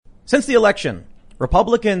Since the election,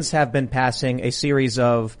 Republicans have been passing a series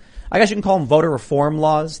of, I guess you can call them voter reform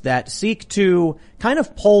laws that seek to kind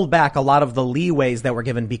of pull back a lot of the leeways that were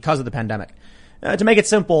given because of the pandemic. To make it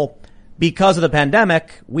simple, because of the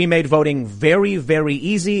pandemic, we made voting very, very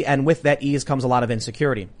easy, and with that ease comes a lot of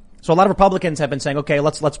insecurity. So a lot of Republicans have been saying, okay,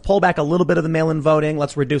 let's pull back a little bit of the mail-in voting,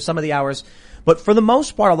 let's reduce some of the hours. But for the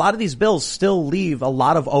most part, a lot of these bills still leave a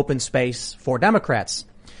lot of open space for Democrats.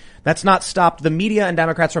 That's not stopped the media and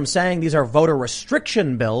Democrats from saying these are voter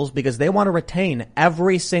restriction bills because they want to retain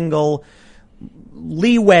every single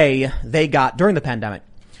leeway they got during the pandemic.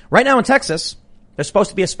 Right now in Texas, there's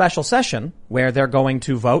supposed to be a special session where they're going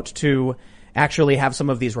to vote to actually have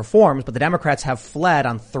some of these reforms, but the Democrats have fled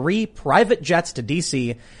on 3 private jets to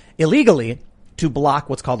D.C. illegally to block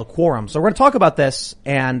what's called a quorum. So we're going to talk about this,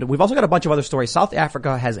 and we've also got a bunch of other stories. South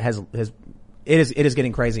Africa it is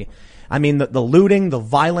getting crazy. I mean, the looting, the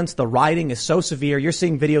violence, the rioting is so severe. You're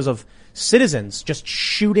seeing videos of citizens just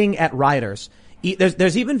shooting at rioters.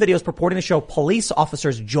 There's even videos purporting to show police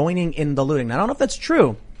officers joining in the looting. Now, I don't know if that's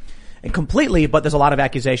true completely, but there's a lot of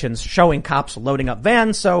accusations showing cops loading up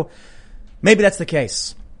vans. So maybe that's the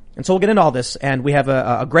case. And so we'll get into all this, and we have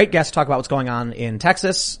a great guest to talk about what's going on in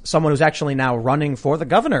Texas, someone who's actually now running for the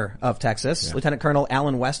governor of Texas. Yeah. Lieutenant Colonel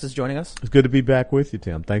Alan West is joining us. It's good to be back with you,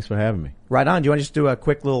 Tim. Thanks for having me. Right on. Do you want to just do a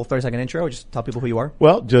quick little 30-second intro, or just tell people who you are?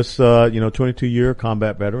 Well, just, 22-year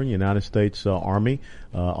combat veteran, United States Army,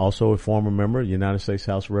 also a former member of the United States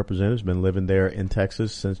House of Representatives, been living there in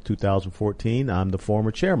Texas since 2014. I'm the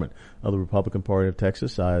former chairman of the Republican Party of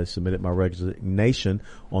Texas. I submitted my resignation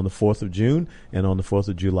on the 4th of June, and on the 4th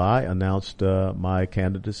of July announced my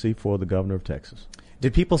candidacy for the governor of Texas.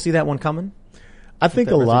 Did people see that one coming? I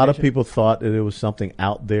think a lot of people thought that it was something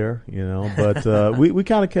out there, but we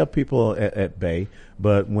kind of kept people at bay.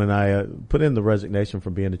 But when I put in the resignation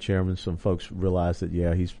from being the chairman, some folks realized that,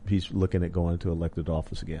 yeah, he's looking at going into elected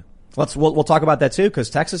office again. We'll talk about that too, because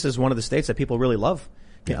Texas is one of the states that people really love.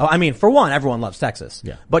 Yeah. I mean, for one, everyone loves Texas.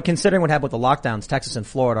 Yeah. But considering what happened with the lockdowns, Texas and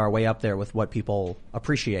Florida are way up there with what people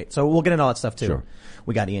appreciate. So we'll get into all that stuff too. Sure.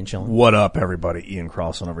 We got Ian chilling. What up, everybody? Ian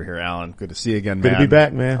Carlson over here. Alan, good to see you again, man. Good to be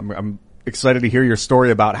back, man. I'm excited to hear your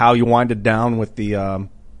story about how you winded down with the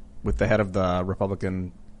head of the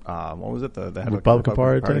Republican, what was it? The head of the Republican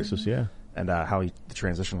Party of Texas, yeah. And how the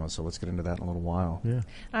transition was. So let's get into that in a little while. Yeah.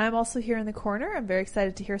 I'm also here in the corner. I'm very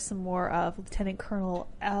excited to hear some more of Lieutenant Colonel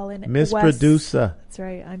Alan Miss West. Producer. That's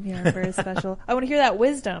right. I'm here. I'm very special. I want to hear that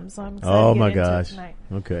wisdom, so I'm excited to get into it tonight.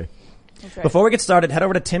 Okay. That's right. Before we get started, head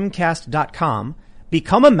over to timcast.com,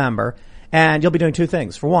 become a member, and you'll be doing 2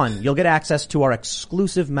 things. For one, you'll get access to our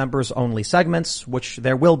exclusive members-only segments, which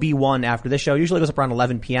there will be one after this show. Usually goes up around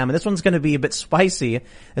 11 p.m., and this one's going to be a bit spicy.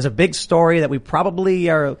 There's a big story that we probably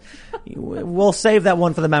we'll save that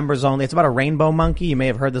one for the members only. It's about a rainbow monkey. You may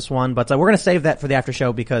have heard this one, but we're going to save that for the after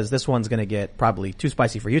show because this one's going to get probably too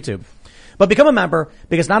spicy for YouTube. But become a member,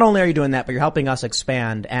 because not only are you doing that, but you're helping us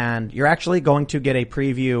expand, and you're actually going to get a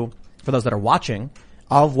preview, for those that are watching,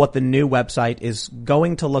 of what the new website is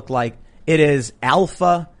going to look like. It is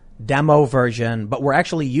alpha demo version, but we're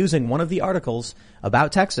actually using one of the articles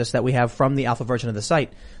about Texas that we have from the alpha version of the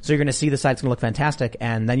site. So you're going to see the site's going to look fantastic,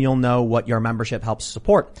 and then you'll know what your membership helps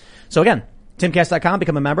support. So again, timcast.com,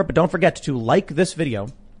 become a member, but don't forget to like this video,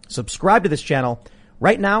 subscribe to this channel.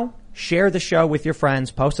 Right now, share the show with your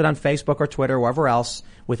friends, post it on Facebook or Twitter, or wherever else,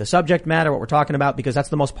 with the subject matter, what we're talking about, because that's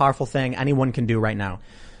the most powerful thing anyone can do right now.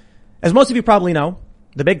 As most of you probably know,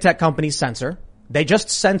 the big tech companies censor. They just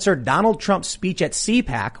censored Donald Trump's speech at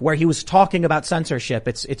CPAC where he was talking about censorship.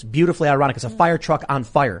 It's beautifully ironic. It's a fire truck on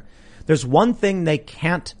fire. There's one thing they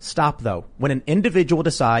can't stop, though. When an individual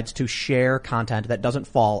decides to share content that doesn't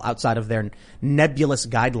fall outside of their nebulous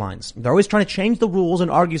guidelines, they're always trying to change the rules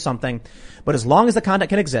and argue something. But as long as the content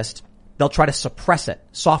can exist, they'll try to suppress it.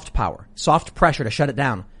 Soft power, soft pressure to shut it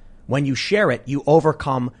down. When you share it, you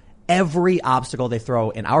overcome every obstacle they throw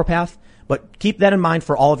in our path. But keep that in mind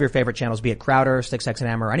for all of your favorite channels, be it Crowder, Stick, Sex, and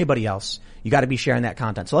Hammer, or anybody else. You got to be sharing that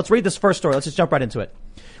content. So let's read this first story. Let's just jump right into it.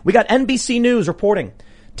 We got NBC News reporting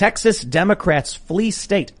Texas Democrats flee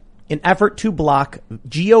state in effort to block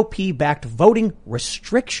GOP-backed voting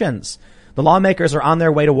restrictions. The lawmakers are on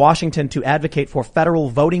their way to Washington to advocate for federal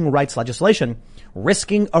voting rights legislation,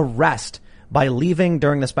 risking arrest by leaving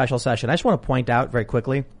during the special session. I just want to point out very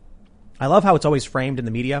quickly, I love how it's always framed in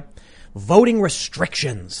the media. Voting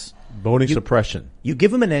restrictions. Voting suppression. You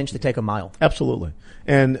give them an inch, they take a mile. Absolutely.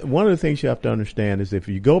 And one of the things you have to understand is if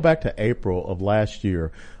you go back to April of last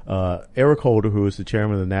year, Eric Holder, who is the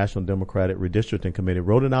chairman of the National Democratic Redistricting Committee,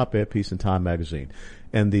 wrote an op-ed piece in Time magazine.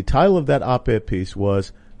 And the title of that op-ed piece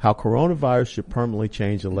was How Coronavirus Should Permanently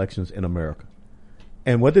Change Elections in America.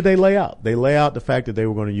 And what did they lay out? They lay out the fact that they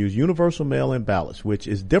were going to use universal mail-in ballots, which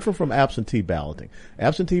is different from absentee balloting.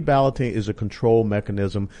 Absentee balloting is a control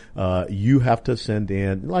mechanism. You have to send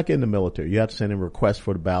in, like in the military, you have to send in requests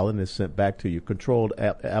for the ballot and it's sent back to you. Controlled,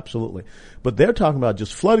 absolutely. But they're talking about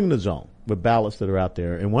just flooding the zone with ballots that are out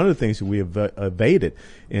there. And one of the things that we have evaded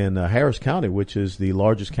in Harris County, which is the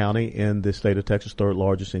largest county in the state of Texas, third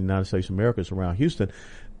largest in the United States of America, is around Houston.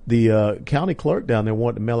 The county clerk down there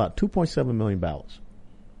wanted to mail out 2.7 million ballots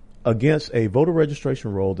against a voter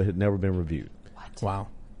registration roll that had never been reviewed. What? Wow.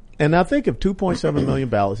 And I think if 2.7 million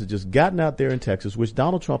ballots had just gotten out there in Texas, which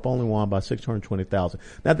Donald Trump only won by 620,000.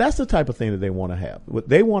 Now that's the type of thing that they want to have.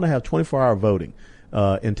 They want to have 24-hour voting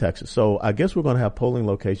in Texas. So I guess we're going to have polling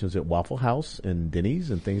locations at Waffle House and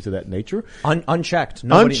Denny's and things of that nature. Unchecked.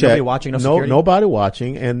 Nobody watching, no security. Nobody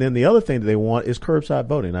watching. And then the other thing that they want is curbside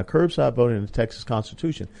voting. Now, curbside voting in the Texas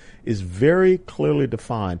Constitution is very clearly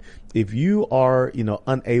defined. If you are,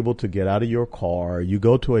 unable to get out of your car, you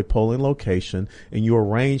go to a polling location and you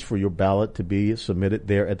arrange for your ballot to be submitted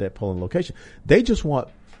there at that polling location. They just want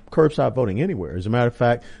curbside voting anywhere. As a matter of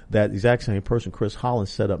fact, that exact same person, Chris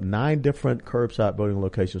Hollins, set up 9 different curbside voting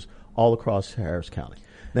locations all across Harris County.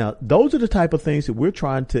 Now, those are the type of things that we're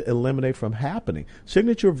trying to eliminate from happening.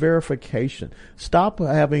 Signature verification. Stop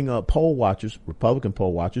having poll watchers, Republican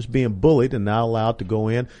poll watchers, being bullied and not allowed to go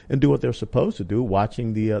in and do what they're supposed to do,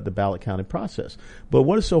 watching the ballot counting process. But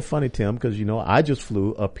what is so funny, Tim, because I just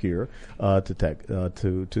flew up here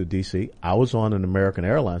to D.C. I was on an American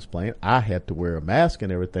Airlines plane. I had to wear a mask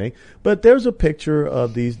and everything. But there's a picture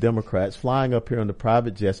of these Democrats flying up here on the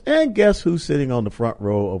private jets, and guess who's sitting on the front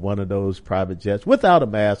row of one of those private jets without a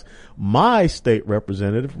mask? My state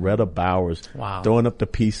representative, Retta Bowers, throwing up the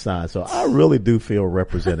peace sign. So I really do feel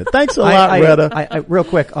represented. Thanks a lot, Retta. Real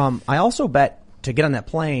quick, I also bet to get on that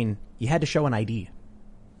plane, you had to show an ID.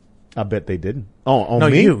 I bet they didn't. Oh,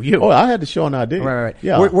 no, me? You. Oh, I had to show an ID. Right.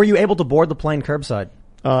 Yeah. Were you able to board the plane curbside?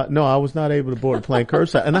 No, I was not able to board the plane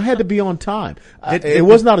curbside, and I had to be on time. It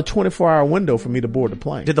was not a 24-hour window for me to board the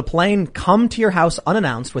plane. Did the plane come to your house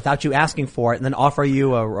unannounced without you asking for it and then offer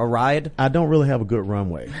you a ride? I don't really have a good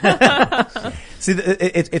runway. See,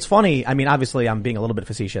 it's funny. I mean, obviously I'm being a little bit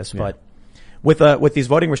facetious, but with these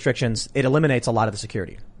voting restrictions, it eliminates a lot of the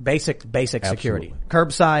security. Basic security.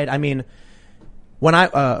 Curbside, I mean, when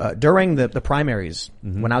during the primaries,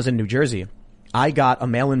 when I was in New Jersey, I got a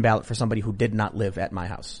mail-in ballot for somebody who did not live at my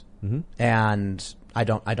house. And I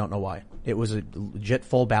don't know why. It was a legit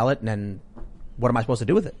full ballot, and what am I supposed to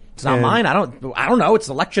do with it? It's not mine. I don't know. It's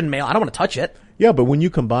election mail. I don't want to touch it. Yeah, but when you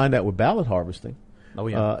combine that with ballot harvesting, oh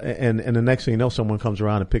yeah, and the next thing you know, someone comes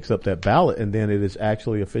around and picks up that ballot, and then it is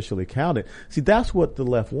actually officially counted. See, that's what the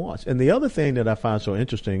left wants. And the other thing that I find so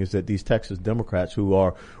interesting is that these Texas Democrats, who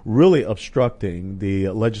are really obstructing the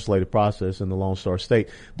legislative process in the Lone Star State,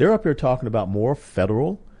 they're up here talking about more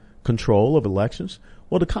federal control of elections.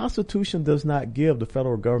 Well, the Constitution does not give the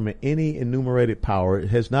federal government any enumerated power. It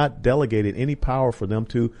has not delegated any power for them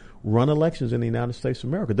to run elections in the United States of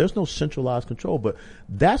America. There's no centralized control, but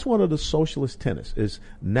that's one of the socialist tenets, is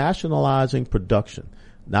nationalizing production,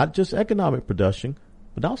 not just economic production,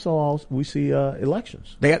 but also we see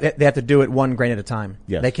elections. They have to do it one grain at a time.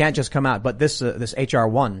 Yes. They can't just come out. But this HR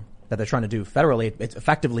 1 that they're trying to do federally, it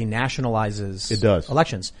effectively nationalizes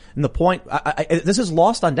elections. And the point, this is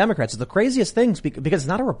lost on Democrats. It's the craziest things because it's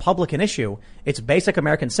not a Republican issue. It's basic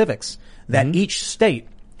American civics that each state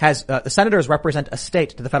has, the senators represent a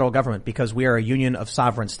state to the federal government because we are a union of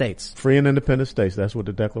sovereign states. Free and independent states. That's what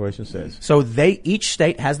the Declaration says. So each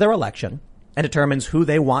state has their election and determines who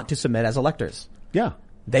they want to submit as electors. Yeah.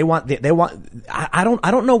 They want, I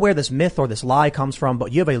don't know where this myth or this lie comes from,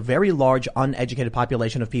 but you have a very large uneducated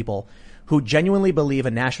population of people who genuinely believe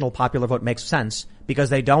a national popular vote makes sense because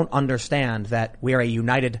they don't understand that we are a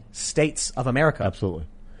United States of America. Absolutely.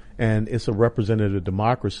 And it's a representative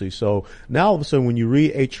democracy. So now all of a sudden when you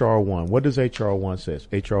read H.R. 1, what does H.R. 1 says?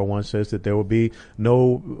 H.R. 1 says that there will be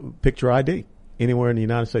no picture ID anywhere in the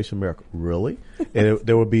United States of America. Really? And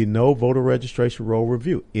there will be no voter registration roll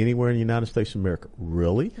review anywhere in the United States of America.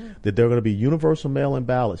 Really? That there are going to be universal mail-in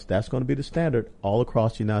ballots. That's going to be the standard all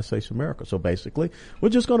across the United States of America. So basically, we're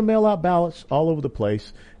just going to mail out ballots all over the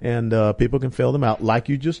place, and people can fill them out like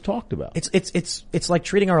you just talked about. It's like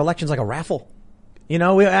treating our elections like a raffle. I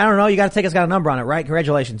don't know. You got to got a number on it, right?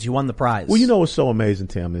 Congratulations, you won the prize. Well, what's so amazing,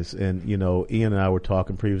 Tim, is, and Ian and I were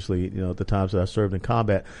talking previously, at the times that I served in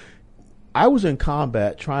combat. I was in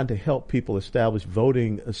combat trying to help people establish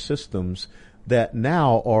voting systems that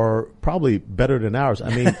now are probably better than ours.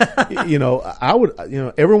 I mean,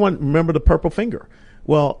 everyone remember the purple finger.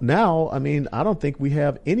 Well, now, I mean, I don't think we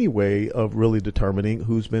have any way of really determining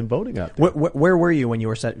who's been voting out there. Where were you when you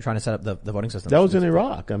were trying to set up the voting system? That was in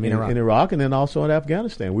Iraq. I mean, in Iraq and then also in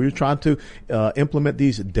Afghanistan. We were trying to implement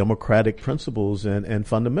these democratic principles and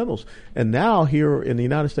fundamentals. And now here in the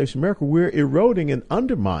United States of America, we're eroding and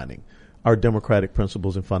undermining our democratic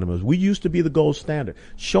principles and fundamentals. We used to be the gold standard.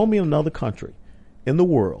 Show me another country in the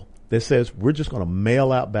world that says we're just going to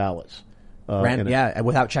mail out ballots.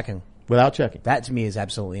 Without checking. Without checking. That to me is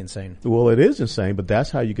absolutely insane. Well, it is insane, but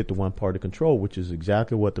that's how you get the one party control, which is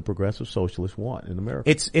exactly what the progressive socialists want in America.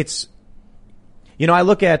 It's I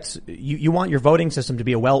look at, you want your voting system to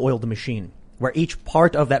be a well-oiled machine where each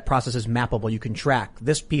part of that process is mappable. You can track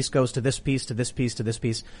this piece goes to this piece, to this piece, to this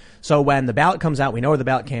piece. So when the ballot comes out, we know where the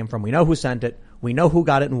ballot came from. We know who sent it. We know who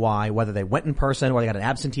got it and why, whether they went in person or they got an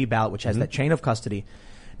absentee ballot, which has that chain of custody.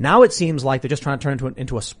 Now it seems like they're just trying to turn it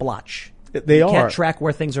into a splotch. You can't track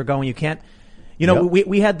where things are going. You can't,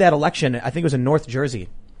 we had that election, I think it was in North Jersey,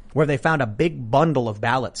 where they found a big bundle of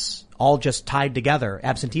ballots all just tied together,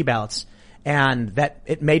 absentee ballots, and that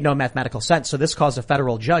it made no mathematical sense. So this caused a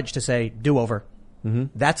federal judge to say, do over.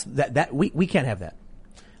 Mm-hmm. We can't have that.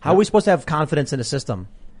 How are we supposed to have confidence in a system?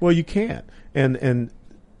 Well, you can't. And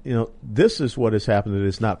this is what has happened, and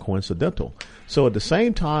it's not coincidental. So at the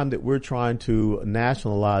same time that we're trying to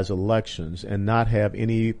nationalize elections and not have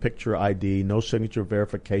any picture ID, no signature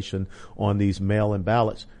verification on these mail-in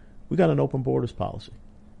ballots, we got an open borders policy.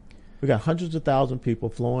 We got hundreds of thousands of people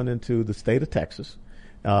flowing into the state of Texas,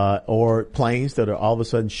 or planes that are all of a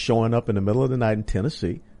sudden showing up in the middle of the night in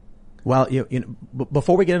Tennessee. Well,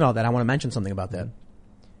 before we get into all that, I want to mention something about that.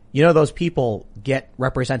 Those people get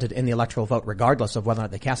represented in the electoral vote regardless of whether or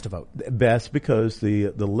not they cast a vote. That's because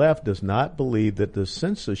the left does not believe that the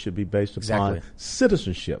census should be based upon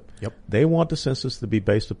citizenship. Yep. They want the census to be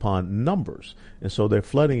based upon numbers. And so they're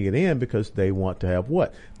flooding it in because they want to have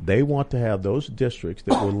what? They want to have those districts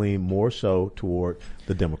that will lean more so toward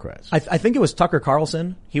the Democrats. I think it was Tucker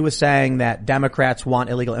Carlson. He was saying that Democrats want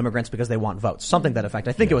illegal immigrants because they want votes. Something to that effect.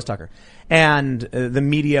 I think it was Tucker. And the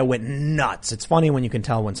media went nuts. It's funny when you can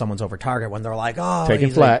tell when someone's over target, when they're like, oh,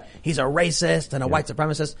 he's a racist and a white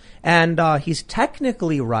supremacist. And he's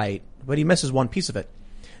technically right, but he misses one piece of it.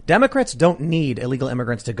 Democrats don't need illegal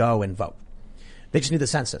immigrants to go and vote. They just need the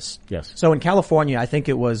census. Yes. So in California, I think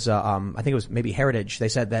it was maybe Heritage. They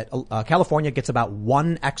said that California gets about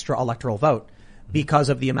one extra electoral vote because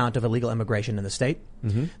of the amount of illegal immigration in the state.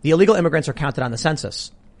 Mm-hmm. The illegal immigrants are counted on the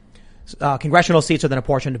census. Congressional seats are then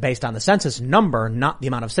apportioned based on the census number, not the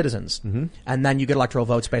amount of citizens. Mm-hmm. And then you get electoral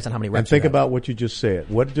votes based on how many reps. And think about what you just said.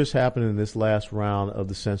 What just happened in this last round of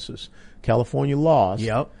the census? California lost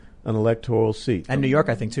an electoral seat. And New York,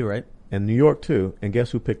 I think, too, right? And New York, too. And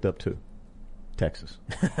guess who picked up 2? Texas.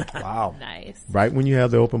 Wow. Nice. Right when you have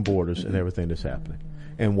the open borders and everything that's happening.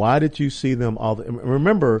 And why did you see them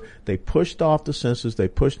remember, they pushed off the census, they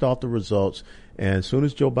pushed off the results, and as soon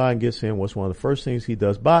as Joe Biden gets in, what's one of the first things he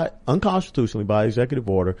does unconstitutionally by executive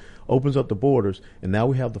order, opens up the borders, and now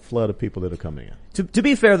we have the flood of people that are coming in. To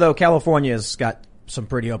be fair, though, California's got some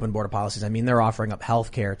pretty open border policies. I mean, they're offering up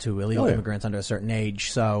health care to illegal immigrants under a certain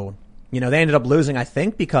age. So, they ended up losing, I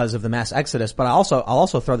think, because of the mass exodus. But I'll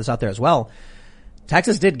also throw this out there as well.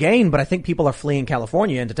 Texas did gain, but I think people are fleeing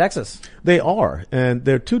California into Texas. They are. And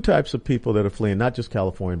there are 2 types of people that are fleeing, not just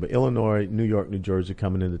California, but Illinois, New York, New Jersey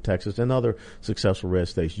coming into Texas and other successful red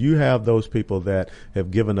states. You have those people that have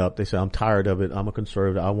given up. They say, I'm tired of it. I'm a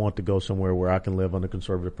conservative. I want to go somewhere where I can live under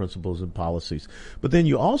conservative principles and policies. But then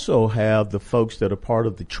you also have the folks that are part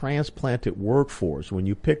of the transplanted workforce. When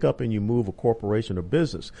you pick up and you move a corporation or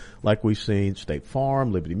business, like we've seen State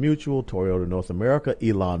Farm, Liberty Mutual, Toyota North America,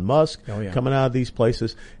 Elon Musk coming out of these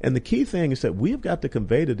places. And the key thing is that we've got to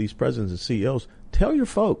convey to these presidents and CEOs, tell your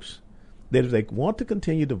folks that if they want to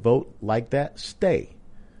continue to vote like that, stay.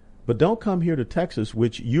 But don't come here to Texas,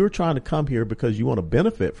 which you're trying to come here because you want to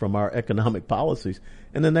benefit from our economic policies.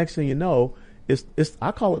 And the next thing you know,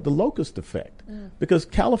 I call it the locust effect. Because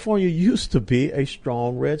California used to be a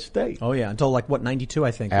strong red state. Oh, yeah. Until 92,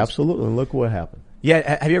 I think. Absolutely. And look what happened.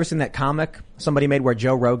 Yeah. Have you ever seen that comic somebody made where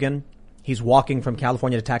Joe Rogan, he's walking from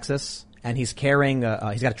California to Texas, and he's carrying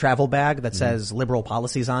he's got a travel bag that says liberal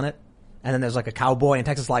policies on it. And then there's a cowboy in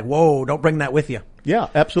Texas whoa, don't bring that with you. Yeah,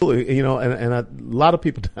 absolutely. And a lot of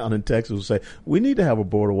people down in Texas will say, we need to have a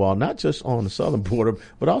border wall, not just on the southern border,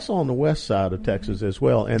 but also on the west side of Texas as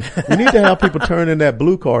well. And we need to have people turn in that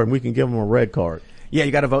blue card and we can give them a red card. Yeah,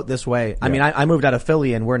 you got to vote this way. Yeah. I mean, I moved out of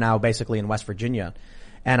Philly and we're now basically in West Virginia.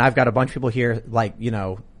 And I've got a bunch of people here,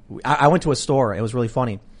 I went to a store. It was really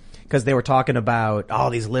funny. because they were talking about, oh,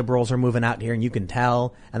 these liberals are moving out here and you can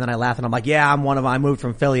tell. And then I laughed and I'm like, yeah, I'm one of them. I moved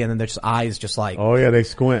from Philly. And then their eyes just like, oh yeah, they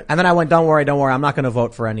squint. And then I went, don't worry. I'm not going to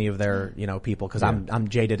vote for any of their, people because I'm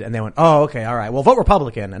jaded. And they went, oh, okay. All right. Well, vote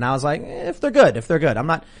Republican. And I was like, if they're good. I'm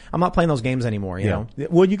not playing those games anymore, you know?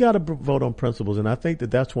 Well, you got to vote on principles. And I think that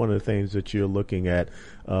that's one of the things that you're looking at,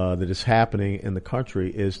 that is happening in the country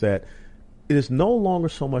is that it is no longer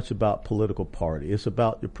so much about political party. It's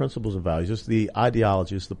about your principles and values. It's the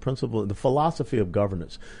ideology. It's the principle, the philosophy of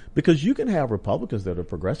governance. Because you can have Republicans that are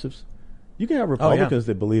progressives. You can have Republicans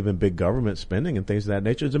that believe in big government spending and things of that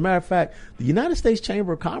nature. As a matter of fact, the United States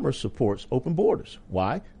Chamber of Commerce supports open borders.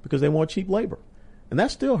 Why? Because they want cheap labor. And that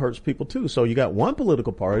still hurts people too. So you got one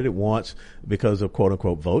political party that wants, because of quote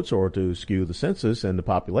unquote votes or to skew the census and the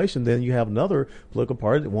population, then you have another political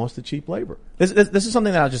party that wants the cheap labor. This is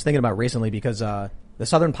something that I was just thinking about recently because the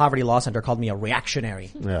Southern Poverty Law Center called me a reactionary,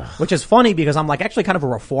 which is funny because I'm like actually kind of a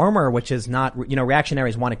reformer, which is not,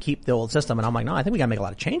 reactionaries want to keep the old system. And I'm like, no, I think we got to make a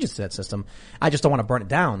lot of changes to that system. I just don't want to burn it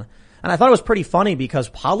down. And I thought it was pretty funny because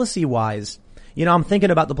policy wise, I'm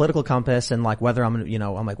thinking about the political compass and like whether I'm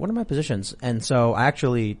like, what are my positions? And so I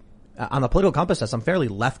actually, on the political compass test, I'm fairly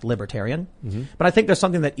left libertarian, but I think there's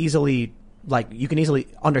something that easily, like, you can easily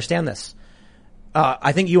understand this.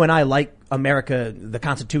 I think you and I like America, the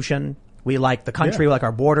Constitution. We like the country, we like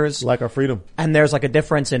our borders. Like our freedom. And there's like a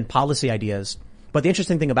difference in policy ideas. But the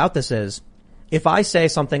interesting thing about this is, if I say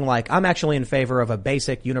something like, I'm actually in favor of a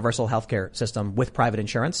basic universal healthcare system with private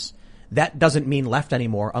insurance, that doesn't mean left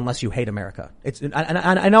anymore unless you hate America. And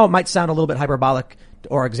I know it might sound a little bit hyperbolic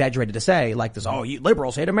or exaggerated to say like this, oh, you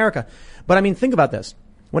liberals hate America. But I mean, think about this.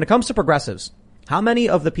 When it comes to progressives, how many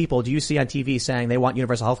of the people do you see on TV saying they want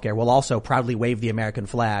universal health care will also proudly wave the American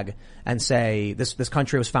flag and say this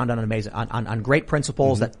country was founded on great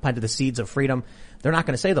principles that planted the seeds of freedom? They're not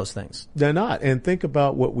going to say those things. They're not. And think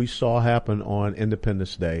about what we saw happen on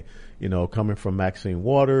Independence Day, coming from Maxine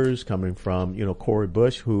Waters, coming from, Cori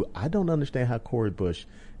Bush, who I don't understand how Cori Bush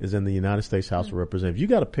is in the United States House of Representatives. You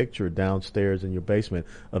got a picture downstairs in your basement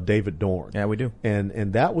of David Dorn. Yeah, we do.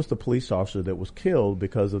 And that was the police officer that was killed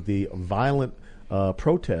because of the violent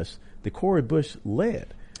protests that Cori Bush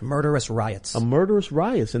led. Murderous riots. Murderous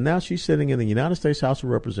riots. And now she's sitting in the United States House of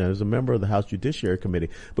Representatives, a member of the House Judiciary Committee.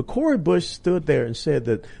 But Cori Bush stood there and said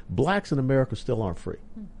that blacks in America still aren't free.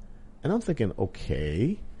 And I'm thinking,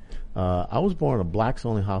 okay, I was born in a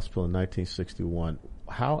blacks-only hospital in 1961.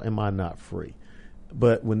 How am I not free?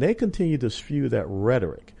 But when they continue to spew that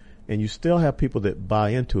rhetoric, and you still have people that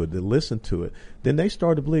buy into it, that listen to it, then they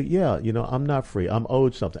start to believe, I'm not free. I'm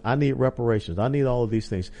owed something. I need reparations. I need all of these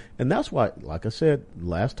things. And that's why, like I said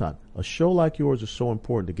last time, a show like yours is so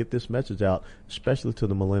important to get this message out, especially to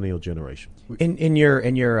the millennial generation. In your,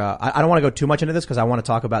 I don't want to go too much into this because I want to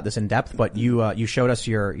talk about this in depth, but you showed us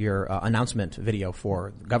your announcement video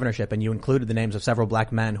for governorship, and you included the names of several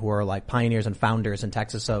black men who are like pioneers and founders in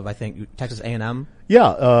Texas of, I think, Texas A&M.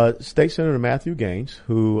 Yeah, State Senator Matthew Gaines,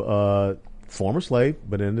 who, former slave,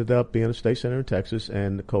 but ended up being a state senator in Texas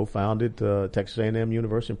and co-founded Texas A&M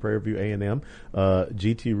University and Prairie View A&M.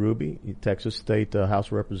 G.T. Ruby, Texas State House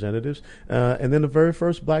of Representatives, and then the very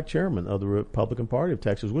first black chairman of the Republican Party of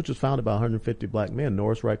Texas, which was founded by 150 black men,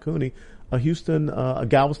 Norris Wright Cooney, a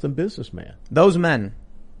Galveston businessman. Those men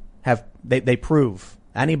they prove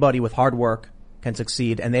anybody with hard work can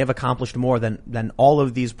succeed, and they have accomplished more than all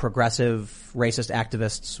of these progressive racist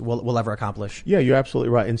activists will ever accomplish. Yeah, you're absolutely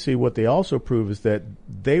right. And see, what they also prove is that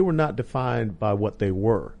they were not defined by what they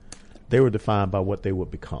were. They were defined by what they would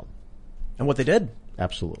become. And what they did.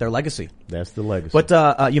 Absolutely. Their legacy. That's the legacy.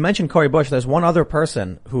 But you mentioned Cori Bush. There's one other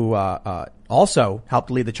person who also helped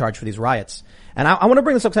lead the charge for these riots. And I want to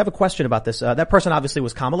bring this up because I have a question about this. That person obviously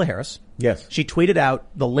was Kamala Harris. Yes. She tweeted out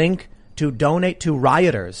the link to donate to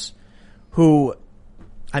rioters who,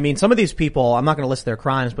 I mean, some of these people, I'm not going to list their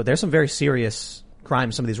crimes, but there's some very serious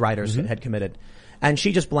crimes some of these rioters had committed. And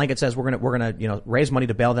she just blanket says we're going to raise money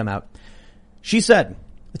to bail them out. She said,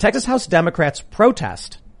 the Texas House Democrats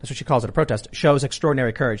protest, that's what she calls it, a protest, shows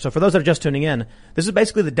extraordinary courage. So for those that are just tuning in, this is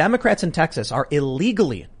basically the Democrats in Texas are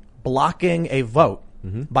illegally blocking a vote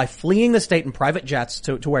by fleeing the state in private jets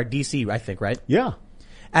to where DC, I think, right? Yeah.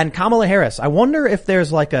 And Kamala Harris, I wonder if there's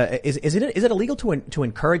like is it illegal to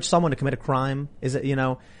encourage someone to commit a crime? Is it,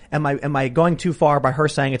 am I going too far by her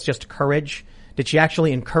saying it's just courage? Did she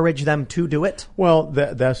actually encourage them to do it? Well,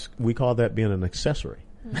 we call that being an accessory.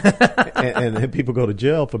 and people go to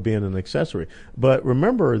jail for being an accessory. But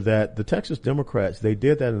remember that the Texas Democrats, they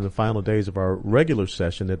did that in the final days of our regular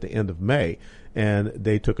session at the end of May. And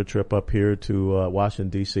they took a trip up here to Washington,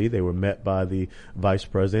 D.C. They were met by the vice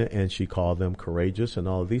president, and she called them courageous and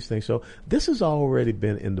all of these things. So this has already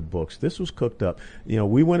been in the books. This was cooked up.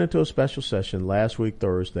 We went into a special session last week,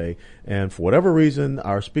 Thursday, and for whatever reason,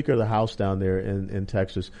 our Speaker of the House down there in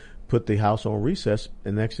Texas put the House on recess.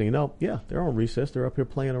 And next thing you know, they're on recess. They're up here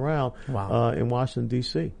playing around in Washington,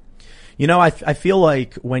 D.C. I feel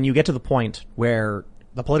like when you get to the point where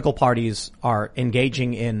the political parties are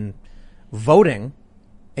engaging in voting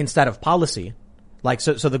instead of policy,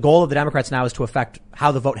 so the goal of the Democrats now is to affect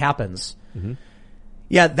how the vote happens. Mm-hmm.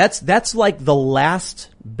 Yeah, that's like the last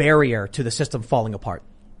barrier to the system falling apart.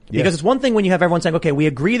 Because it's one thing when you have everyone saying, okay, we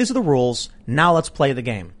agree these are the rules, now let's play the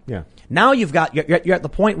game. Yeah. Now you're at the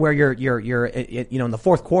point where you're in the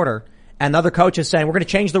fourth quarter, and the other coach is saying, we're going to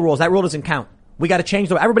change the rules. That rule doesn't count. We got to change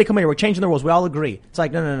everybody come here, we're changing the rules. We all agree. It's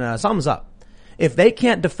like, no, something's up. If they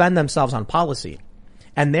can't defend themselves on policy,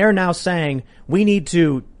 and they're now saying we need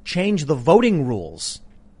to change the voting rules,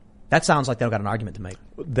 that sounds like they've got an argument to make.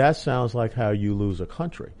 That sounds like how you lose a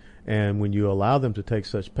country. And when you allow them to take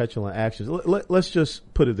such petulant actions, let's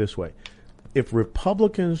just put it this way. If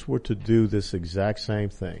Republicans were to do this exact same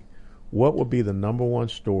thing, what would be the number one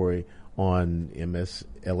story on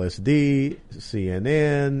LSD,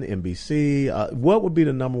 CNN, NBC? What would be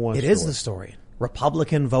the number one story? It is the story.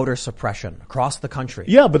 Republican voter suppression across the country.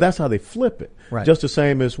 Yeah, but that's how they flip it. Right. Just the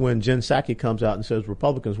same as when Jen Psaki comes out and says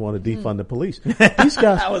Republicans want to defund the police. These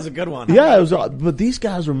guys, that was a good one. Yeah, but these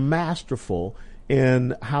guys are masterful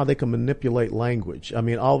in how they can manipulate language. I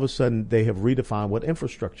mean, all of a sudden they have redefined what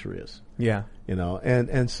infrastructure is. Yeah.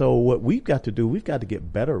 And so what we've got to do, we've got to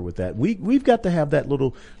get better with that. We've got to have that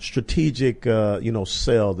little strategic,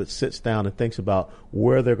 cell that sits down and thinks about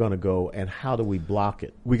where they're going to go and how do we block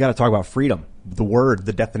it. We got to talk about freedom. The word,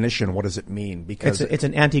 the definition, what does it mean? Because it's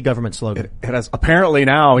an anti-government slogan. It has apparently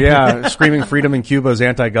now, screaming freedom in Cuba is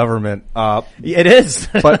anti-government. It is.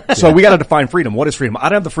 But so we got to define freedom. What is freedom? I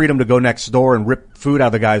don't have the freedom to go next door and rip food out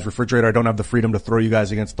of the guy's refrigerator. I don't have the freedom to throw you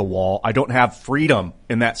guys against the wall. I don't have freedom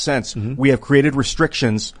in that sense. Mm-hmm. We have created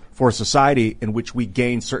restrictions for a society in which we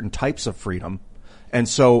gain certain types of freedom. And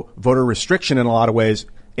so voter restriction in a lot of ways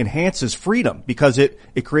enhances freedom because it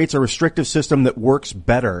creates a restrictive system that works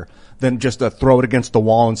better than just a throw it against the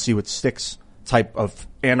wall and see what sticks type of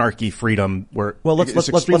anarchy freedom where let's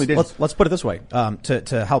put it this way,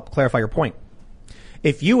 to help clarify your point.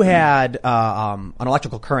 If you had an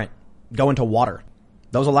electrical current go into water,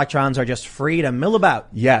 those electrons are just free to mill about.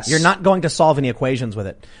 Yes. You're not going to solve any equations with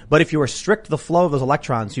it. But if you restrict the flow of those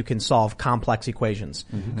electrons, you can solve complex equations.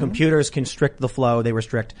 Mm-hmm. Computers can restrict the flow, they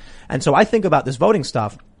restrict. And so I think about this voting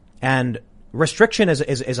stuff, and restriction is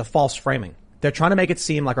a false framing. They're trying to make it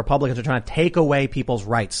seem like Republicans are trying to take away people's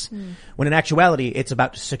rights. When in actuality, it's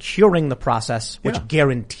about securing the process, which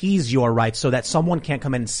guarantees your rights so that someone can't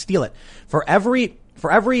come in and steal it. For every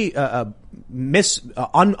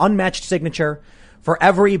unmatched signature, for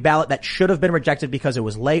every ballot that should have been rejected because it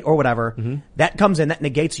was late or whatever, that comes in, that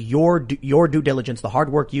negates your due diligence, the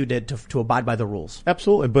hard work you did to abide by the rules.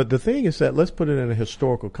 Absolutely. But the thing is that let's put it in a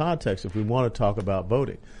historical context if we want to talk about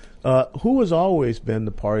voting. Who has always been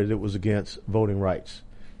the party that was against voting rights?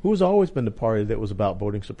 Who has always been the party that was about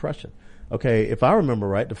voting suppression? Okay, if I remember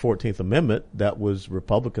right, the 14th Amendment, that was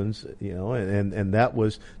Republicans, and that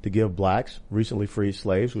was to give blacks recently freed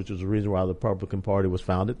slaves, which was the reason why the Republican Party was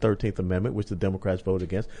founded. 13th Amendment, which the Democrats voted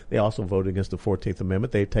against. They also voted against the 14th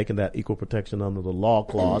Amendment. They've taken that equal protection under the law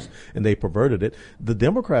clause and they perverted it. The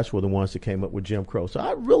Democrats were the ones that came up with Jim Crow. So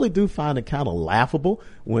I really do find it kind of laughable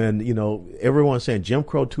when, everyone's saying Jim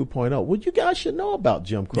Crow 2.0. Well, you guys should know about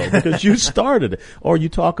Jim Crow because you started it. Or you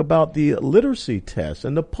talk about the literacy test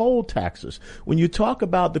and the poll tax. When you talk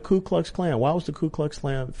about the Ku Klux Klan, why was the Ku Klux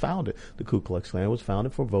Klan founded? The Ku Klux Klan was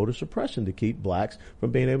founded for voter suppression to keep blacks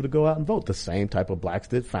from being able to go out and vote. The same type of blacks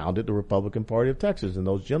that founded the Republican Party of Texas and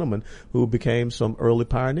those gentlemen who became some early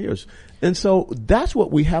pioneers. And so that's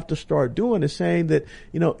what we have to start doing is saying that,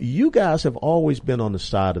 you guys have always been on the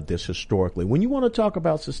side of this historically. When you want to talk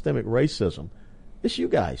about systemic racism, it's you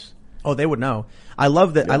guys. Oh, they would know. I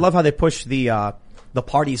love that. Yeah. I love how they push the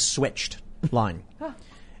parties switched line.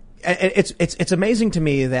 It's amazing to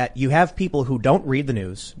me that you have people who don't read the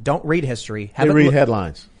news, don't read history. They read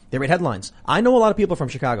headlines. They read headlines. I know a lot of people from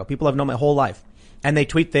Chicago. People I've known my whole life. And they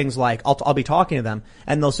tweet things like, I'll be talking to them,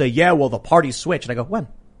 and they'll say, yeah, well, the party switched. And I go, when?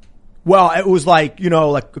 Well, it was like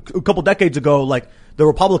a couple decades ago, the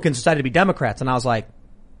Republicans decided to be Democrats. And I was like,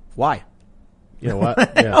 why? You know what?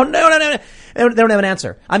 Yeah. Oh, no. They don't have an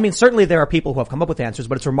answer. I mean, certainly there are people who have come up with answers,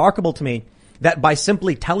 but it's remarkable to me that by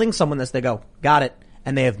simply telling someone this, they go, got it.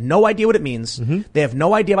 And they have no idea what it means. Mm-hmm. They have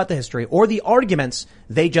no idea about the history or the arguments.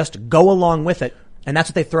 They just go along with it. And that's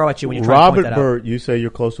what they throw at you when you try to point that out. Robert Byrd, you say you're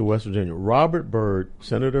close to West Virginia. Robert Byrd,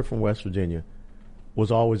 senator from West Virginia,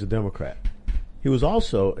 was always a Democrat. He was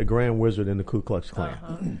also a grand wizard in the Ku Klux Klan.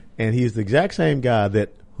 Uh-huh. And he's the exact same guy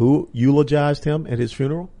who eulogized him at his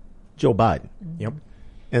funeral? Joe Biden. Yep.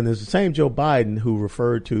 And there's the same Joe Biden who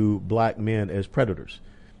referred to black men as predators.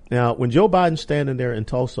 Now, when Joe Biden's standing there in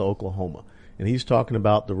Tulsa, Oklahoma, and he's talking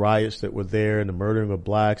about the riots that were there and the murdering of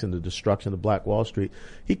blacks and the destruction of Black Wall Street,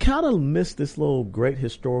 he kind of missed this little great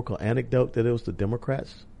historical anecdote that it was the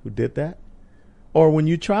Democrats who did that. Or when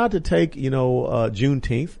you tried to take,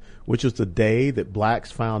 Juneteenth, which is the day that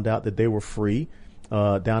blacks found out that they were free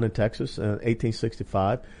down in Texas in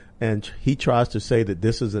 1865, and he tries to say that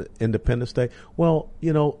this is an Independence Day. Well,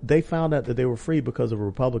 they found out that they were free because of a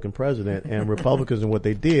Republican president and Republicans and what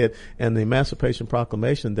they did and the Emancipation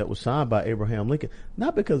Proclamation that was signed by Abraham Lincoln,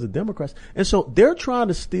 not because of Democrats. And so they're trying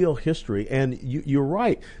to steal history. And you're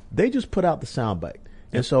right. They just put out the soundbite.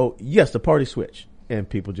 And so, yes, the party switched. And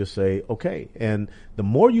people just say, okay. And the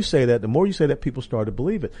more you say that, people start to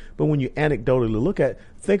believe it. But when you anecdotally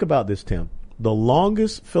think about this, Tim, the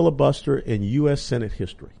longest filibuster in U.S. Senate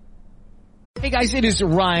history. Hey guys, it is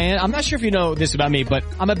Ryan. I'm not sure if you know this about me, but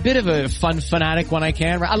I'm a bit of a fun fanatic when I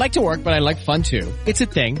can. I like to work, but I like fun too. It's a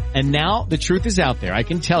thing. And now the truth is out there. I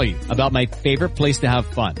can tell you about my favorite place to have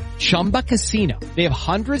fun. Chumba Casino. They have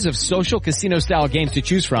hundreds of social casino style games to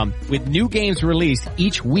choose from with new games released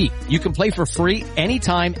each week. You can play for free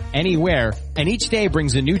anytime, anywhere. And each day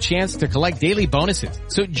brings a new chance to collect daily bonuses.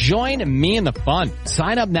 So join me in the fun.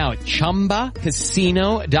 Sign up now at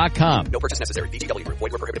ChumbaCasino.com. No purchase necessary. VGW. Void where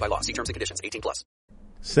prohibited by law. See terms and conditions. 18+.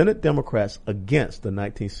 Senate Democrats against the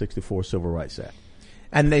 1964 Civil Rights Act.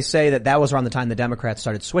 And they say that was around the time the Democrats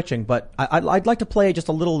started switching. But I'd like to play just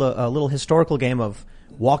a little historical game of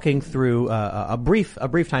walking through a brief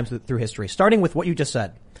time through history, starting with what you just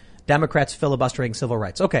said. Democrats filibustering civil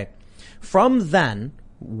rights. Okay. From then,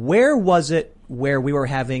 where was it where we were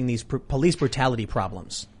having these police brutality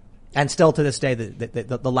problems? And still to this day,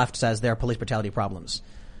 the left says there are police brutality problems.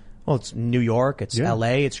 Well, it's New York, it's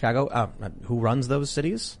L.A., it's Chicago. Who runs those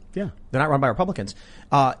cities? Yeah. They're not run by Republicans.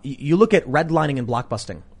 You look at redlining and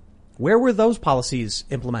blockbusting. Where were those policies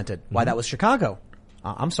implemented? Mm-hmm. Why, that was Chicago.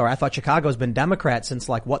 I'm sorry, I thought Chicago's been Democrat since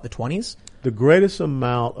the 20s? The greatest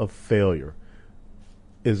amount of failure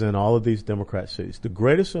is in all of these Democrat cities. The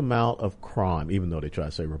greatest amount of crime, even though they try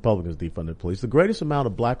to say Republicans defund the police, the greatest amount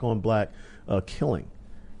of black-on-black killing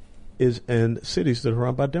is in cities that are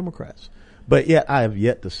run by Democrats. But yet I have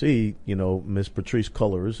yet to see, Ms. Patrice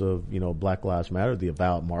Cullors of, Black Lives Matter, the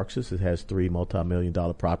avowed Marxist. It has 3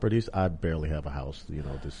 multi-million-dollar properties. I barely have a house,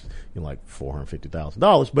 like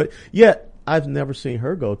 $450,000. But yet I've never seen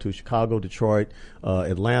her go to Chicago, Detroit,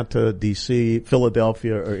 Atlanta, D.C.,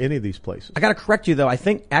 Philadelphia, or any of these places. I got to correct you though. I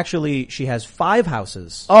think actually she has 5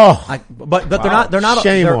 houses. Oh, but wow. they're not.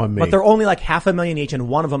 Shame on me. But they're only like $500,000 each, and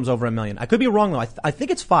one of them's over $1 million. I could be wrong though. I think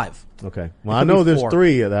it's 5. Okay. Well, I know there's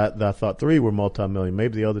 3 that I thought 3 were multi-million.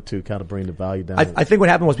 Maybe the other 2 kind of bring the value down. I think what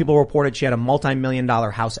happened was people reported she had a multi-million-dollar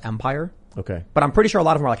house empire. Okay. But I'm pretty sure a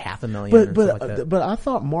lot of them were like $500,000. But I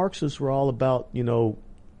thought Marxists were all about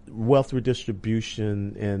wealth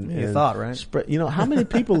redistribution and you thought, right? Spread. How many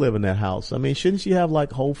people live in that house? I mean, shouldn't she have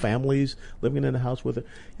like whole families living in the house with her?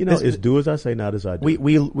 It's do as I say, not as I do.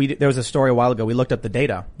 We there was a story a while ago. We looked up the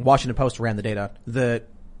data. Washington Post ran the data. The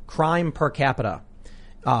crime per capita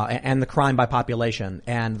and the crime by population.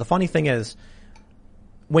 And the funny thing is,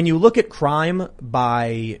 when you look at crime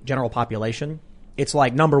by general population, it's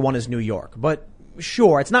like number 1 is New York. But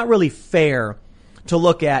sure, it's not really fair to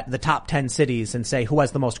look at the top 10 cities and say who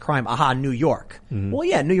has the most crime. Aha, New York. Mm-hmm. Well,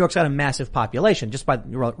 yeah, New York's got a massive population. We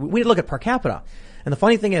need to look at per capita. And the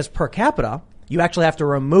funny thing is, per capita, you actually have to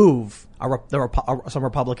remove some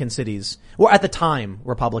Republican cities, or at the time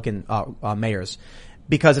Republican mayors,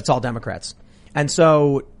 because it's all Democrats. And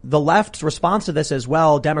so the left's response to this is,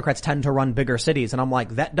 well, Democrats tend to run bigger cities. And I'm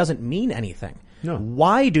like, that doesn't mean anything. No.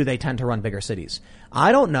 Why do they tend to run bigger cities?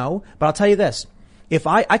 I don't know, but I'll tell you this. If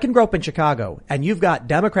I can grow up in Chicago and you've got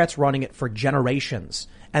Democrats running it for generations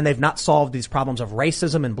and they've not solved these problems of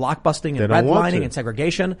racism and blockbusting and redlining and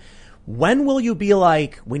segregation, when will you be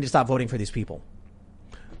like, we need to stop voting for these people?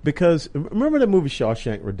 Because remember that movie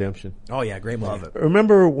Shawshank Redemption? Oh yeah, great movie. Love it.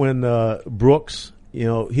 Remember when Brooks,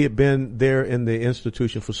 he had been there in the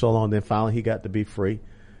institution for so long, then finally he got to be free.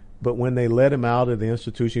 But when they let him out of the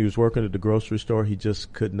institution, he was working at the grocery store, he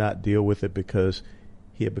just could not deal with it because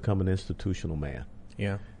he had become an institutional man.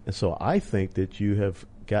 Yeah. And so I think that you have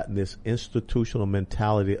gotten this institutional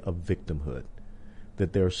mentality of victimhood,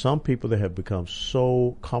 that there are some people that have become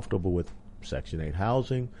so comfortable with Section 8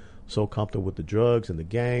 housing, so comfortable with the drugs and the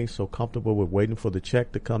gangs, so comfortable with waiting for the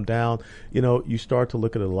check to come down. You know, you start to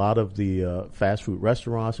look at a lot of the fast food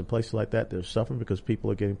restaurants and places like that. They're suffering because people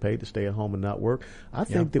are getting paid to stay at home and not work. I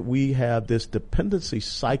think that we have this dependency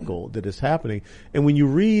cycle that is happening. And when you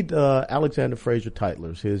read Alexander Fraser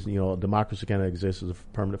Tytler's, his, democracy cannot exist as a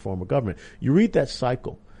permanent form of government, you read that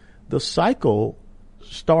cycle. The cycle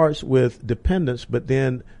starts with dependence, but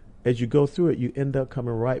then as you go through it, you end up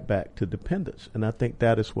coming right back to dependence. And I think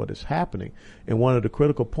that is what is happening. And one of the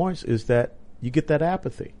critical points is that you get that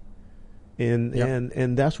apathy.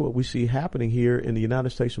 And that's what we see happening here in the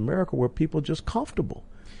United States of America, where people are just comfortable.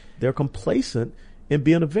 They're complacent in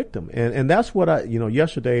being a victim. And that's what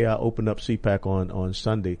yesterday I opened up CPAC on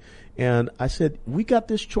Sunday, and I said, we got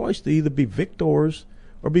this choice to either be victors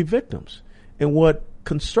or be victims. And what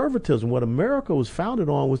conservatism, what America was founded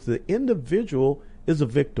on, was the individual is a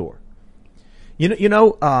victor.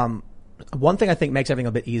 One thing I think makes everything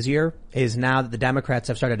a bit easier is now that the Democrats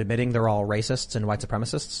have started admitting they're all racists and white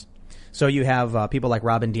supremacists. So you have people like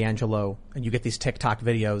Robin DiAngelo, and you get these TikTok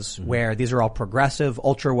videos where these are all progressive,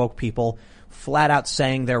 ultra woke people flat out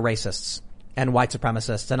saying they're racists and white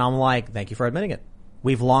supremacists. And I'm like, thank you for admitting it.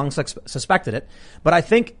 We've long suspected it. But I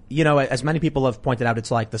think, as many people have pointed out,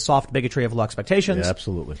 it's like the soft bigotry of low expectations. Yeah,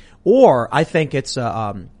 absolutely. Or I think it's,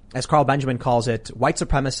 as Carl Benjamin calls it, white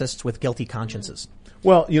supremacists with guilty consciences.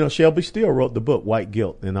 Well, Shelby Steele wrote the book White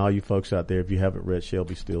Guilt. And all you folks out there, if you haven't read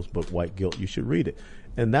Shelby Steele's book White Guilt, you should read it.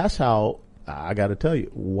 And that's how, I got to tell you,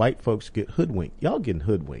 white folks get hoodwinked. Y'all getting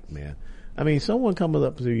hoodwinked, man. I mean, someone comes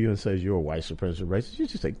up to you and says you're a white supremacist racist, you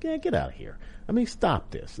just say, yeah, get out of here. I mean,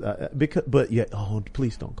 stop this.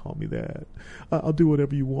 Please don't call me that. I'll do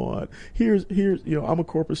whatever you want. Here's, I'm a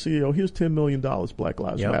corporate CEO. Here's $10 million, Black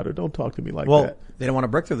Lives Matter. Don't talk to me like that. Well, they don't want to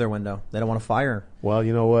break through their window. They don't want to fire. Well,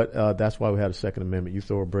 you know what? That's why we had a Second Amendment. You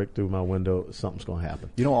throw a brick through my window, something's going to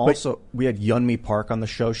happen. We had Yeonmi Park on the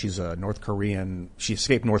show. She's a North Korean. She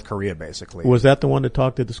escaped North Korea, basically. Was that the one that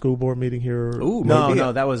talked at the school board meeting here? Ooh,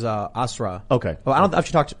 no, that was Asra. Okay. Well, I don't know if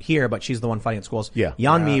she talked here, but she's the one fighting at schools. Yeah.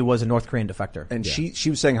 Yeonmi was a North Korean defector. And she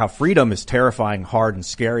was saying how freedom is terrifying, hard, and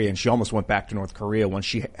scary, and she almost went back to North Korea when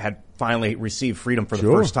she had finally received freedom for the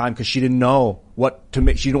first time, because she didn't know what to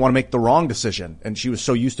make. She didn't want to make the wrong decision, and she was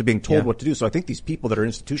so used to being told what to do. So I think these people that are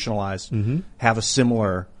institutionalized have a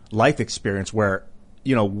similar life experience where,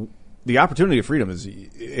 the opportunity of freedom is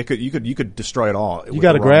you could destroy it all. You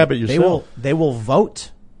got to grab it yourself. They will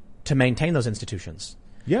vote to maintain those institutions.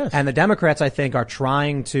 Yes. And the Democrats, I think, are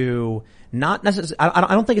trying to not necessarily,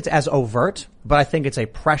 I don't think it's as overt, but I think it's a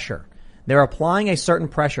pressure. They're applying a certain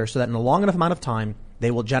pressure so that in a long enough amount of time,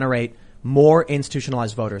 they will generate more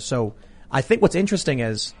institutionalized voters. So I think what's interesting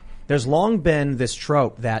is there's long been this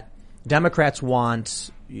trope that Democrats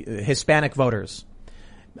want Hispanic voters.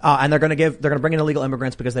 And they're going to bring in illegal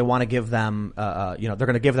immigrants because they want to give them, they're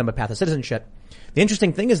going to give them a path to citizenship. The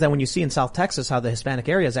interesting thing is that when you see in South Texas how the Hispanic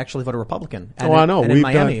areas actually voted Republican. And I know. And in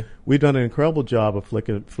Miami. We've done an incredible job of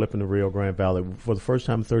flipping the Rio Grande Valley. For the first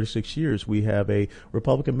time in 36 years, we have a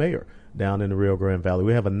Republican mayor down in the Rio Grande Valley.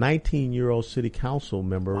 We have a 19-year-old city council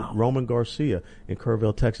member, Roman Garcia, in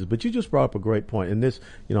Kerrville, Texas. But you just brought up a great point. And this,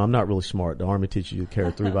 I'm not really smart. The Army teaches you to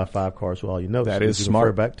carry 3x5 cars for all you know. That is you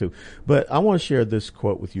smart. Back to. But I want to share this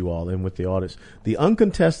quote with you all and with the audience. The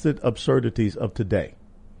uncontested absurdities of today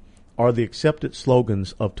are the accepted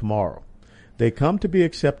slogans of tomorrow. They come to be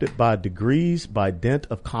accepted by degrees by dint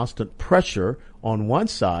of constant pressure on one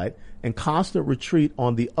side and constant retreat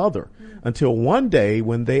on the other, until one day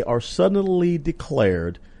when they are suddenly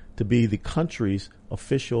declared to be the country's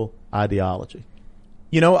official ideology.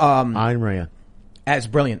 Ayn Rand. It's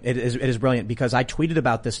brilliant. It is brilliant because I tweeted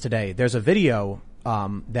about this today. There's a video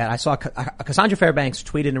that I saw. Cassandra Fairbanks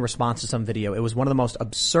tweeted in response to some video. It was one of the most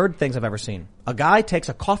absurd things I've ever seen. A guy takes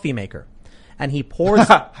a coffee maker and he pours.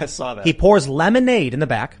 I saw that. He pours lemonade in the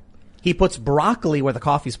back. He puts broccoli where the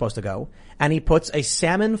coffee's supposed to go, and he puts a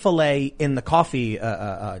salmon fillet in the coffee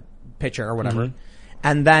pitcher or whatever.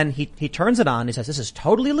 And then he turns it on. He says, "This is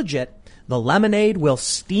totally legit. The lemonade will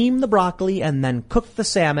steam the broccoli and then cook the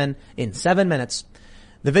salmon in 7 minutes."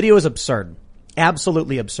 The video is absurd.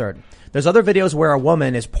 Absolutely absurd. There's other videos where a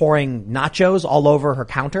woman is pouring nachos all over her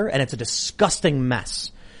counter, and it's a disgusting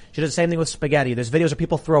mess. She does the same thing with spaghetti. There's videos where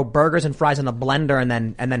people throw burgers and fries in a blender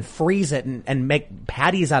and then freeze it and make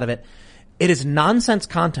patties out of it. It is nonsense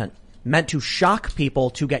content. meant to shock people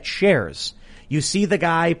to get shares. You see the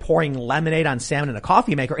guy pouring lemonade on salmon in a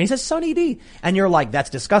coffee maker, and he says, Sunny D. And you're like, that's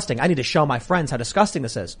disgusting. I need to show my friends how disgusting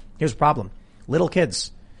this is. Here's the problem. Little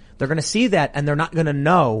kids, they're going to see that, and they're not going to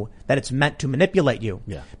know that it's meant to manipulate you.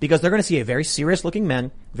 Yeah. Because they're going to see a very serious-looking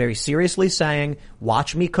man very seriously saying,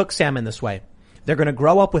 watch me cook salmon this way. They're going to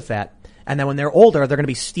grow up with that. And then when they're older, they're going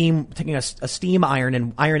to be taking a steam iron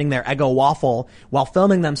and ironing their Eggo waffle while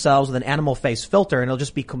filming themselves with an animal face filter, and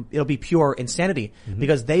it'll be pure insanity.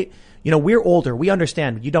 Because we're older. We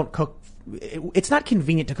understand you don't cook. It's not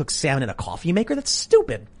convenient to cook salmon in a coffee maker. That's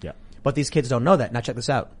stupid. Yeah. But these kids don't know that. Now check this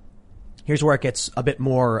out. Here's where it gets a bit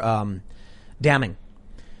more damning.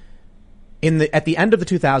 At the end of the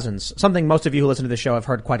 2000s, something most of you who listen to this show have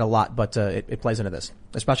heard quite a lot, but it plays into this,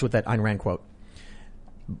 especially with that Ayn Rand quote.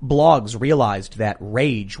 Blogs realized that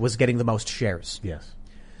rage was getting the most shares. Yes.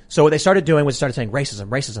 So what they started doing was started saying racism,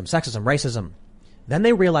 racism, sexism, racism. Then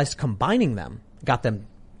they realized combining them got them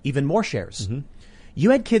even more shares.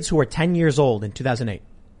 You had kids who were 10 years old in 2008.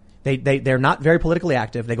 They're not very politically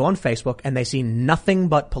active. They go on Facebook and they see nothing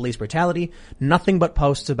but police brutality, nothing but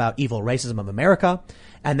posts about evil racism of America.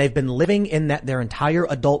 And they've been living in that their entire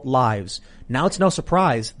adult lives. Now it's no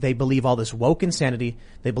surprise they believe all this woke insanity.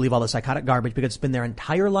 They believe all this psychotic garbage because it's been their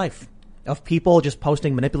entire life of people just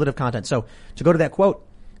posting manipulative content. So to go to that quote,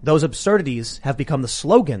 those absurdities have become the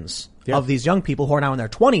slogans of these young people who are now in their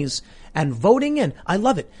 20s and voting in. I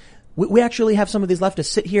love it. We actually have some of these leftists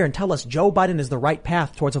sit here and tell us Joe Biden is the right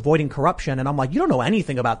path towards avoiding corruption. And I'm like, you don't know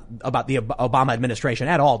anything about the Obama administration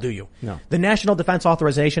at all, do you? No. The National Defense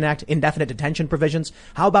Authorization Act, indefinite detention provisions.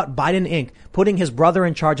 How about Biden Inc. putting his brother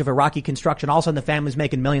in charge of Iraqi construction? All of a sudden the family's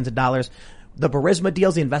making millions of dollars. The Burisma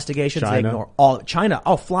deals, the investigations, China. they ignore all. China,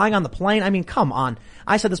 flying on the plane. I mean, come on.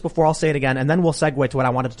 I said this before, I'll say it again, and then we'll segue to what I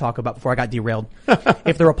wanted to talk about before I got derailed.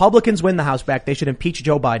 If the Republicans win the House back, they should impeach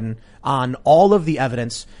Joe Biden on all of the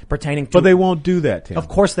evidence pertaining to... But they won't do that, Tim. Of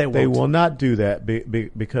course they won't. They will not do that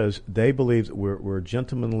because they believe that we're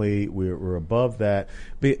gentlemanly, we're above that,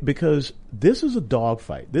 because this is a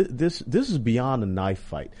dogfight. This is beyond a knife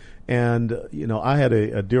fight. And, I had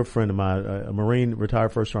a dear friend of mine, a Marine,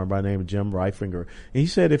 retired first sergeant by the name of Jim Reifinger. And he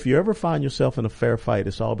said, if you ever find yourself in a fair fight,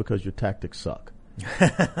 it's all because your tactics suck.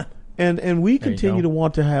 And we continue to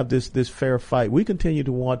want to have this fair fight. We continue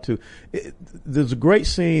to want to. There's a great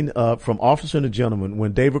scene from Officer and a Gentleman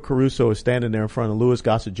when David Caruso is standing there in front of Louis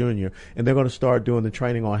Gossett Jr. and they're going to start doing the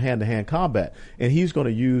training on hand-to-hand combat. And he's going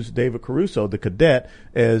to use David Caruso, the cadet,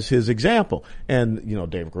 as his example. And,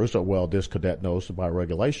 David Caruso, well, this cadet knows by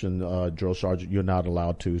regulation, drill sergeant, you're not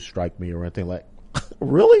allowed to strike me or anything like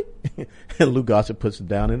really? And Lou Gossett puts him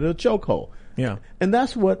down into a chokehold. Yeah. And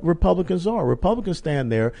that's what Republicans are. Republicans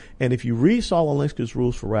stand there, and if you read Saul Alinsky's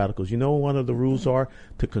rules for radicals, you know what one of the rules are?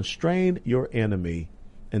 To constrain your enemy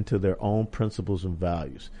into their own principles and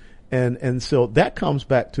values. And so that comes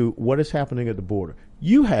back to what is happening at the border.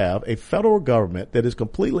 You have a federal government that has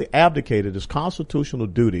completely abdicated its constitutional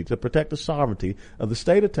duty to protect the sovereignty of the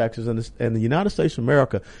state of Texas and the United States of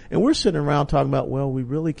America. And we're sitting around talking about, well, we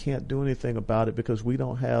really can't do anything about it because we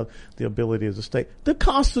don't have the ability as a state. The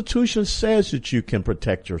Constitution says that you can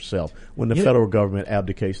protect yourself when the federal government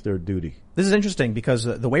abdicates their duty. This is interesting because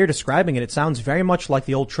the way you're describing it, it sounds very much like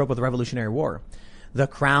the old trope of the Revolutionary War. The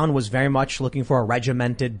Crown was very much looking for a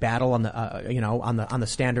regimented battle on the, on the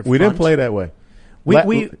standard front. We didn't play that way.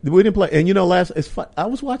 We didn't play, and it's fun. I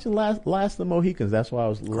was watching Last of the Mohicans. That's why I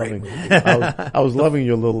was loving. I was loving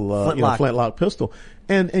your little flintlock pistol.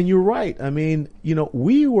 And you're right. I mean,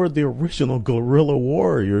 we were the original guerrilla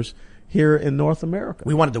warriors here in North America.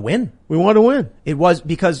 We wanted to win. It was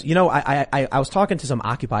because I was talking to some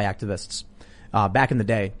Occupy activists back in the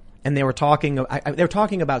day, and they were talking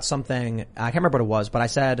about something. I can't remember what it was, but I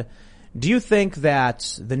said, "Do you think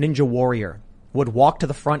that the Ninja Warrior would walk to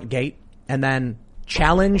the front gate and then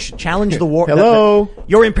challenge the war? Hello,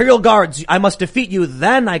 your Imperial Guards! I must defeat you.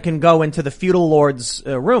 Then I can go into the feudal lord's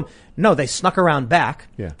room." No, they snuck around back.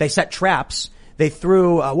 Yeah. They set traps. They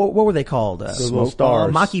threw what were they called? Little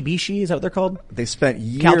stars. Makibishi, is that what they're called? They spent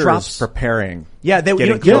years Caltrops. preparing. Yeah, they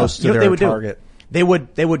getting close to their would target. They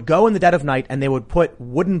would go in the dead of night and they would put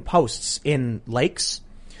wooden posts in lakes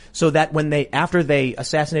so that after they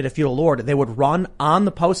assassinate a feudal lord, they would run on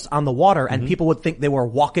the posts on the water and people would think they were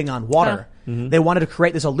walking on water. They wanted to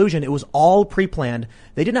create this illusion. It was all pre-planned.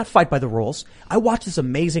 They did not fight by the rules. I watched this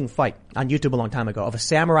amazing fight on YouTube a long time ago of a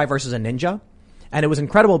samurai versus a ninja. And it was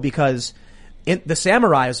incredible because the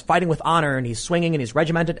samurai is fighting with honor and he's swinging and he's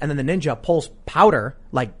regimented, and then the ninja pulls powder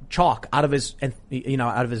like chalk out of his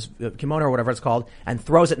kimono or whatever it's called and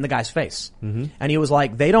throws it in the guy's face. Mm-hmm. And he was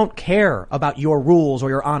like, they don't care about your rules or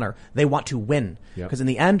your honor. They want to win. Because in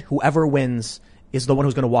the end, whoever wins is the one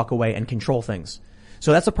who's going to walk away and control things.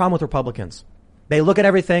 So that's the problem with Republicans. They look at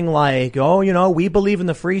everything like, we believe in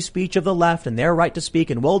the free speech of the left and their right to speak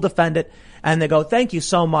and we'll defend it. And they go, thank you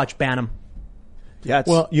so much, ban them. Yeah.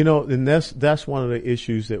 Well, and that's one of the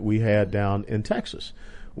issues that we had down in Texas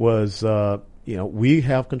was, we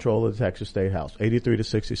have control of the Texas State House, 83 to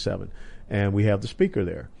 67, and we have the speaker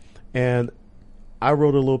there. And I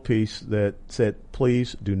wrote a little piece that said,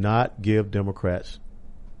 please do not give Democrats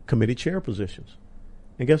committee chair positions.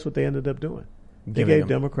 And guess what they ended up doing? They gave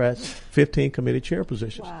Democrats 15 committee chair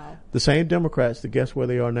positions. Wow. The same Democrats that guess where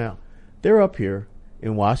they are now. They're up here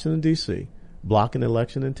in Washington, D.C., blocking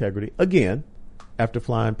election integrity again after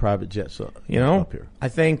flying private jets up here. I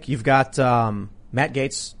think you've got Matt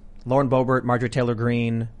Gaetz, Lauren Boebert, Marjorie Taylor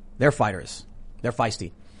Greene. They're fighters. They're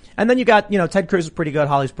feisty. And then you got, Ted Cruz is pretty good,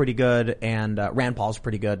 Holly's pretty good, and Rand Paul's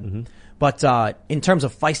pretty good. Mm-hmm. But in terms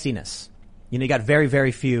of feistiness, you got very,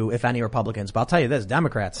 very few, if any, Republicans. But I'll tell you this,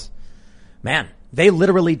 Democrats, man, they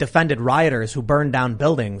literally defended rioters who burned down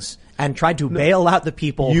buildings and tried to bail out the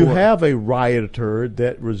people. You have a rioter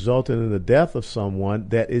that resulted in the death of someone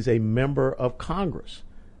that is a member of Congress.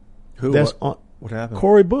 Who? What happened?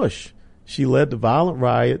 Cori Bush. She led the violent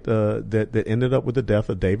riot that ended up with the death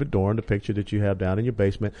of David Dorn, the picture that you have down in your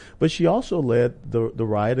basement. But she also led the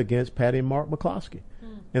riot against Patty and Mark McCloskey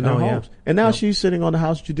in their homes. Yeah. And now she's sitting on the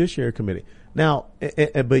House Judiciary Committee. Now,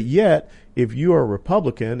 but yet, if you are a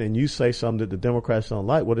Republican and you say something that the Democrats don't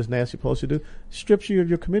like, what is Nancy Pelosi do? Strips you of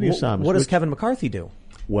your committee assignments. What does Kevin McCarthy do?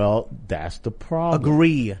 Well, that's the problem.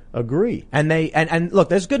 Agree. And look,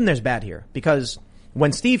 there's good and there's bad here, because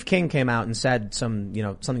when Steve King came out and said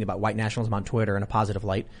something about white nationalism on Twitter in a positive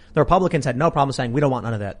light, the Republicans had no problem saying, we don't want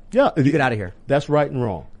none of that. Yeah. You get out of here. That's right and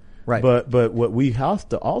wrong. Right. But what we have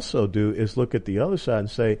to also do is look at the other side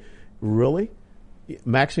and say, really?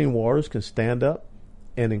 Maxine Waters can stand up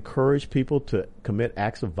and encourage people to commit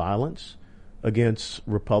acts of violence against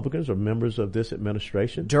Republicans or members of this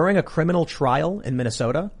administration during a criminal trial in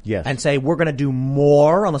Minnesota? Yes. And say we're going to do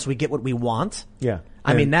more unless we get what we want? Yeah.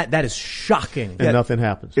 I mean, that is shocking. And nothing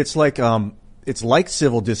happens. It's like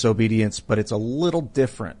civil disobedience, but it's a little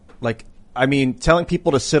different. Telling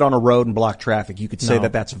people to sit on a road and block traffic, you could say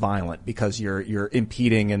that that's violent because you're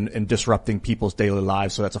impeding and disrupting people's daily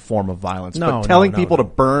lives, so that's a form of violence. But telling people to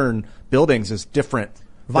burn buildings is different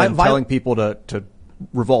than telling people to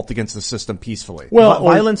revolt against the system peacefully. Well,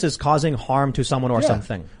 violence is causing harm to someone or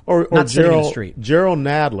something. Or not sitting in the street. Gerald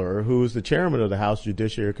Nadler, who is the chairman of the House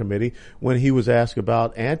Judiciary Committee, when he was asked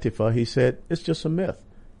about Antifa, he said, it's just a myth.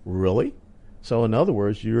 Really? So in other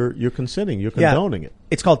words, you're consenting, you're condoning it.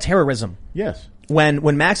 It's called terrorism. Yes.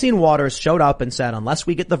 When Maxine Waters showed up and said, unless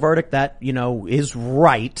we get the verdict that, is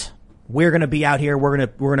right, we're going to be out here, we're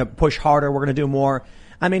going to push harder, we're going to do more.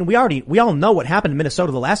 I mean, we all know what happened in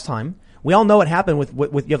Minnesota the last time. We all know what happened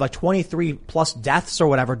with you have like 23 plus deaths or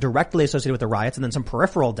whatever directly associated with the riots and then some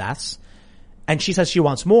peripheral deaths. And she says she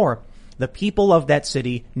wants more. The people of that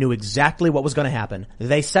city knew exactly what was going to happen.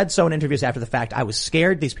 They said so in interviews after the fact. I was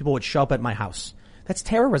scared these people would show up at my house. That's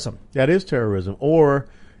terrorism. That is terrorism. Or,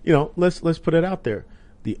 let's put it out there.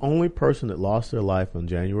 The only person that lost their life on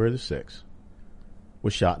January the 6th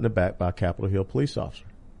was shot in the back by a Capitol Hill police officer.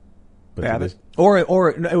 But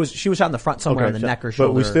she was shot in the front somewhere in the neck or shoulder.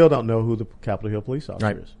 But we still don't know who the Capitol Hill police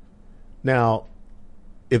officer is. Now,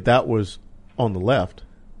 if that was on the left,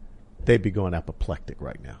 they'd be going apoplectic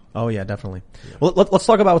right now. Oh yeah, definitely. Yeah. Well, let's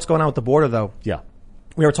talk about what's going on with the border, though. Yeah,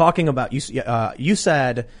 we were talking about you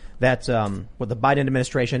said that the Biden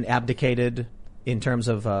administration abdicated in terms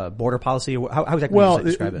of border policy. How exactly would you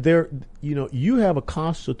describe it? You have a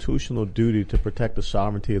constitutional duty to protect the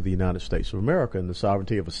sovereignty of the United States of America and the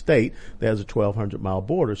sovereignty of a state that has a 1,200-mile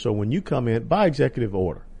border. So when you come in by executive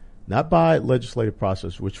order, not by legislative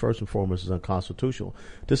process, which first and foremost is unconstitutional,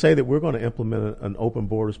 to say that we're going to implement an open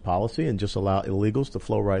borders policy and just allow illegals to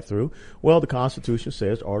flow right through. Well, the Constitution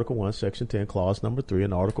says, Article 1, Section 10, Clause number 3,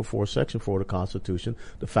 and Article 4, Section 4 of the Constitution,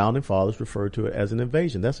 the Founding Fathers referred to it as an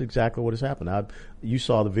invasion. That's exactly what has happened. You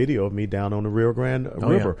saw the video of me down on the Rio Grande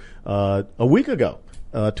River a week ago.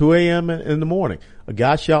 2 a.m. in the morning. A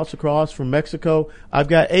guy shouts across from Mexico, I've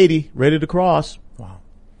got 80 ready to cross. Wow.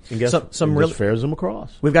 And guess just fares them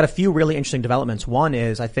across. We've got a few really interesting developments. One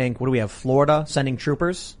is, I think, what do we have? Florida sending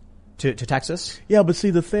troopers to Texas? Yeah, but see,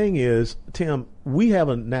 the thing is, Tim, we have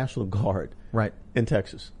a National Guard in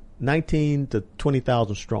Texas, 19 to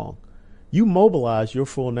 20,000 strong. You mobilize your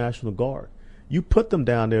full National Guard. You put them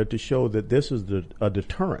down there to show that this is a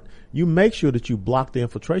deterrent. You make sure that you block the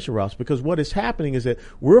infiltration routes, because what is happening is that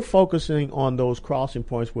we're focusing on those crossing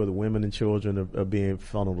points where the women and children are being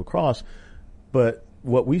funneled across. But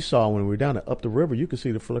what we saw when we were down up the river, you could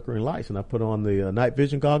see the flickering lights, and I put on the night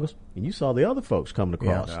vision goggles, and you saw the other folks coming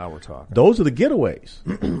across. Now we're talking. Those are the getaways.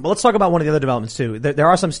 Well, let's talk about one of the other developments too. There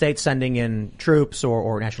are some states sending in troops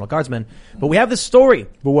or National Guardsmen, but we have this story.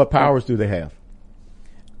 But what powers do they have?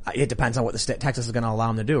 It depends on what the state Texas is going to allow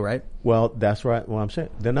them to do, right? Well, that's right. What I'm saying,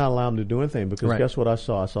 they're not allowing them to do anything, because Right. guess what I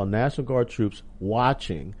saw? I saw National Guard troops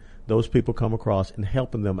watching those people come across and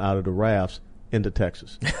helping them out of the rafts into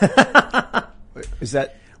Texas. Is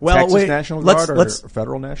that Well, Texas wait, National let's- Guard or let's-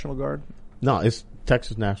 Federal National Guard? No, it's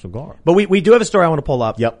Texas National Guard. But we do have a story I want to pull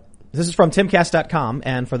up. Yep. This is from Timcast.com,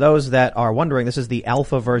 and for those that are wondering, this is the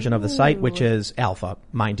alpha version of the site, which is alpha,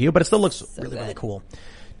 mind you, but it still looks really cool.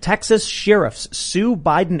 Texas sheriffs sue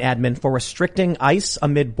Biden admin for restricting ICE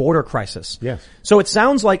amid border crisis. Yes. So it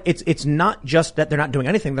sounds like it's not just that they're not doing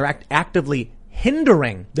anything; they're actively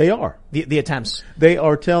hindering They are. the attempts. They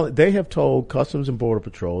have told Customs and Border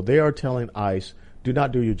Patrol, they are telling ICE, do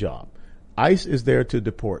not do your job. ICE is there to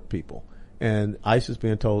deport people, and ICE is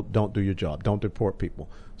being told, don't do your job, don't deport people.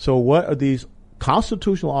 So what are these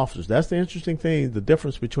constitutional officers? That's the interesting thing, the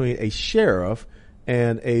difference between a sheriff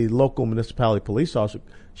and a local municipality police officer.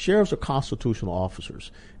 Sheriffs are constitutional officers.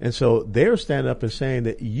 And so they're standing up and saying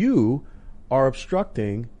that you are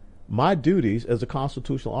obstructing my duties as a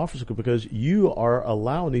constitutional officer, because you are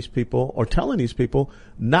allowing these people or telling these people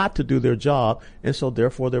not to do their job, and so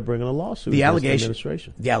therefore they're bringing a lawsuit against the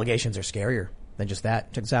administration. The allegations are scarier than just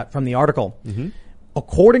that. Check this out from the article.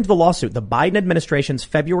 According to the lawsuit, the Biden administration's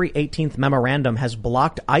February 18th memorandum has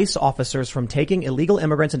blocked ICE officers from taking illegal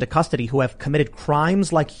immigrants into custody who have committed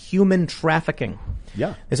crimes like human trafficking.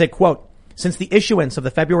 Yeah. They say, quote, since the issuance of the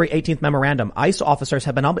February 18th memorandum, ICE officers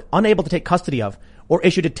have been unable to take custody of or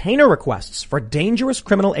issue detainer requests for dangerous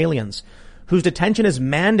criminal aliens whose detention is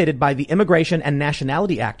mandated by the Immigration and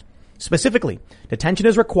Nationality Act. Specifically, detention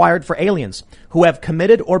is required for aliens who have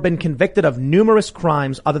committed or been convicted of numerous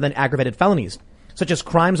crimes other than aggravated felonies, such as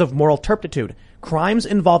crimes of moral turpitude, crimes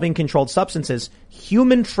involving controlled substances,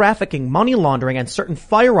 human trafficking, money laundering, and certain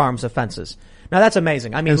firearms offenses. Now that's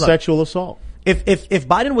amazing. I mean, And look, sexual assault. if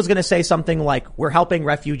Biden was going to say something like, we're helping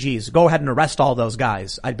refugees, go ahead and arrest all those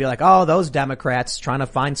guys, I'd be like, oh, those Democrats trying to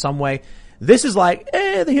find some way. This is like,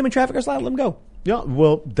 the human traffickers, let them go. Yeah,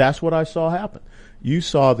 well, that's what I saw happen. You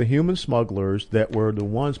saw the human smugglers that were the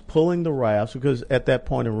ones pulling the rafts, because at that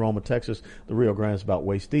point in Roma, Texas, the Rio Grande is about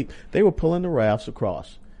waist deep. They were pulling the rafts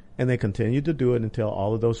across, and they continued to do it until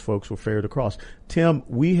all of those folks were ferried across. Tim,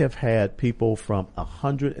 we have had people from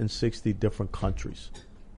 160 different countries.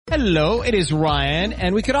 Hello, it is Ryan,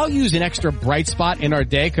 and we could all use an extra bright spot in our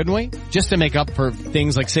day, couldn't we? Just to make up for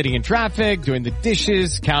things like sitting in traffic, doing the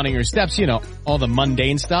dishes, counting your steps, all the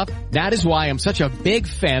mundane stuff. That is why I'm such a big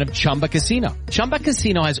fan of Chumba Casino. Chumba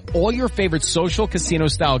Casino has all your favorite social casino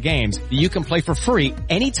style games that you can play for free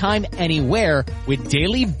anytime, anywhere with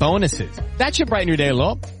daily bonuses. That should brighten your day a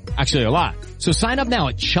little. Actually, a lot. So sign up now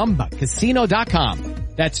at ChumbaCasino.com.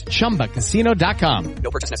 That's ChumbaCasino.com.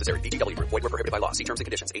 No purchase necessary. VGW Group. Void where prohibited by law. See terms and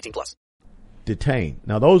conditions. 18+. Detained.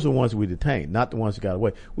 Now, those are the ones we detained, not the ones that got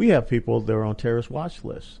away. We have people that are on terrorist watch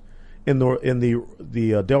lists. In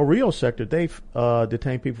the Del Rio sector, they've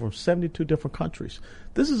detained people from 72 different countries.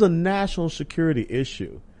 This is a national security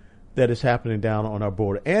issue that is happening down on our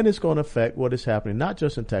border, and it's going to affect what is happening not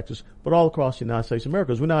just in Texas, but all across the United States of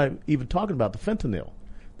America. We're not even talking about the fentanyl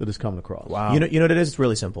that is coming across. Wow. You know what it is? It's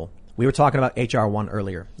really simple. We were talking about HR 1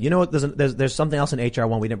 earlier. You know what? There's something else in HR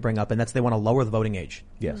 1 we didn't bring up, and that's they want to lower the voting age.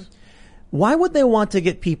 Yes. Why would they want to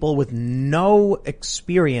get people with no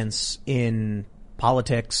experience in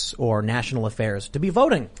politics or national affairs to be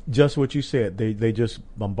voting? Just what you said. They just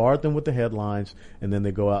bombard them with the headlines, and then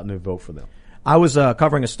they go out and they vote for them. I was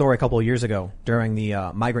covering a story a couple of years ago during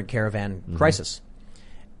the migrant caravan crisis.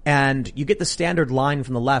 And you get the standard line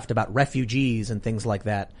from the left about refugees and things like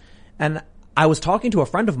that. And I was talking to a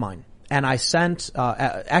friend of mine, and I sent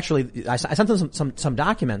I sent them some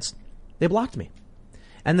documents. They blocked me.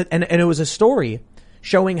 And it was a story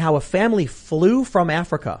showing how a family flew from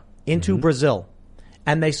Africa into Brazil,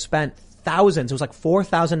 and they spent thousands. It was like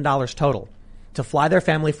 $4,000 total to fly their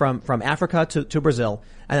family from Africa to Brazil,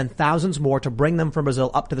 and then thousands more to bring them from Brazil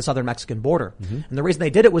up to the southern Mexican border. And the reason they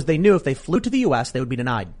did it was they knew if they flew to the U.S., they would be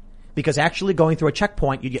denied. Because actually going through a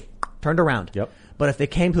checkpoint, you'd get turned around. Yep. But if they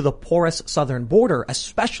came through the porous southern border,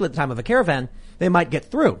 especially at the time of a caravan, they might get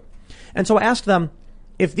through. And so I asked them,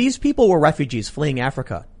 if these people were refugees fleeing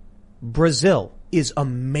Africa, Brazil is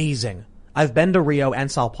amazing. I've been to Rio and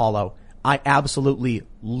Sao Paulo. I absolutely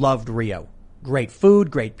loved Rio. Great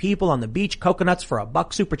food, great people on the beach, coconuts for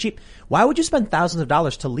 $1, super cheap. Why would you spend thousands of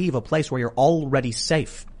dollars to leave a place where you're already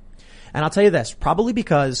safe? And I'll tell you this, probably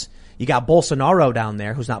because you got Bolsonaro down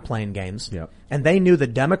there who's not playing games. Yep. And they knew the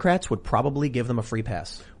Democrats would probably give them a free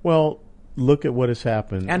pass. Well, look at what has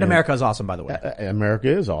happened. And America is awesome, by the way. America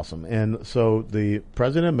is awesome. And so the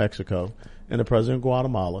president of Mexico and the president of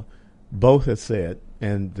Guatemala both have said,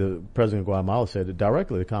 and the president of Guatemala said it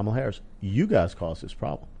directly to Kamala Harris, you guys caused this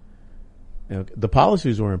problem. The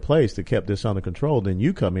policies were in place that kept this under control. Then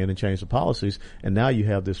you come in and change the policies, and now you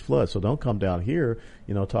have this flood. So don't come down here,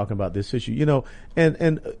 talking about this issue,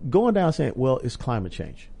 and going down saying, well, it's climate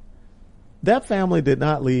change. That family did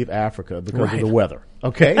not leave Africa because of the weather.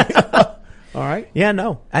 Okay. All right. Yeah,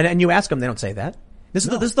 no. And you ask them, they don't say that. This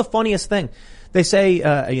is the funniest thing. They say,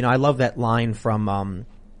 I love that line from,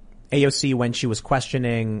 AOC when she was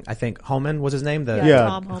questioning, I think Homan was his name?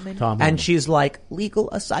 Tom Homan. And she's like, legal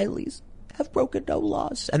asylees have broken no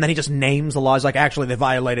laws. And then he just names the laws like actually they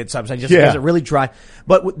violated something. He just does it really dry.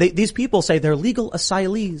 But these people say they're legal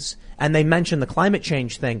asylees and they mention the climate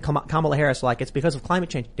change thing. Kamala Harris like it's because of climate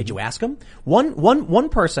change. Did you ask him? One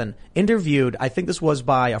person interviewed, I think this was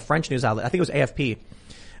by a French news outlet, I think it was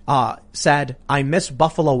AFP, said, I miss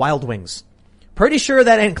Buffalo Wild Wings. Pretty sure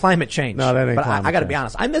that ain't climate change. No, that ain't but climate I got to change. be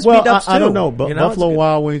honest. I miss B-dubs too. I don't know, but Buffalo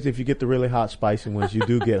Wild Wings, if you get the really hot, spicy ones, you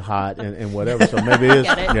do get hot and whatever. So maybe it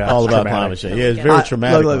is all about climate change. Yeah, it's very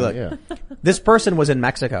traumatic. Look. Yeah. This person was in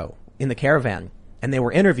Mexico in the caravan, and they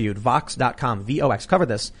were interviewed. Vox.com, VOX, covered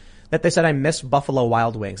this, that they said, I miss Buffalo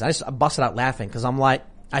Wild Wings. I just busted out laughing because I'm like,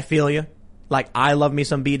 I feel you. Like, I love me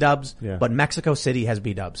some B-dubs, but Mexico City has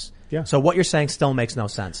B-dubs. Yeah. So what you're saying still makes no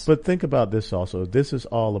sense. But think about this also. This is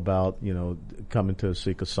all about, coming to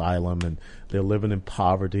seek asylum and they're living in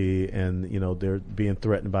poverty and, they're being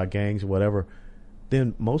threatened by gangs or whatever.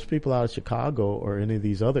 Then most people out of Chicago or any of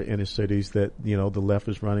these other inner cities that, the left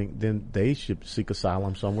is running, then they should seek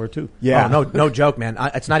asylum somewhere too. Yeah. Oh, no joke, man.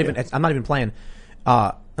 It's not even, I'm not even playing.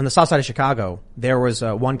 On the south side of Chicago, there was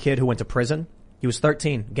one kid who went to prison. He was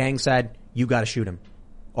 13. Gang said, you got to shoot him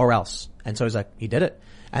or else. And so he's like, he did it.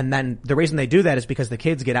 And then the reason they do that is because the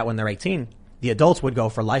kids get out when they're 18. The adults would go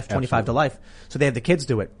for life, 25 to life. So they have the kids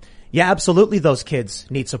do it. Yeah, absolutely those kids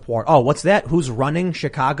need support. Oh, what's that? Who's running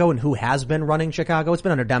Chicago and who has been running Chicago? It's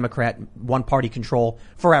been under Democrat one-party control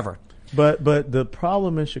forever. But the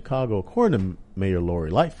problem in Chicago, according to Mayor Lori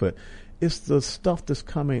Lightfoot, is the stuff that's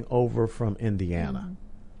coming over from Indiana.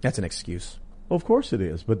 That's an excuse. Well, of course it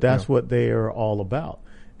is, but that's what they are all about.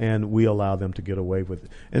 And we allow them to get away with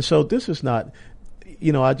it. And so this is not,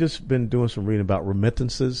 I just been doing some reading about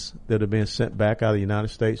remittances that are being sent back out of the United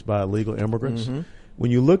States by illegal immigrants. Mm-hmm. When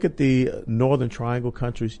you look at the Northern Triangle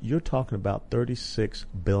countries, you're talking about $36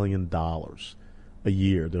 billion a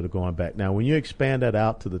year that are going back. Now, when you expand that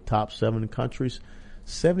out to the top 7 countries,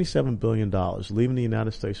 $77 billion leaving the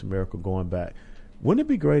United States of America going back. Wouldn't it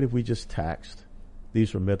be great if we just taxed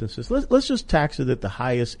these remittances? Let's just tax it at the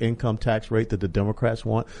highest income tax rate that the Democrats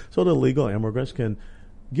want so the illegal immigrants can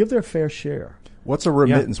give their fair share. What's a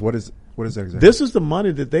remittance? Yeah. What is that exactly? This is the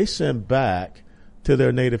money that they send back to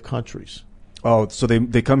their native countries. Oh, so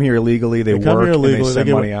they come here illegally, they work, and they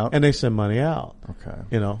send money out? And they send money out.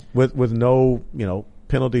 Okay. With no,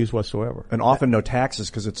 penalties whatsoever. And often no taxes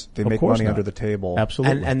because they make money under the table.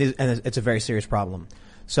 Absolutely. And it's a very serious problem.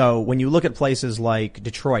 So when you look at places like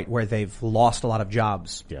Detroit where they've lost a lot of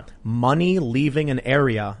jobs, money leaving an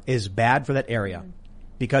area is bad for that area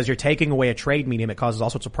because you're taking away a trade medium. It causes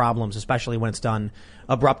all sorts of problems, especially when it's done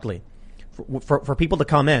abruptly. For people to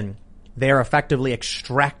come in, they are effectively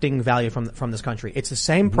extracting value from this country. It's the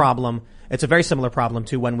same problem. It's a very similar problem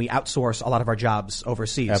to when we outsource a lot of our jobs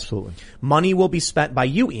overseas. Absolutely. Money will be spent by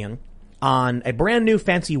you, Ian, on a brand new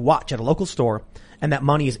fancy watch at a local store, and that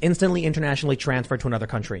money is instantly internationally transferred to another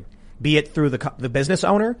country, be it through the business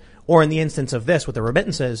owner, or in the instance of this with the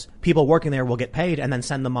remittances, people working there will get paid and then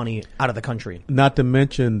send the money out of the country. Not to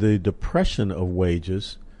mention the depression of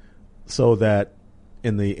wages, so that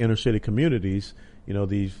in the inner city communities,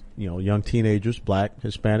 these young teenagers, black,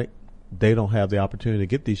 Hispanic, they don't have the opportunity to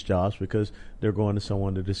get these jobs because they're going to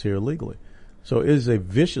someone that is here illegally. So it is a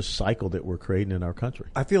vicious cycle that we're creating in our country.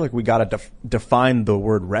 I feel like we got to define the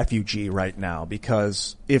word refugee right now,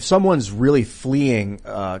 because if someone's really fleeing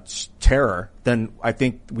terror, then I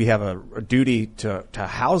think we have a duty to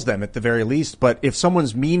house them at the very least. But if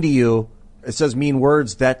someone's mean to you, it says mean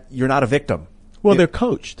words, that you're not a victim. Well, they're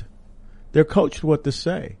coached. They're coached what to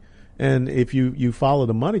say. And if you follow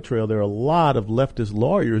the money trail, there are a lot of leftist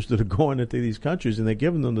lawyers that are going into these countries and they're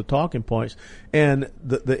giving them the talking points. And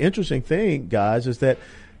the interesting thing, guys, is that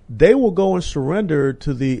they will go and surrender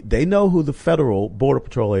to they know who the federal Border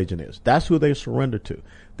Patrol agent is. That's who they surrender to.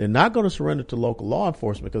 They're not going to surrender to local law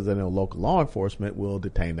enforcement because they know local law enforcement will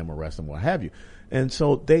detain them, arrest them, what have you. And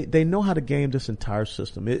so they know how to game this entire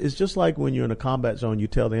system. It's just like when you're in a combat zone, you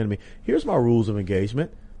tell the enemy, here's my rules of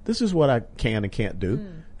engagement. This is what I can and can't do.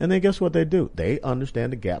 And then guess what they do? They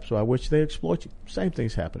understand the gaps by which they exploit you. Same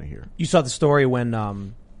thing's happening here. You saw the story when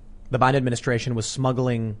the Biden administration was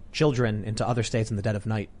smuggling children into other states in the dead of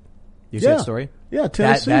night. You see that story? Yeah,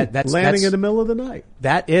 Tennessee, landing in the middle of the night.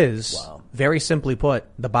 That is, very simply put,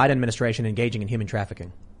 the Biden administration engaging in human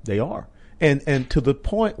trafficking. They are. And to the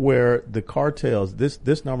point where the cartels,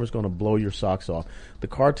 this number is going to blow your socks off. The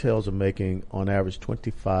cartels are making, on average,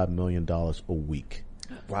 $25 million a week.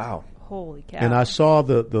 Wow. Holy cow. And I saw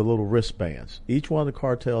the little wristbands. Each one of the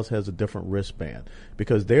cartels has a different wristband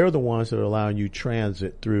because they're the ones that are allowing you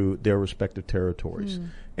transit through their respective territories.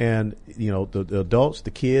 And, the adults, the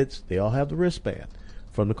kids, they all have the wristband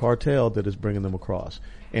from the cartel that is bringing them across.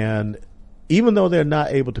 And even though they're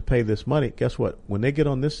not able to pay this money, guess what? When they get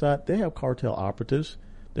on this side, they have cartel operatives.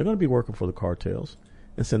 They're going to be working for the cartels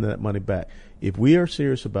and sending that money back. If we are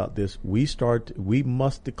serious about this, we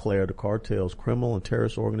must declare the cartels criminal and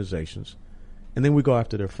terrorist organizations, and then we go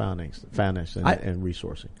after their finance and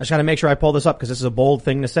resourcing. I just got to make sure I pull this up because this is a bold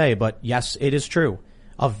thing to say, but yes, it is true.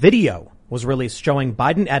 A video was released showing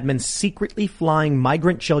Biden admins secretly flying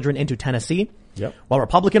migrant children into Tennessee. Yep. While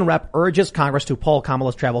Republican rep urges Congress to pull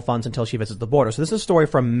Kamala's travel funds until she visits the border. So this is a story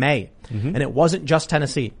from May, and it wasn't just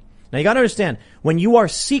Tennessee. Now you got to understand, when you are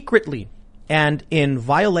secretly and in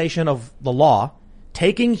violation of the law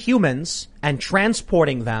taking humans and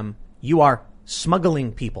transporting them, you are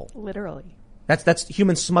smuggling people. Literally. That's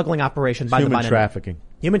human smuggling operation by the Biden. Trafficking.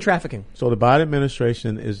 Human trafficking. So the Biden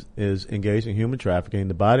administration is engaged in human trafficking.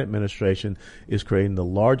 The Biden administration is creating the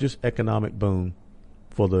largest economic boom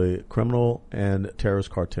for the criminal and terrorist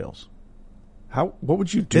cartels. What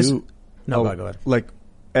would you do? Go ahead. Like,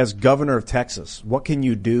 as governor of Texas, what can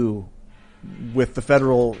you do with the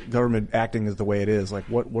federal government acting as the way it is? Like,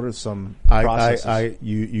 what are some processes?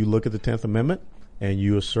 You look at the 10th Amendment and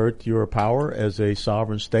you assert your power as a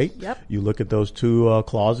sovereign state. Yep. You look at those two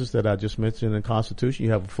clauses that I just mentioned in the Constitution.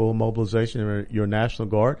 You have a full mobilization of your National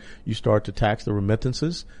Guard. You start to tax the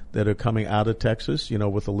remittances that are coming out of Texas,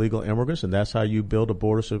 with illegal immigrants, and that's how you build a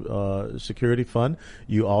border security fund.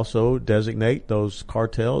 You also designate those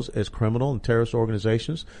cartels as criminal and terrorist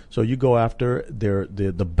organizations. So you go after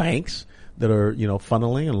the banks that are,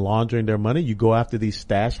 funneling and laundering their money. You go after these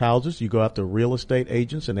stash houses. You go after real estate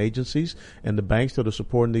agents and agencies and the banks that are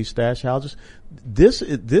supporting these stash houses. This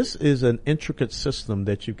is an intricate system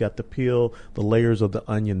that you've got to peel the layers of the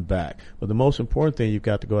onion back. But the most important thing, you've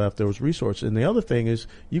got to go after those resources. And the other thing is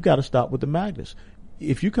you've got to stop with the magnets.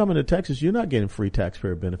 If you come into Texas, you're not getting free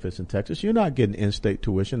taxpayer benefits in Texas. You're not getting in-state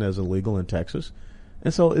tuition as illegal in Texas.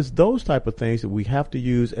 And so it's those type of things that we have to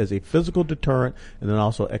use as a physical deterrent and then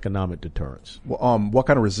also economic deterrents. Well, what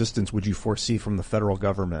kind of resistance would you foresee from the federal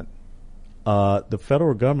government? The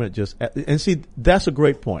federal government that's a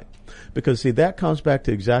great point. Because that comes back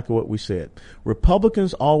to exactly what we said.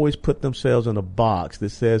 Republicans always put themselves in a box that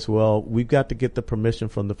says, well, we've got to get the permission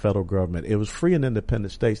from the federal government. It was free and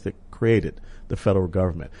independent states that created the federal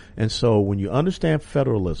government. And so when you understand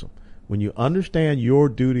federalism, when you understand your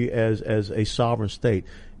duty as a sovereign state,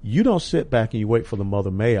 you don't sit back and you wait for the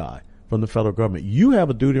mother may I from the federal government. You have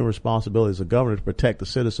a duty and responsibility as a governor to protect the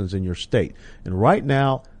citizens in your state. And right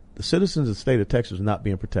now, the citizens of the state of Texas are not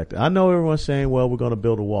being protected. I know everyone's saying, well, we're going to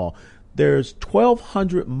build a wall. There's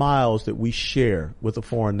 1,200 miles that we share with a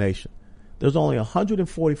foreign nation. There's only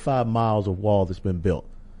 145 miles of wall that's been built.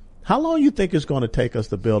 How long do you think it's going to take us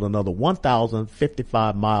to build another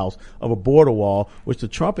 1,055 miles of a border wall, which the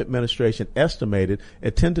Trump administration estimated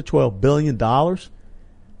at $10 to $12 billion?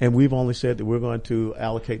 And we've only said that we're going to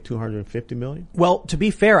allocate $250 million? Well, to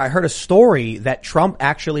be fair, I heard a story that Trump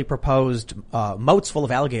actually proposed moats full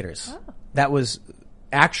of alligators. Oh. That was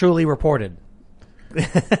actually reported.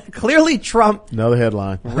 Clearly Trump. Another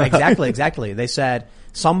headline. Exactly. They said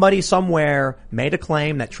somebody somewhere made a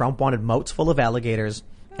claim that Trump wanted moats full of alligators.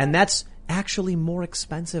 And that's actually more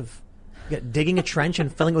expensive. Digging a trench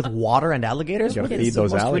and filling it with water and alligators? You gotta feed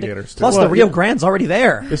those alligators. Plus, the Rio Grande's already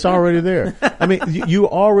there. It's already there. I mean, you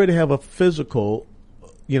already have a physical,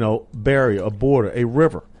 barrier, a border, a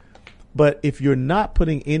river. But if you're not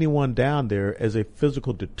putting anyone down there as a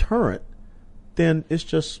physical deterrent, then it's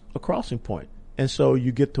just a crossing point. And so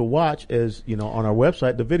you get to watch, as on our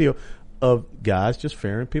website, the video. of guys just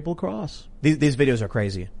ferrying people across. These videos are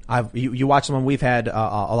crazy. You watch them. We've had a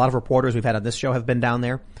lot of reporters we've had on this show have been down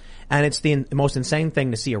there, and it's the most insane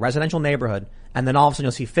thing to see a residential neighborhood, and then all of a sudden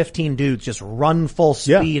you'll see 15 dudes just run full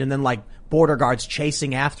speed, and then like border guards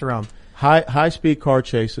chasing after them. High speed car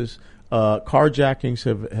chases. Carjackings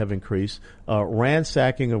have increased.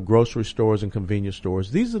 Ransacking of grocery stores and convenience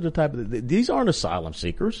stores. These are the type of these aren't asylum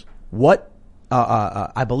seekers. What?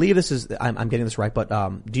 I believe this is. I'm getting this right, but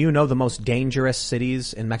do you know the most dangerous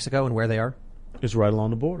cities in Mexico and where they are? It's right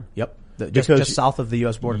along the border. Yep, just south of the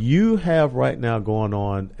U.S. border. You have right now going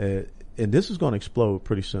on, and this is going to explode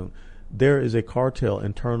pretty soon. There is a cartel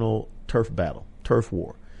internal turf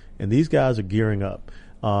war, and these guys are gearing up.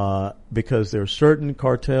 Because there are certain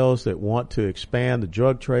cartels that want to expand the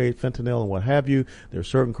drug trade, fentanyl and what have you. There are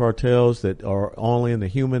certain cartels that are only in the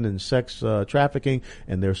human and sex trafficking,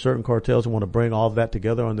 and there are certain cartels that want to bring all of that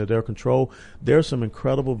together under their control. There are some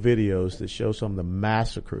incredible videos that show some of the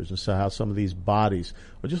massacres and so how some of these bodies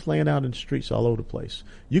are just laying out in the streets all over the place.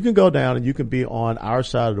 You can go down and you can be on our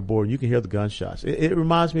side of the border and you can hear the gunshots. It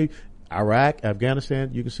reminds me, Iraq,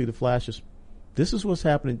 Afghanistan, you can see the flashes. This is what's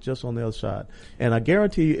happening just on the other side. And I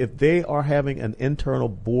guarantee you, if they are having an internal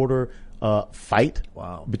border fight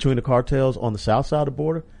between the cartels on the south side of the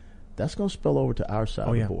border, that's going to spill over to our side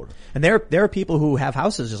of the border. And there are people who have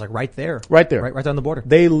houses just like right there. Right there. Right on the border.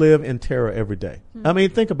 They live in terror every day. I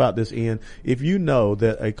mean, think about this, Ian. If you know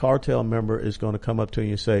that a cartel member is going to come up to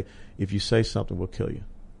you and say, if you say something, we'll kill you.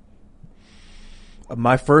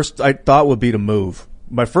 My first thought would be to move.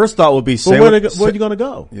 My first thought would be say where are you going to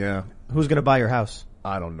go? Yeah. Who's going to buy your house?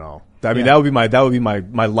 I don't know. I mean, that would be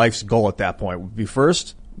my life's goal at that point. Would be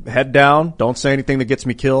first, head down, don't say anything that gets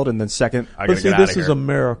me killed, and then second, I gotta get out of here. This is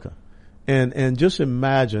America. And just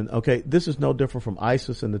imagine, okay, this is no different from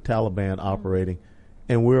ISIS and the Taliban operating,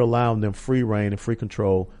 and we're allowing them free reign and free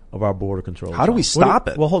control of our border control. How do we stop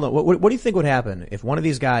it? Well, hold on. What do you think would happen if one of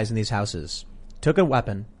these guys in these houses took a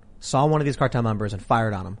weapon, saw one of these cartel members and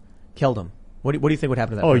fired on him, killed him? What do you think would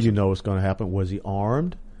happen to that person? You know what's going to happen. Was he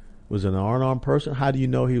armed? Was it an unarmed person? How do you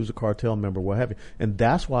know he was a cartel member? What have you? And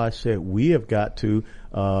that's why I said we have got to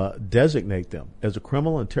designate them as a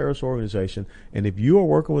criminal and terrorist organization. And if you are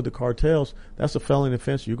working with the cartels, that's a felony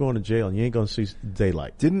offense. You're going to jail, and you ain't going to see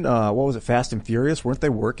daylight. Didn't what was it? Fast and Furious? Weren't they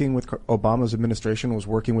working with Obama's administration was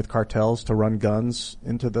working with cartels to run guns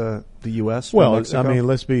into the U.S. Well, Mexico? I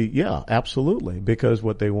mean, absolutely, because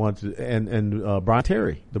what they wanted, and Brian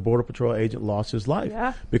Terry, the Border Patrol agent, lost his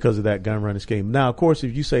life because of that gun running scheme. Now, of course,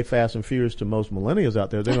 if you say Fast and Furious to most millennials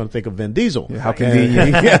out there, they're going to think of Vin Diesel. Yeah, how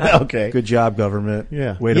convenient. Okay. Good job, government.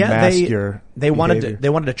 Yeah. Way to mask your behavior. They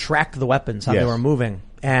wanted to track the weapons, how they were moving.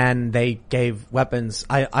 And they gave weapons.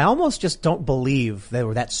 I almost just don't believe they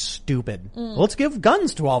were that stupid. Let's give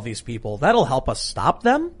guns to all these people. That'll help us stop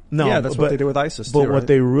them. No, yeah, that's what they did with ISIS. But too, what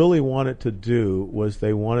they really wanted to do was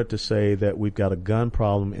they wanted to say that we've got a gun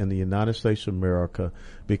problem in the United States of America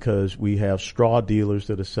because we have straw dealers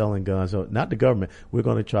that are selling guns. Not the government. We're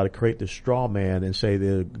going to try to create the straw man and say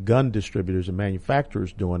the gun distributors and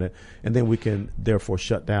manufacturers doing it, and then we can therefore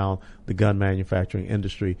shut down the gun manufacturing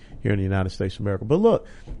industry here in the United States of America. But look,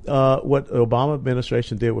 what the Obama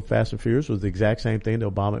administration did with Fast and Furious was the exact same thing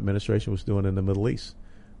the Obama administration was doing in the Middle East,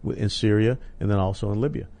 in Syria, and then also in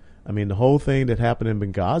Libya. I mean, the whole thing that happened in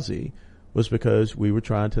Benghazi was because we were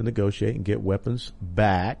trying to negotiate and get weapons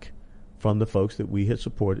back from the folks that we had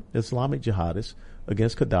supported, Islamic jihadists,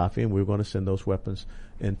 against Gaddafi, and we were going to send those weapons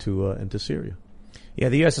into Syria. Yeah,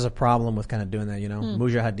 the U.S. has a problem with kind of doing that, you know.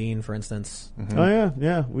 Mujahideen, for instance. Mm-hmm. Oh,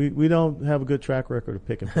 yeah. We don't have a good track record of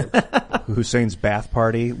picking folks. Hussein's Ba'ath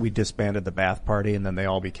Party, we disbanded the Ba'ath Party, and then they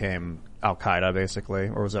all became Al-Qaeda, basically.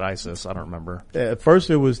 Or was it ISIS? I don't remember. At first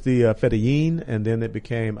it was the Fedayeen, and then it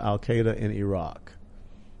became Al-Qaeda in Iraq.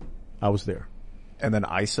 I was there. And then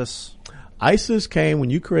ISIS? ISIS came when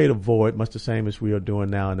you create a void, much the same as we are doing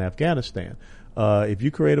now in Afghanistan. If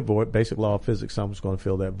you create a void, basic law of physics, someone's going to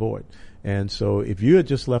fill that void. And so if you had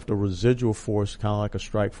just left a residual force, kind of like a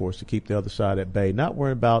strike force, to keep the other side at bay, not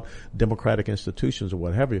worrying about democratic institutions or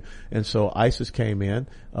what have you. And so ISIS came in,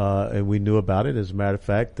 and we knew about it. As a matter of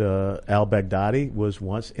fact, al-Baghdadi was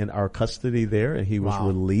once in our custody there, and he was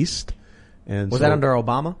released. And was that under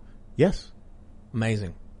Obama? Yes.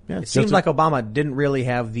 Amazing. Yeah, it seems like Obama didn't really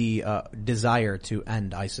have the desire to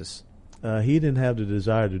end ISIS. He didn't have the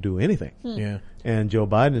desire to do anything. Yeah. And Joe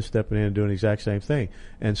Biden is stepping in and doing the exact same thing.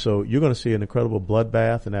 And so you're going to see an incredible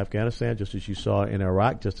bloodbath in Afghanistan, just as you saw in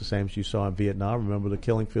Iraq, just the same as you saw in Vietnam. Remember the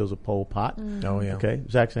killing fields of Pol Pot? Oh, yeah. Okay.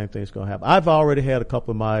 Exact same thing is going to happen. I've already had a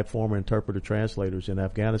couple of my former interpreter translators in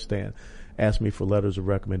Afghanistan ask me for letters of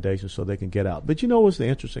recommendation so they can get out. But you know what's the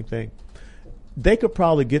interesting thing? they could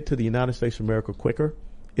probably get to the United States of America quicker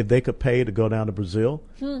if they could pay to go down to Brazil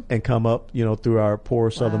and come up, through our poor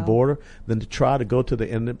southern border, than to try to go to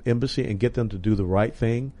the embassy and get them to do the right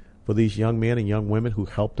thing for these young men and young women who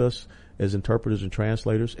helped us as interpreters and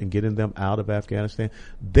translators and getting them out of Afghanistan.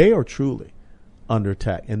 They are truly under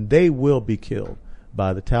attack, and they will be killed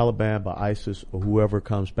by the Taliban, by ISIS, or whoever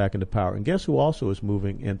comes back into power. And guess who also is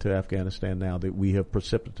moving into Afghanistan now that we have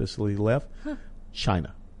precipitously left?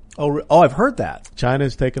 China. Oh, I've heard that. China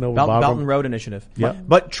has taken over Belt and Road Initiative. Yeah.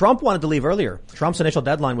 But Trump wanted to leave earlier. Trump's initial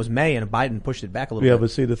deadline was May, and Biden pushed it back a little bit. Yeah,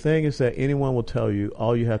 but see, the thing is that anyone will tell you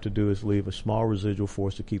all you have to do is leave a small residual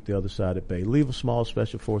force to keep the other side at bay. Leave a small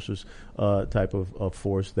special forces type of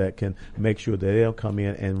force that can make sure that they'll come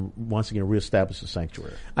in and once again reestablish the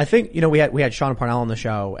sanctuary. I think, we had Sean Parnell on the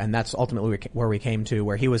show, and that's ultimately where we came to,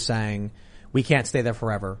 where he was saying we can't stay there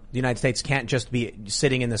forever. The United States can't just be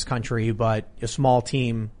sitting in this country, but a small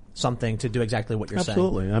team, something to do exactly what you're saying.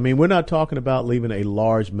 Absolutely. I mean, we're not talking about leaving a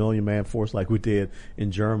large million-man force like we did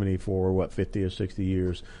in Germany for, 50 or 60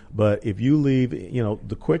 years. But if you leave,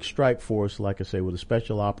 the quick strike force, like I say, with the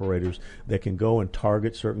special operators that can go and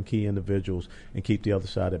target certain key individuals and keep the other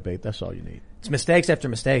side at bay, that's all you need. It's mistakes after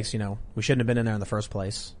mistakes, We shouldn't have been in there in the first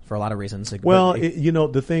place for a lot of reasons. Well,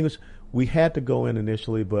 the thing is, we had to go in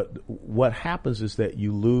initially, but what happens is that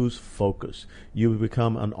you lose focus. You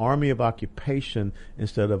become an army of occupation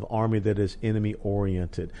instead of army that is enemy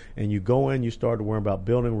oriented. And you go in, you start to worry about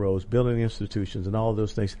building roads, building institutions, and all of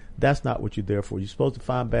those things. That's not what you're there for. You're supposed to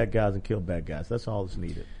find bad guys and kill bad guys. That's all that's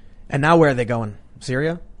needed. And now where are they going?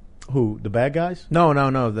 Syria? Who? The bad guys? No.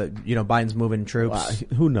 Biden's moving troops.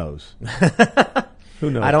 Who knows?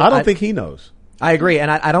 Who knows? I don't think he knows. I agree, and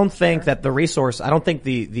I don't think that I don't think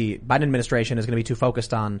the Biden administration is going to be too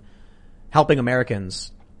focused on helping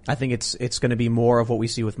Americans. I think it's going to be more of what we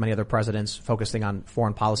see with many other presidents, focusing on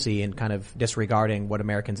foreign policy and kind of disregarding what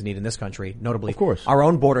Americans need in this country. Notably, of course, our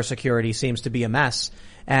own border security seems to be a mess,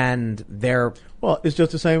 and it's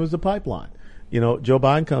just the same as the pipeline. Joe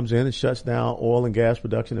Biden comes in and shuts down oil and gas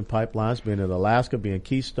production and pipelines, being at Alaska, being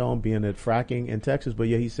Keystone, being at fracking in Texas. But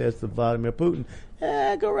yet he says to Vladimir Putin,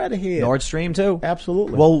 go right ahead. Nord Stream 2.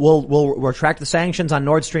 Absolutely. We'll retract the sanctions on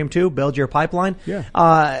Nord Stream 2, build your pipeline. Yeah.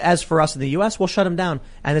 As for us in the U.S., we'll shut them down.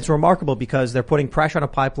 And it's remarkable because they're putting pressure on a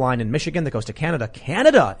pipeline in Michigan that goes to Canada.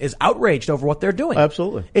 Canada is outraged over what they're doing.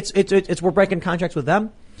 Absolutely. We're breaking contracts with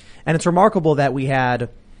them. And it's remarkable that we had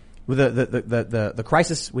the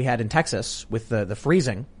crisis we had in Texas with the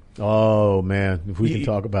freezing. Oh man, if we can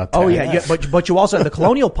talk about that. Oh yeah, but you also had the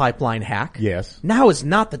Colonial Pipeline hack. Yes. Now is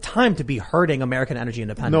not the time to be hurting American energy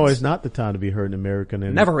independence. No, it's not the time to be hurting American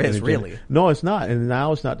energy. Never is, really. No, it's not. And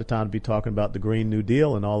now it's not the time to be talking about the Green New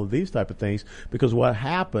Deal and all of these type of things, because what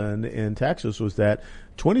happened in Texas was that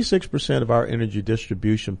 26% of our energy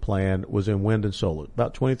distribution plan was in wind and solar.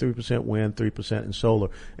 About 23% wind, 3% in solar.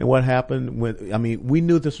 And what happened we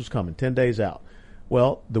knew this was coming 10 days out.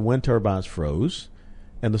 Well, the wind turbines froze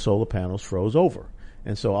and the solar panels froze over.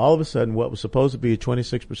 And so all of a sudden what was supposed to be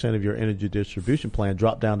 26% of your energy distribution plan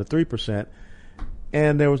dropped down to 3%.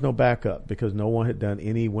 And there was no backup because no one had done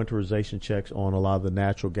any winterization checks on a lot of the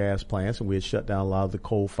natural gas plants, and we had shut down a lot of the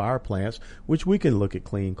coal fire plants, which we can look at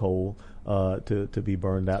clean coal to be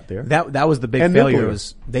burned out there. That was the big failure.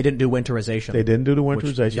 Was they didn't do winterization. They didn't do the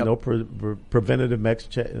winterization. No preventative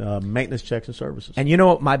maintenance checks and services. And you know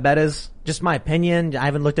what my bet is? Just my opinion. I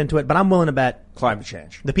haven't looked into it, but I'm willing to bet climate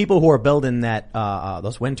change. The people who are building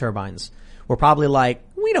those wind turbines were probably like,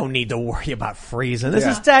 we don't need to worry about freezing. This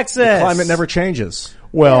is Texas. The climate never changes.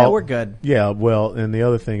 Well, yeah, we're good. Yeah, well, and the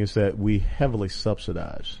other thing is that we heavily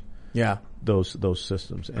subsidize those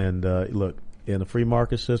systems. And look, in a free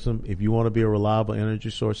market system, if you want to be a reliable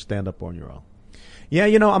energy source, stand up on your own. Yeah,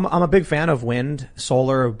 I'm a big fan of wind,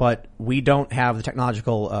 solar, but we don't have the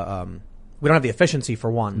technological we don't have the efficiency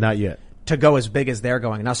for one. Not yet. To go as big as they're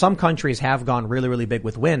going. Now, some countries have gone really, really big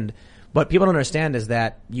with wind, but people don't understand is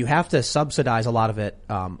that you have to subsidize a lot of it,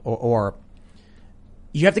 or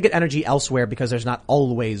you have to get energy elsewhere because there's not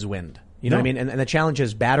always wind. You know what I mean? And the challenge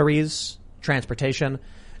is batteries, transportation.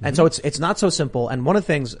 Mm-hmm. And so it's not so simple. And one of the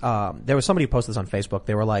things, there was somebody who posted this on Facebook.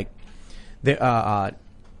 They were like,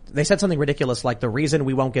 they said something ridiculous like the reason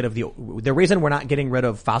we're not getting rid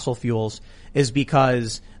of fossil fuels is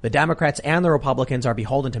because the Democrats and the Republicans are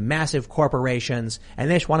beholden to massive corporations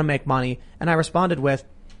and they just want to make money. And I responded with,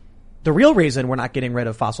 the real reason we're not getting rid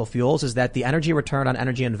of fossil fuels is that the energy return on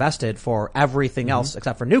energy invested for everything else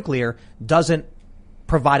except for nuclear doesn't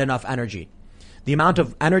provide enough energy. The amount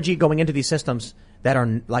of energy going into these systems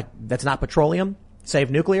that's not petroleum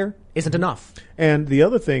save nuclear isn't enough. And the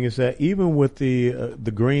other thing is that even with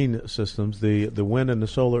the green systems, the wind and the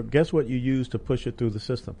solar, guess what you use to push it through the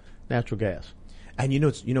system? Natural gas. And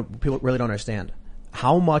people really don't understand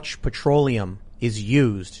how much petroleum is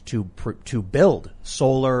used to build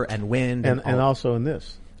solar and wind and also in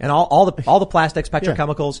this. And all the plastics,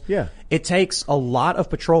 petrochemicals. Yeah. It takes a lot of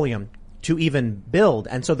petroleum to even build.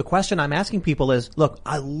 And so the question I'm asking people is, look,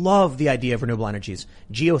 I love the idea of renewable energies.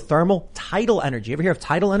 Geothermal, tidal energy. Ever hear of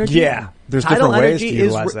tidal energy? Yeah. There's tidal different ways to energy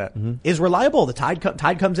utilize that. is reliable. The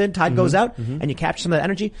tide comes in, tide goes out, and you capture some of that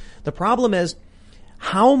energy. The problem is,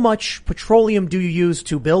 how much petroleum do you use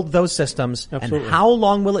to build those systems? Absolutely. And how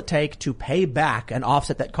long will it take to pay back and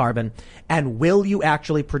offset that carbon? And will you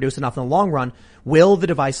actually produce enough in the long run? Will the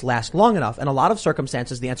device last long enough? In a lot of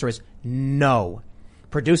circumstances, the answer is no.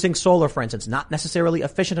 Producing solar, for instance, not necessarily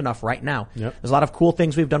efficient enough right now. Yep. There's a lot of cool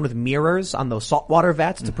things we've done with mirrors on those saltwater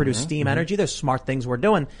vats to produce steam energy. There's smart things we're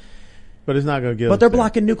doing. But it's not going to give But us they're that.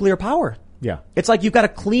 blocking nuclear power. Yeah. It's like you've got a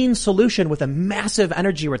clean solution with a massive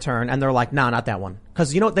energy return, and they're like, no, not that one.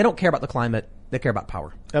 Because, they don't care about the climate. They care about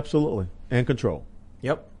power. Absolutely. And control.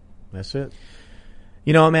 Yep. That's it.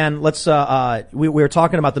 Man, let's, we were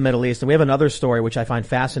talking about the Middle East, and we have another story which I find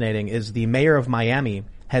fascinating, is the mayor of Miami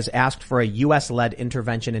has asked for a U.S.-led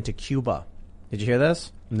intervention into Cuba. Did you hear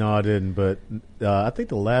this? No, I didn't. But I think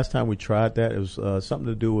the last time we tried that, it was something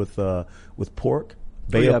to do with pork.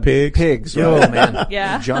 Bay of pigs. Pigs. Oh, Right. man.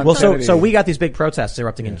 Yeah. John Well, Kennedy. so we got these big protests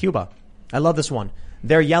erupting in Cuba. I love this one.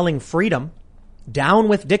 They're yelling freedom, down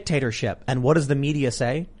with dictatorship. And what does the media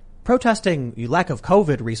say? Protesting lack of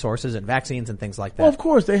COVID resources and vaccines and things like that. Well, of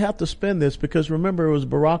course, they have to spend this because remember, it was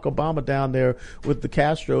Barack Obama down there with the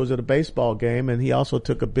Castros at a baseball game, and he also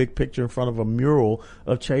took a big picture in front of a mural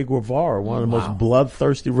of Che Guevara, one of the most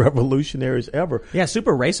bloodthirsty revolutionaries ever. Yeah,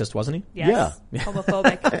 super racist, wasn't he? Yes. Yeah.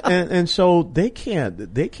 Homophobic. And so they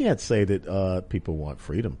can't say that people want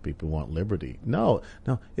freedom, people want liberty. No,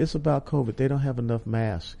 it's about COVID. They don't have enough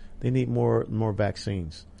masks. They need more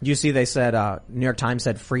vaccines. You see, they said, New York Times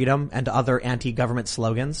said freedom and other anti-government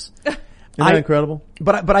slogans. Isn't that incredible?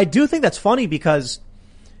 But I do think that's funny because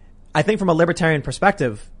I think from a libertarian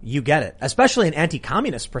perspective, you get it, especially an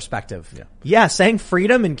anti-communist perspective. Yeah, saying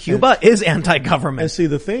freedom in Cuba is anti-government. And see,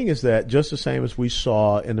 the thing is that just the same as we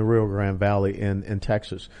saw in the Rio Grande Valley in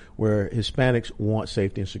Texas, where Hispanics want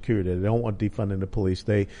safety and security. They don't want defunding the police.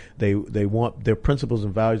 They want their principles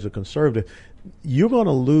and values are conservative. You're going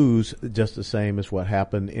to lose just the same as what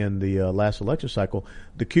happened in the last election cycle.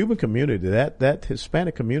 The Cuban community, that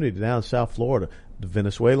Hispanic community down in South Florida, the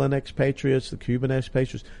Venezuelan expatriates, the Cuban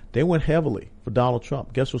expatriates, they went heavily for Donald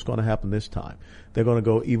Trump. Guess what's going to happen this time? They're going to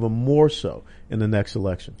go even more so in the next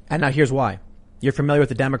election. And now here's why. You're familiar with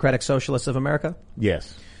the Democratic Socialists of America?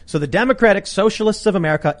 Yes. So the Democratic Socialists of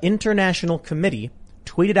America International Committee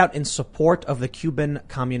tweeted out in support of the Cuban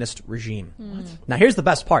communist regime. Now here's the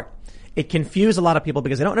best part. It confused a lot of people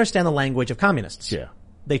because they don't understand the language of communists. Yeah.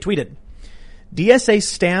 They tweeted, DSA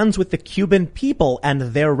stands with the Cuban people and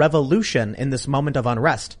their revolution in this moment of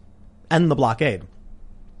unrest. End the blockade.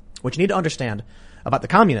 What you need to understand about the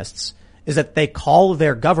communists is that they call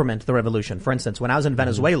their government the revolution. For instance, when I was in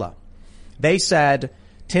Venezuela, they said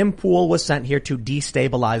Tim Pool was sent here to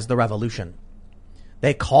destabilize the revolution.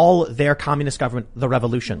 They call their communist government the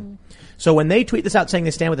revolution. So when they tweet this out saying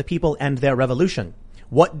they stand with the people and their revolution,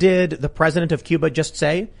 what did the president of Cuba just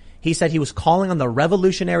say? He said he was calling on the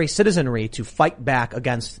revolutionary citizenry to fight back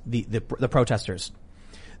against the protesters.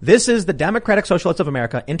 This is the Democratic Socialists of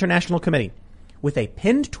America International Committee with a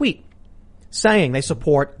pinned tweet saying they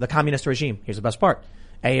support the communist regime. Here's the best part.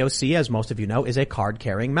 AOC, as most of you know, is a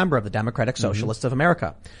card-carrying member of the Democratic Socialists of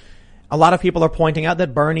America. A lot of people are pointing out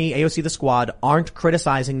that Bernie, AOC, the squad aren't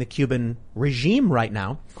criticizing the Cuban regime right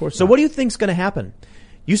now. Of course so not. what do you think's going to happen?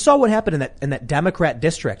 You saw what happened in that Democrat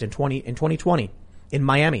district in 2020 in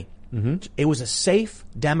Miami. It was a safe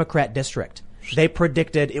Democrat district. They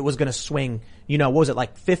predicted it was going to swing, what was it,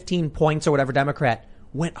 like 15 points or whatever. Democrat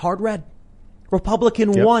went hard red.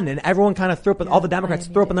 Republican won, and everyone kind of threw up, all the Democrats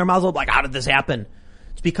threw up in their mouths like, how did this happen?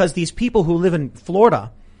 It's because these people who live in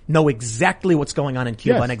Florida know exactly what's going on in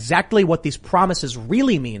Cuba and exactly what these promises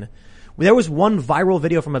really mean. There was one viral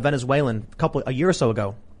video from a Venezuelan a year or so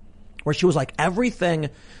ago where she was like, everything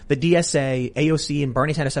the DSA, AOC, and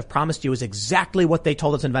Bernie Sanders have promised you is exactly what they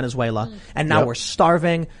told us in Venezuela. And now we're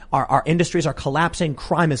starving. Our industries are collapsing.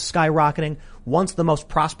 Crime is skyrocketing. Once the most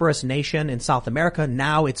prosperous nation in South America,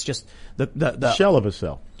 now it's just the shell of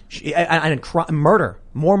itself. And murder.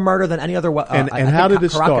 More murder than any other. And how did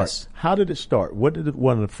it Caracas. start? How did it start? One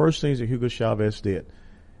of the first things that Hugo Chavez did?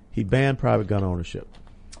 He banned private gun ownership.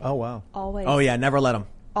 Oh, wow. Always. Oh, yeah. Never let them.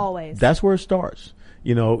 Always. That's where it starts.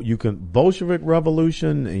 You know, you can Bolshevik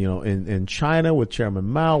revolution, you know, in China with Chairman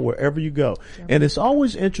Mao, wherever you go. And it's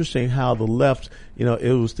always interesting how the left, you know,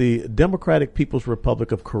 it was the Democratic People's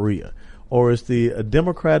Republic of Korea, or it's the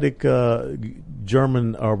Democratic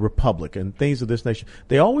German Republic and things of this nation.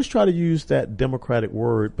 They always try to use that democratic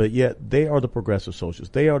word, but yet they are the progressive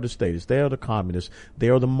socialists. They are the statists. They are the communists. They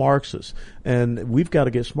are the Marxists. And we've got to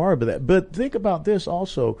get smarter about that. But think about this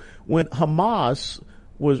also. When Hamas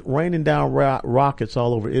was raining down rockets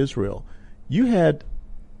all over Israel, you had,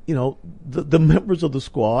 you know, the members of the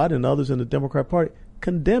Squad and others in the Democrat Party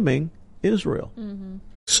condemning Israel. Mm-hmm.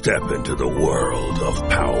 Step into the world of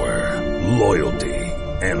power, loyalty,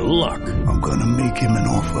 and luck. I'm gonna make him an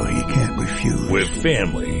offer he can't refuse. With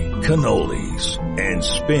family, cannolis, and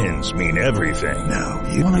spins mean everything.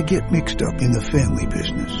 Now, you wanna get mixed up in the family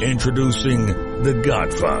business. Introducing The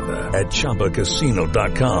Godfather at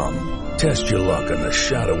ChumbaCasino.com. Test your luck in the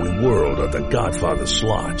shadowy world of The Godfather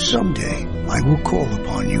slot. Someday, I will call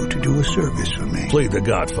upon you to do a service for me. Play The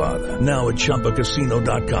Godfather now at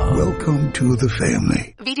ChumbaCasino.com. Welcome to the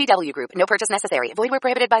family. VGW Group. No purchase necessary. Void where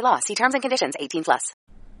prohibited by law. See terms and conditions. 18+.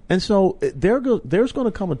 And so there's going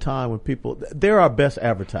to come a time when they're our best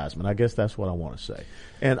advertisement. I guess that's what I want to say.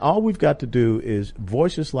 And all we've got to do is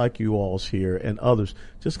voices like you all's here and others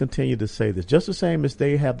just continue to say this. Just the same as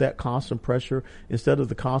they have that constant pressure, instead of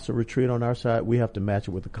the constant retreat on our side, we have to match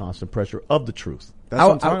it with the constant pressure of the truth. That's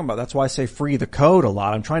what I'm talking about. That's why I say free the code a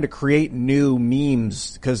lot. I'm trying to create new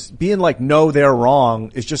memes because being like, no, they're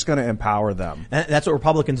wrong is just going to empower them. And that's what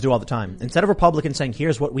Republicans do all the time. Instead of Republicans saying,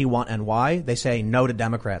 here's what we want and why, they say no to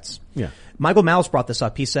Democrats. Yeah. Michael Malice brought this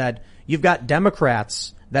up. He said, you've got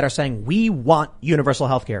Democrats that are saying, we want universal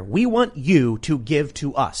health care. We want you to give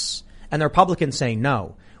to us. And the Republicans saying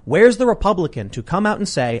no. Where's the Republican to come out and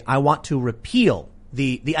say, I want to repeal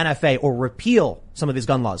the NFA or repeal some of these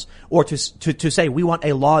gun laws, or to say we want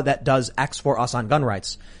a law that does X for us on gun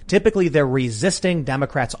rights? Typically they're resisting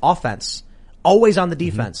Democrats' offense, always on the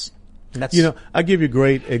defense. Mm-hmm. You know, I'll give you a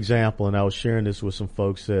great example, and I was sharing this with some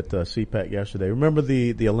folks at CPAC yesterday. Remember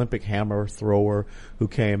the Olympic hammer thrower who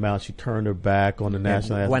came out? She turned her back on the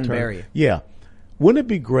national anthem. Gwen Berry. Yeah. Wouldn't it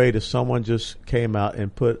be great if someone just came out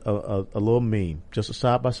and put a little meme, just a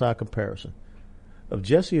side-by-side comparison of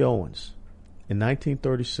Jesse Owens in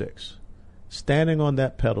 1936 standing on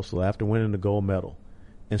that pedestal after winning the gold medal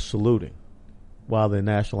and saluting while the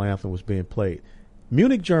national anthem was being played.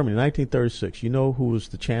 Munich, Germany, 1936. You know who was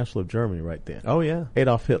the chancellor of Germany right then? Oh, yeah.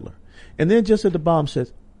 Adolf Hitler. And then just at the bottom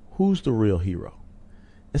says, who's the real hero?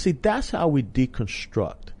 And see, that's how we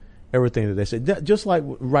deconstruct everything that they say. Just like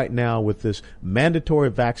right now with this mandatory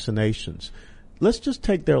vaccinations, let's just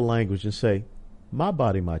take their language and say, my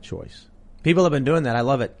body, my choice. People have been doing that. I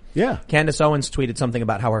love it. Yeah. Candace Owens tweeted something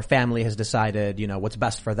about how her family has decided, you know, what's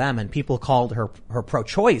best for them, and people called her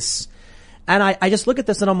pro-choice. And I just look at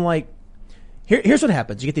this and I'm like, here's what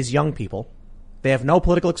happens. You get these young people. They have no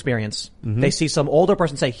political experience. Mm-hmm. They see some older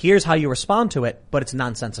person say, here's how you respond to it, but it's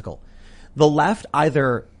nonsensical. The left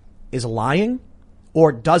either is lying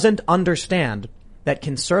or doesn't understand that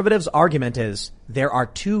conservatives' argument is there are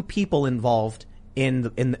two people involved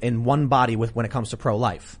in one body when it comes to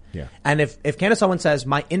pro-life. Yeah. And if Candace Owens says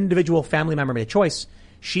my individual family member made a choice,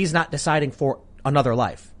 she's not deciding for another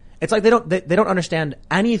life. It's like they don't understand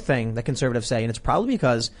anything that conservatives say, and it's probably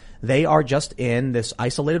because they are just in this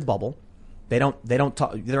isolated bubble. They don't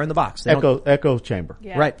talk, they're in the box. Echo chamber.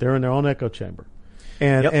 Yeah. Right. They're in their own echo chamber.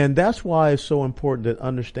 And that's why it's so important to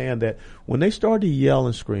understand that when they start to yell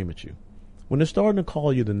and scream at you, when they're starting to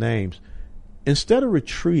call you the names, instead of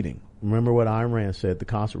retreating, remember what Ayn Rand said, the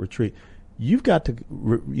constant retreat, you've got to,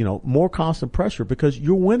 more constant pressure because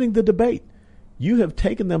you're winning the debate. You have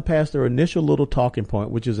taken them past their initial little talking point,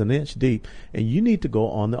 which is an inch deep, and you need to go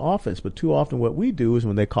on the offense. But too often what we do is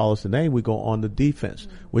when they call us the name, we go on the defense,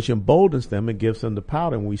 which emboldens them and gives them the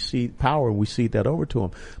power, and we cede that over to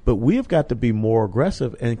them. But we have got to be more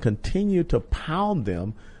aggressive and continue to pound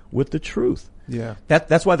them with the truth. Yeah.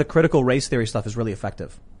 That's why the critical race theory stuff is really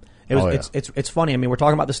effective. It's funny. I mean, we're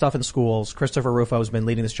talking about this stuff in schools. Christopher Rufo has been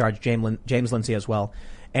leading this charge, James Lindsay as well.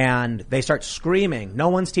 And they start screaming, no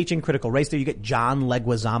one's teaching critical race theory. You get John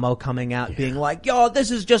Leguizamo coming out being like, yo, this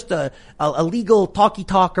is just a legal talky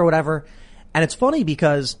talk or whatever. And it's funny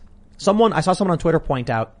because I saw someone on Twitter point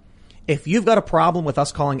out, if you've got a problem with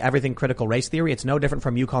us calling everything critical race theory, it's no different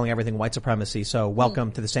from you calling everything white supremacy. So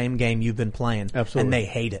welcome to the same game you've been playing. Absolutely. And they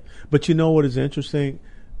hate it. But you know what is interesting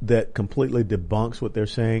that completely debunks what they're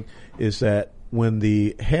saying is that when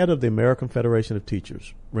the head of the American Federation of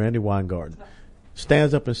Teachers, Randy Weingarten,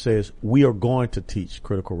 stands up and says, we are going to teach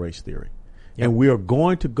critical race theory. Yep. And we are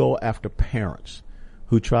going to go after parents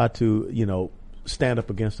who try to, stand up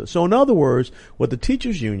against us. So in other words, what the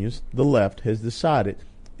teachers unions, the left, has decided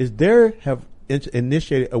is they have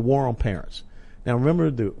initiated a war on parents. Now remember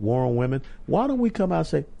the war on women? Why don't we come out and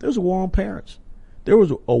say there's a war on parents? There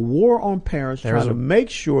was a war on parents trying to make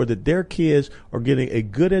sure that their kids are getting a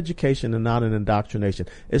good education and not an indoctrination,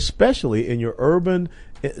 especially in your urban,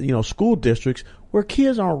 school districts where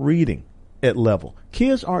kids aren't reading at level.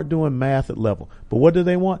 Kids aren't doing math at level. But what do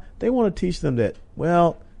they want? They want to teach them that,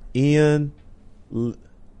 Ian,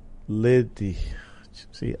 Lydia.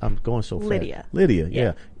 See, I'm going so fast. Lydia,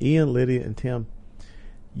 yeah. Ian, Lydia, and Tim,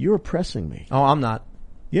 you're oppressing me. Oh, I'm not.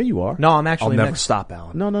 Yeah, you are. No, I'm actually I'll never stop,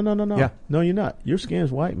 Alan. No. Yeah. No, you're not. Your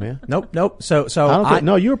skin's white, man. Nope. So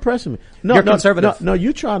no, you're oppressing me. No, you're conservative. No,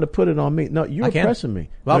 you're trying to put it on me. No, you're oppressing me.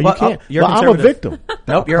 Well, no, you can't. You're I'm a victim.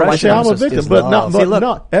 Nope, you're a white I'm a victim. But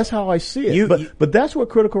look, that's how I see it. But that's what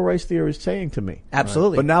critical race theory is saying to me.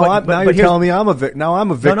 Absolutely. But now you're telling me I'm a victim. Now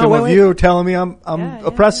I'm a victim of you telling me I'm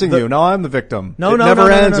oppressing you. Now I'm the victim. No, it never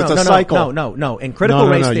ends. It's a cycle. No. In critical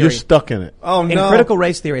race theory, you're stuck in it. Oh no. In critical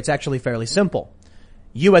race theory, it's actually fairly simple.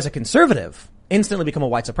 You as a conservative instantly become a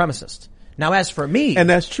white supremacist. Now, as for me, and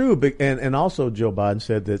that's true, and also Joe Biden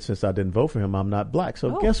said that since I didn't vote for him, I'm not black.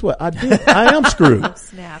 So guess what? I am screwed.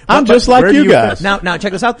 I'm just like you guys. Now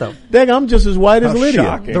check this out though. Dang, I'm just as white as Lydia.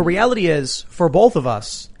 Shocking. The reality is, for both of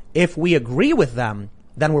us, if we agree with them,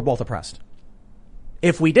 then we're both oppressed.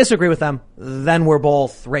 If we disagree with them, then we're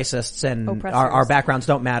both racists and our backgrounds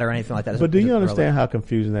don't matter or anything like that. But do you understand how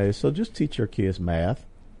confusing that is? So just teach your kids math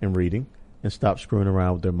and reading, and stop screwing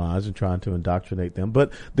around with their minds and trying to indoctrinate them.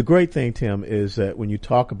 But the great thing, Tim, is that when you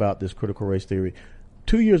talk about this critical race theory,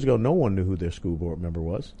 2 years ago, no one knew who their school board member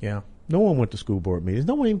was. Yeah. No one went to school board meetings.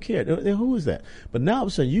 No one even cared. Who is that? But now all of a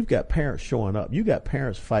sudden, you've got parents showing up. You got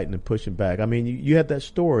parents fighting and pushing back. I mean, you had that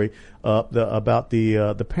story about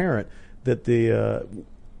the parent that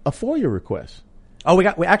a FOIA request. Oh, we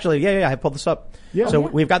actually, I pulled this up. Yeah. So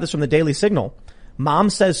we've got this from the Daily Signal. Mom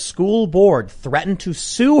says school board threatened to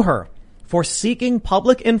sue her for seeking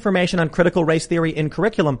public information on critical race theory in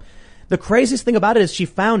curriculum. The craziest thing about it is she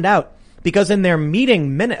found out because in their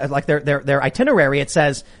meeting minute, like their itinerary, it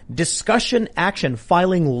says discussion action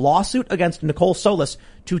filing lawsuit against Nicole Solis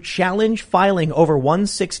to challenge filing over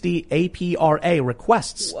 160 APRA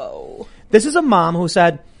requests. Whoa. This is a mom who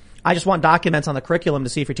said, I just want documents on the curriculum to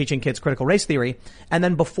see if you're teaching kids critical race theory. And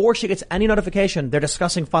then before she gets any notification, they're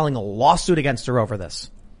discussing filing a lawsuit against her over this.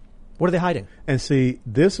 What are they hiding? And see,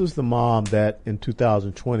 this is the mom that in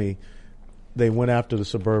 2020, they went after the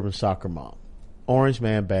suburban soccer mom. Orange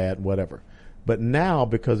man bad, whatever. But now,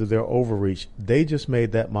 because of their overreach, they just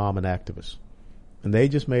made that mom an activist. And they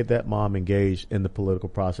just made that mom engaged in the political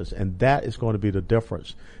process. And that is going to be the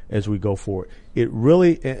difference as we go forward. It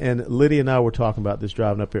really, and Lydia and I were talking about this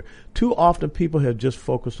driving up here. Too often people have just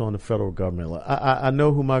focused on the federal government. I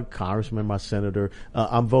know who my congressman, my senator,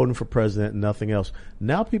 I'm voting for president and nothing else.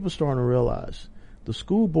 Now people are starting to realize the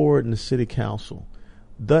school board and the city council,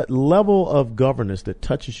 that level of governance that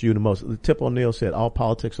touches you the most. Tip O'Neill said all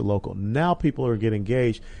politics are local. Now people are getting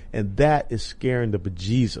engaged, and that is scaring the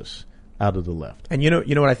bejesus out of the left. And you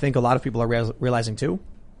know what I think a lot of people are realizing too?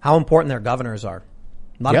 How important their governors are.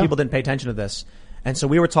 A lot of people didn't pay attention to this. And so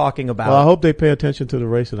we were talking about... Well, I hope they pay attention to the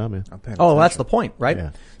race that I'm in. Well, that's the point, right?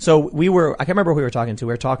 Yeah. So I can't remember who we were talking to.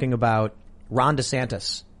 We were talking about Ron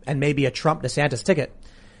DeSantis and maybe a Trump DeSantis ticket.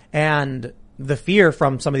 And the fear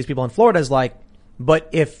from some of these people in Florida is like, but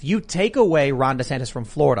if you take away Ron DeSantis from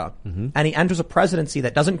Florida and he enters a presidency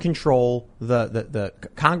that doesn't control the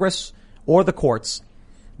Congress or the courts,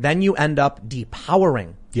 then you end up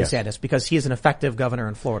depowering DeSantis because he is an effective governor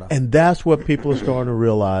in Florida. And that's what people are starting to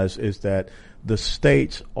realize is that the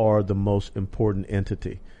states are the most important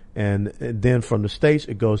entity. And then from the states,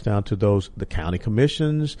 it goes down to the county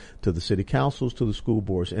commissions, to the city councils, to the school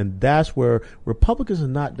boards. And that's where Republicans have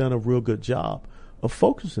not done a real good job of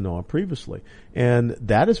focusing on previously. And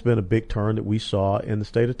that has been a big turn that we saw in the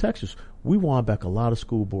state of Texas. We won back a lot of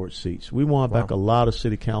school board seats. We won back a lot of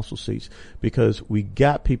city council seats because we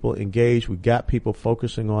got people engaged. We got people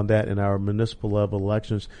focusing on that in our municipal level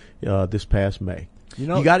elections this past May.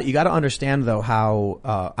 You got to understand though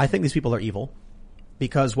how I think these people are evil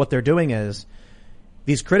because what they're doing is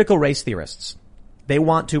these critical race theorists, they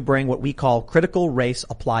want to bring what we call critical race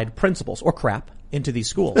applied principles or crap into these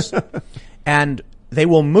schools. And they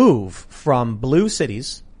will move from blue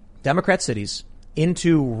cities, Democrat cities,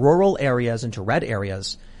 into rural areas, into red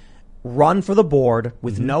areas, run for the board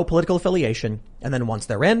with no political affiliation, and then once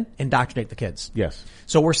they're in, indoctrinate the kids. Yes.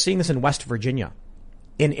 So we're seeing this in West Virginia,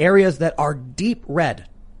 in areas that are deep red,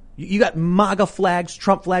 You got MAGA flags,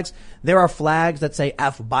 Trump flags. There are flags that say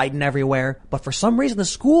F Biden everywhere. But for some reason, the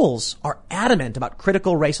schools are adamant about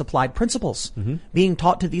critical race applied principles being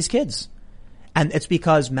taught to these kids. And it's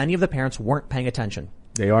because many of the parents weren't paying attention.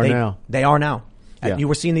 They are now. They are now. Yeah. And you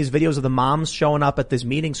were seeing these videos of the moms showing up at this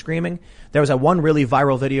meeting screaming. There was that one really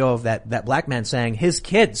viral video of that black man saying his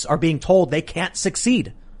kids are being told they can't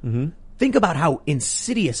succeed. Think about how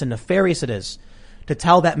insidious and nefarious it is to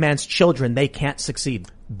tell that man's children they can't succeed.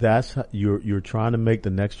 That's how you're trying to make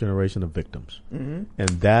the next generation of victims, and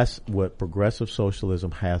that's what progressive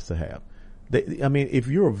socialism has to have. If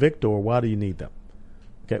you're a victor, why do you need them?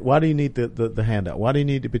 Okay, why do you need the handout? Why do you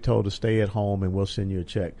need to be told to stay at home and we'll send you a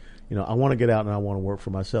check? I want to get out and I want to work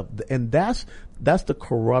for myself. And that's the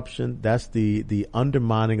corruption. That's the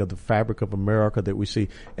undermining of the fabric of America that we see.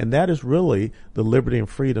 And that is really the liberty and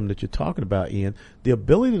freedom that you're talking about, Ian. The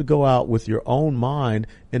ability to go out with your own mind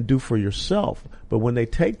and do for yourself. But when they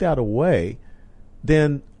take that away,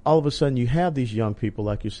 then all of a sudden you have these young people,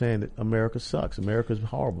 like you're saying, that America sucks. America's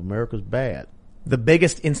horrible. America's bad. The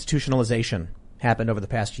biggest institutionalization happened over the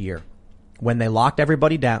past year. When they locked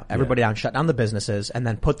everybody down, shut down the businesses, and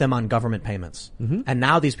then put them on government payments. And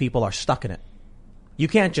now these people are stuck in it. You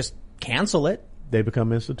can't just cancel it. They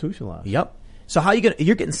become institutionalized. Yep. So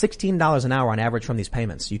you're getting $16 an hour on average from these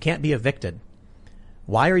payments. You can't be evicted.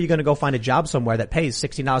 Why are you going to go find a job somewhere that pays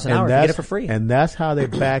 $16 an hour if you get it for free? And that's how they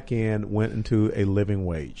back in went into a living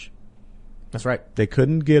wage. That's right. They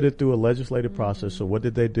couldn't get it through a legislative process, so what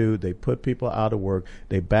did? They put people out of work,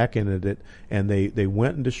 they back-ended it, and they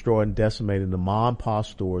went and destroyed and decimated the mom and pop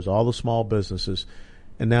stores, all the small businesses,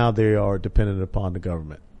 and now they are dependent upon the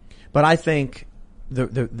government. But I think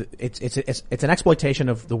it's an exploitation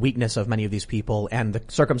of the weakness of many of these people and the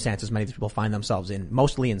circumstances many of these people find themselves in,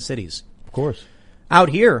 mostly in cities. Of course. Out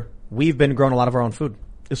here, we've been growing a lot of our own food.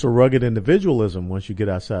 It's a rugged individualism once you get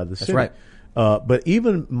outside the city. That's right. But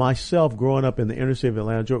even myself growing up in the inner city of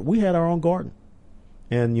Atlanta, Georgia, we had our own garden.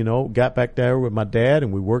 And, got back there with my dad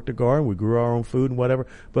and we worked the garden, we grew our own food and whatever.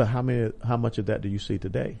 But how much of that do you see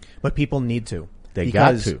today? But people need to. They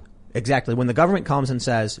got to. Exactly. When the government comes and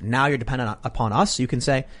says, now you're dependent upon us, you can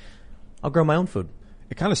say, I'll grow my own food.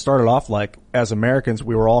 It kind of started off like, as Americans,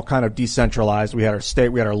 we were all kind of decentralized. We had our state,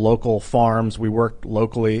 we had our local farms, we worked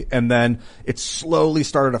locally, and then it slowly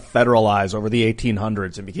started to federalize over the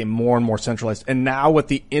 1800s and became more and more centralized. And now with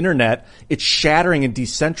the internet, it's shattering and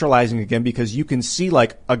decentralizing again because you can see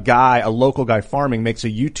like a local guy farming makes a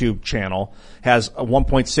YouTube channel, has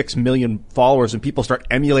 1.6 million followers, and people start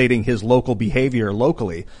emulating his local behavior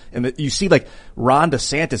locally. And you see like Ron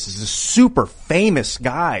DeSantis is a super famous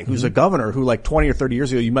guy who's a governor who like 20 or 30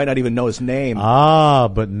 years ago, you might not even know his name.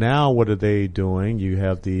 But now what are they doing? You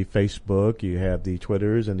have the Facebook, you have the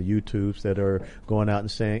Twitters and the YouTubes that are going out and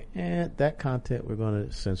saying, that content we're going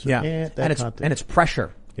to censor. Yeah. And it's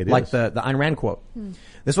pressure. Like the Ayn Rand quote.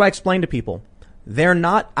 This is what I explain to people. They're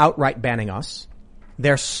not outright banning us.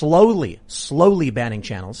 They're slowly banning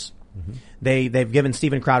channels. They've given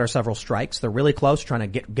Steven Crowder several strikes. They're really close,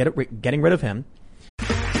 trying to getting rid of him.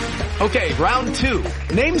 Okay, round two.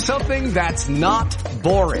 Name something that's not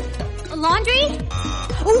boring. A laundry?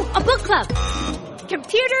 Ooh, a book club.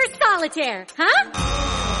 Computer solitaire, huh?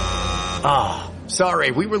 Ah, sorry,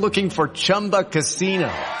 we were looking for Chumba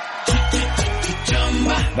Casino.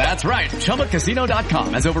 That's right,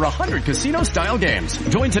 ChumbaCasino.com has over 100 casino-style games.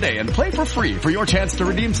 Join today and play for free for your chance to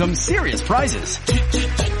redeem some serious prizes.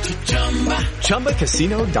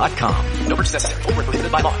 ChumbaCasino.com. No purchase necessary. Void where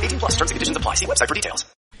prohibited by law. 18+ terms and conditions apply. See website for details.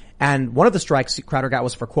 And one of the strikes Crowder got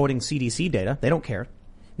was for quoting CDC data. They don't care.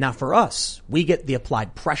 Now for us, we get the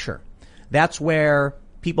applied pressure. That's where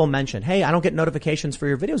people mention, hey, I don't get notifications for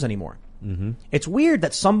your videos anymore. It's weird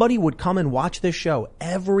that somebody would come and watch this show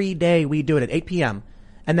every day. We do it at 8 p.m.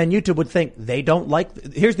 And then YouTube would think they don't like,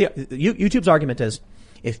 YouTube's argument is,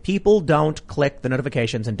 if people don't click the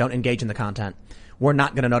notifications and don't engage in the content, we're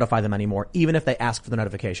not going to notify them anymore, even if they ask for the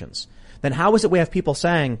notifications. Then how is it we have people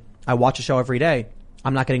saying, I watch a show every day,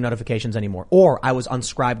 I'm not getting notifications anymore, or I was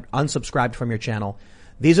unsubscribed from your channel?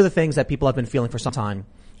 These are the things that people have been feeling for some time,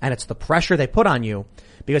 and it's the pressure they put on you,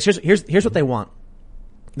 because here's what they want.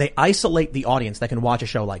 They isolate the audience that can watch a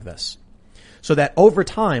show like this, so that over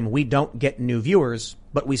time we don't get new viewers,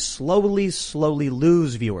 but we slowly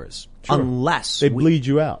lose viewers. Sure. Unless they bleed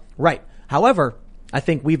you out. Right. However, I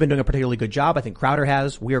think we've been doing a particularly good job. I think Crowder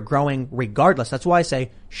has. We are growing regardless. That's why I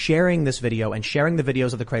say sharing this video and sharing the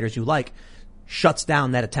videos of the creators you like shuts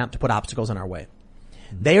down that attempt to put obstacles in our way.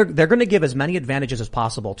 They're going to give as many advantages as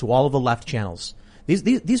possible to all of the left channels.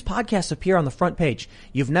 These podcasts appear on the front page.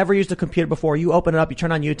 You've never used a computer before. You open it up, you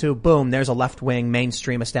turn on YouTube, boom, there's a left-wing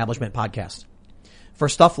mainstream establishment podcast. For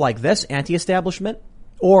stuff like this, anti-establishment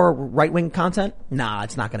or right-wing content, nah,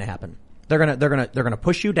 it's not going to happen. They're gonna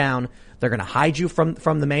push you down. They're gonna hide you from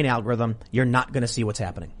the main algorithm. You're not gonna see what's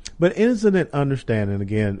happening. But isn't it understanding,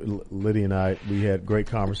 again, Lydia and I, we had great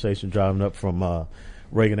conversation driving up from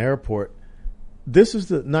Reagan Airport. This is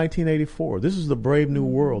the 1984. This is the brave new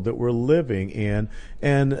world that we're living in.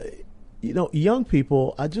 And, you know, young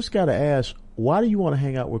people, I just got to ask, why do you want to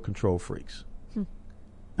hang out with control freaks?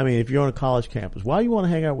 I mean, if you're on a college campus, why do you want to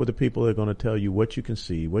hang out with the people that are going to tell you what you can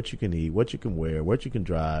see, what you can eat, what you can wear, what you can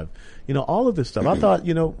drive, you know, all of this stuff. I thought,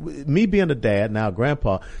 you know, me being a dad, now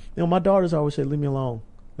grandpa, you know, my daughters always say, leave me alone.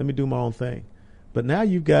 Let me do my own thing. But now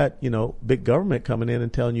you've got, you know, big government coming in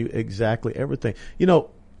and telling you exactly everything. You know,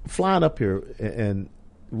 flying up here, and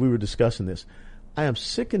we were discussing this, I am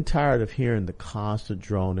sick and tired of hearing the constant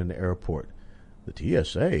drone in the airport. The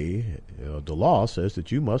TSA, the law says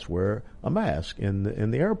that you must wear a mask in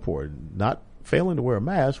the airport. Not failing to wear a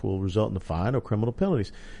mask will result in a fine or criminal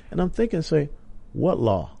penalties. And I'm thinking, what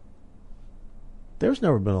law? There's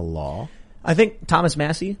never been a law. I think Thomas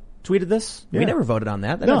Massey tweeted this. Yeah. We never voted on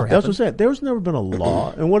that. No, that's what I'm saying. There's never been a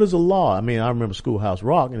law. And what is a law? I mean, I remember Schoolhouse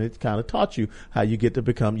Rock, and it kind of taught you how you get to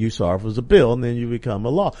become, you saw it as a bill, and then you become a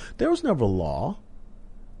law. There was never a law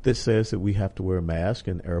that says that we have to wear a mask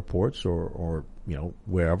in airports or you know,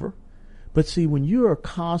 wherever. But see, when you are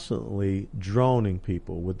constantly droning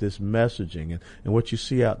people with this messaging and what you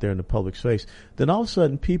see out there in the public space, then all of a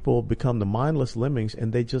sudden people become the mindless lemmings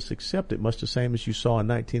and they just accept it, much the same as you saw in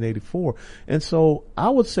 1984. And so I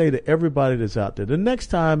would say to everybody that's out there, the next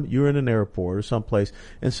time you're in an airport or someplace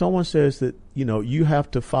and someone says that, you know, you have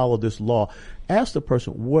to follow this law, ask the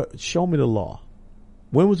person, show me the law.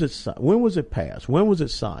 When was it signed? When was it passed? When was it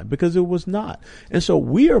signed? Because it was not. And so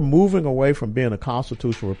we are moving away from being a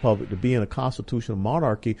constitutional republic to being a constitutional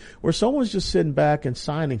monarchy where someone's just sitting back and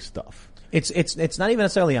signing stuff. It's not even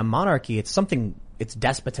necessarily a monarchy. It's something, it's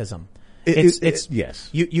despotism. Yes.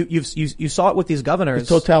 You saw it with these governors. It's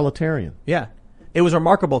totalitarian. Yeah. It was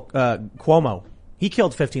remarkable. Cuomo, he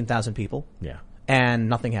killed 15,000 people. Yeah. And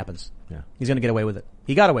nothing happens. Yeah. He's going to get away with it.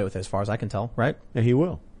 He got away with it as far as I can tell, right? And he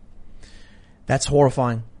will. That's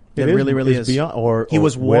horrifying. It really is. Beyond, he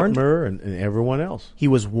was warned, Whitmer and everyone else. He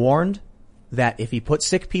was warned that if he put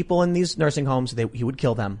sick people in these nursing homes, he would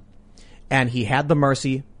kill them. And he had the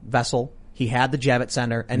Mercy vessel. He had the Javits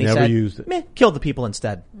Center, and he never said, used it. Kill the people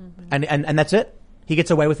instead. Mm-hmm. And that's it. He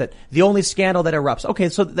gets away with it. The only scandal that erupts. Okay,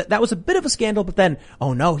 so that was a bit of a scandal, but then,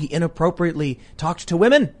 oh no, he inappropriately talked to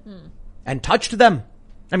women and touched them.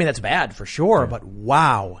 I mean, that's bad for sure, but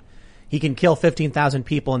wow. He can kill 15,000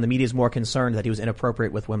 people, and the media is more concerned that he was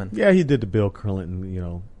inappropriate with women. Yeah, he did the Bill Clinton, you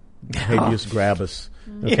know, habeas grabus.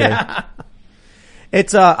 Okay? Yeah.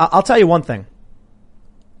 It's, I'll tell you one thing.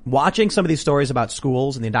 Watching some of these stories about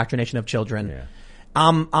schools and the indoctrination of children,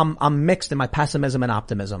 I'm mixed in my pessimism and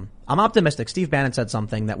optimism. I'm optimistic. Steve Bannon said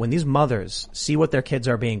something that when these mothers see what their kids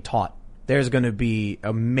are being taught, there's going to be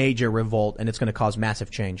a major revolt, and it's going to cause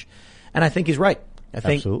massive change. And I think he's right.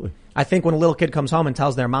 Absolutely. I think when a little kid comes home and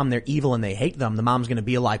tells their mom they're evil and they hate them, the mom's going to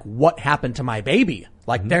be like, what happened to my baby?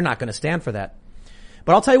 Like, they're not going to stand for that.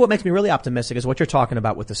 But I'll tell you what makes me really optimistic is what you're talking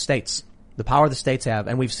about with the states. The power the states have,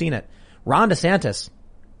 and we've seen it. Ron DeSantis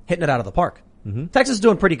hitting it out of the park. Mm-hmm. Texas is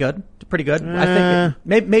doing pretty good. I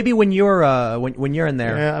think maybe when you're in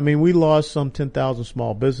there. Yeah, I mean, we lost some 10,000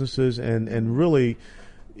 small businesses and really,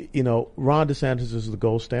 you know, Ron DeSantis is the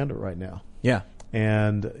gold standard right now. Yeah.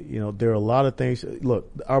 And, you know, there are a lot of things.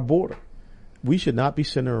 Look, our border. We should not be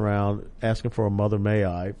sitting around asking for a mother may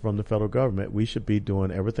I from the federal government. We should be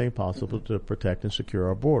doing everything possible to protect and secure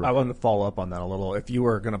our border. I want to follow up on that a little. If you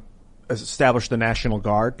were going to establish the National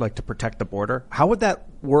Guard, like to protect the border, how would that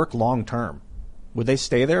work long term? Would they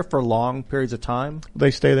stay there for long periods of time?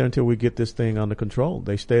 They stay there until we get this thing under control.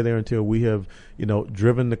 They stay there until we have, you know,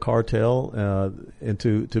 driven the cartel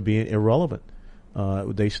into being irrelevant.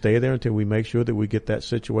 They stay there until we make sure that we get that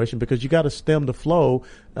situation, because you got to stem the flow,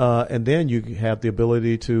 and then you have the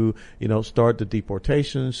ability to, you know, start the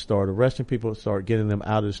deportations, start arresting people, start getting them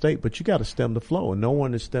out of the state. But you got to stem the flow, and no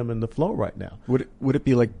one is stemming the flow right now. Would it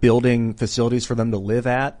be like building facilities for them to live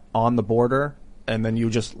at on the border? And then you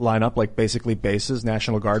just line up like basically bases,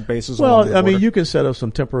 National Guard bases? Well, I mean, you can set up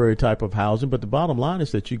some temporary type of housing, but the bottom line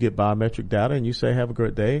is that you get biometric data and you say, have a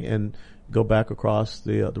great day, and go back across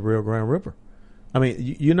the Rio Grande River. I mean,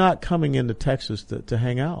 you're not coming into Texas to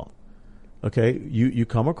hang out. Okay? You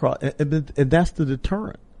come across, and that's the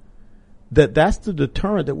deterrent. That's the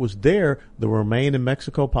deterrent that was there, the remain in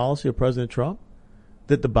Mexico policy of President Trump,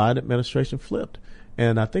 that the Biden administration flipped.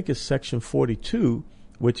 And I think it's Section 42,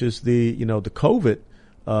 which is the COVID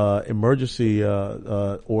emergency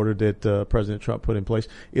order that President Trump put in place,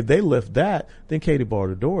 if they lift that, then Katie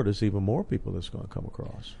barred the door. There's even more people that's going to come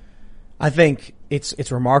across. I think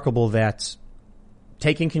it's remarkable that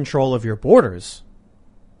taking control of your borders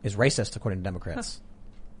is racist, according to Democrats.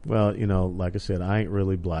 Well, like I said, I ain't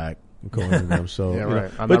really black, according to them. So, yeah,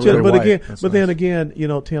 right. Then again,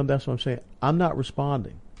 Tim, that's what I'm saying. I'm not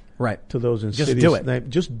responding, right, to those insidious Just do it.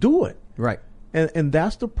 names. Just do it, right. And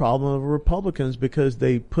that's the problem of Republicans, because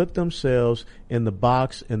they put themselves in the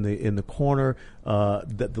box, in the corner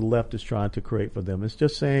that the left is trying to create for them. It's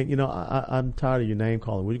just saying, I'm tired of your name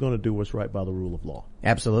calling. We're going to do what's right by the rule of law.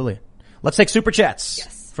 Absolutely. Let's take super chats.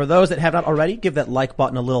 Yes. For those that have not already, give that like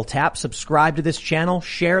button a little tap. Subscribe to this channel.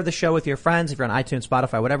 Share the show with your friends. If you're on iTunes,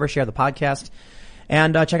 Spotify, whatever, share the podcast.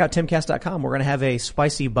 And check out Timcast.com. We're going to have a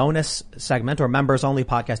spicy bonus segment or members-only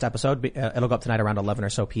podcast episode. It'll go up tonight around 11 or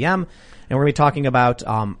so p.m. And we're going to be talking about,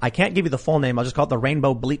 I can't give you the full name. I'll just call it the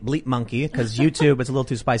Rainbow Bleep Bleep Monkey, because YouTube, it's a little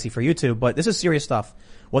too spicy for YouTube. But this is serious stuff,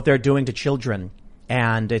 what they're doing to children.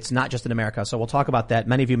 And it's not just in America. So we'll talk about that.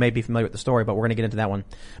 Many of you may be familiar with the story, but we're going to get into that one.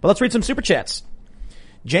 But let's read some super chats.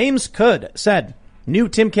 James Cood said, new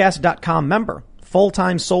Timcast.com member,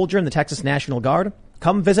 full-time soldier in the Texas National Guard.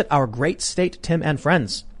 Come visit our great state, Tim and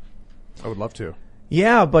friends. I would love to.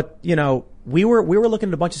 Yeah, but we were looking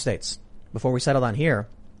at a bunch of states before we settled on here.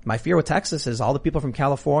 My fear with Texas is all the people from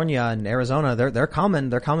California and Arizona, they're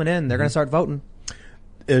coming in, they're going to start voting.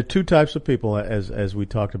 There are two types of people, as we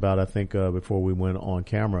talked about, I think, before we went on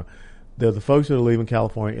camera. They're the folks that are leaving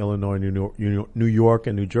California, Illinois, New York,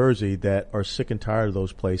 and New Jersey that are sick and tired of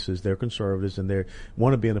those places. They're conservatives, and they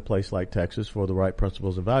want to be in a place like Texas for the right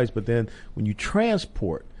principles and values. But then when you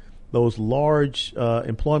transport those large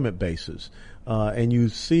employment bases, and you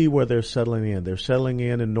see where they're settling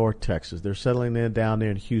in North Texas. They're settling in down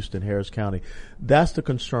there in Houston, Harris County. That's the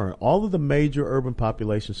concern. All of the major urban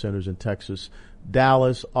population centers in Texas,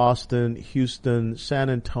 Dallas, Austin, Houston, San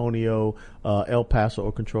Antonio, El Paso,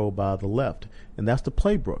 are controlled by the left. And that's the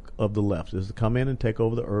playbook of the left, is to come in and take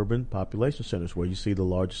over the urban population centers where you see the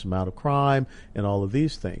largest amount of crime and all of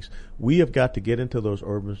these things. We have got to get into those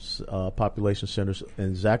urban population centers, and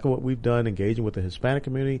exactly what we've done, engaging with the Hispanic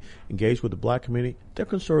community, engaged with the black community. They're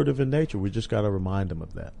conservative in nature. We just got to remind them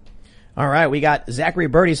of that. All right, we got Zachary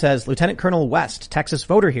Birdie says, Lieutenant Colonel West, Texas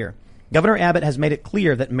voter here. Governor Abbott has made it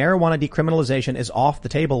clear that marijuana decriminalization is off the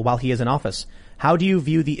table while he is in office. How do you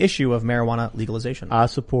view the issue of marijuana legalization? I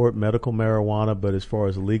support medical marijuana, but as far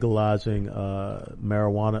as legalizing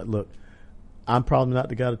marijuana, look, I'm probably not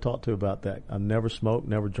the guy to talk to about that. I've never smoked,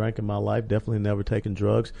 never drank in my life, definitely never taken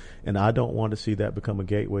drugs, and I don't want to see that become a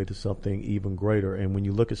gateway to something even greater. And when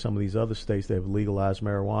you look at some of these other states that have legalized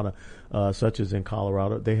marijuana, such as in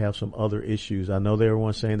Colorado, they have some other issues. I know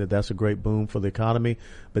everyone's saying that that's a great boom for the economy,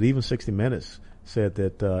 but even 60 Minutes said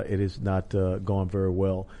that it is not going very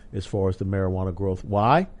well as far as the marijuana growth.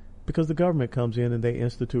 Why? Because the government comes in and they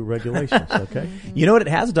institute regulations. Okay. You know what it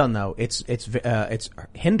has done though? It's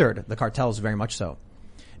hindered the cartels very much so.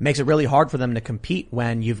 It makes it really hard for them to compete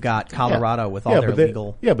when you've got Colorado with all their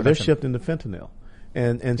legal. Yeah, but they're shifting to fentanyl,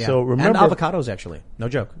 and so remember, and avocados actually. No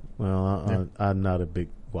joke. Well, I'm not a big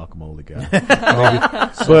guacamole guy.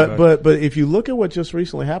 But if you look at what just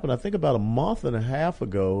recently happened, I think about a month and a half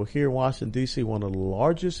ago here in Washington D.C., one of the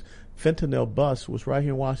largest fentanyl busts was right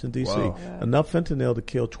here in Washington D.C. Yeah. Enough fentanyl to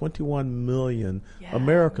kill 21 million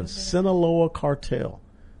Americans. Sinaloa cartel.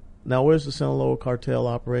 Now, where's the Sinaloa cartel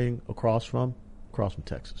operating? Across from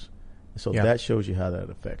Texas. So that shows you how that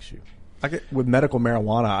affects you. With medical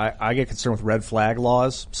marijuana, I get concerned with red flag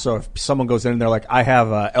laws. So if someone goes in and they're like, I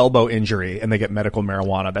have an elbow injury, and they get medical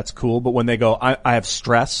marijuana, that's cool. But when they go, I have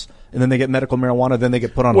stress, and then they get medical marijuana, then they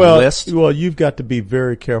get put on a list. Well, you've got to be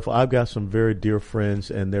very careful. I've got some very dear friends,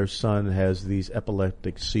 and their son has these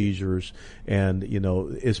epileptic seizures, and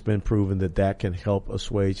it's been proven that can help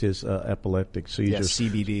assuage his epileptic seizures. Yeah,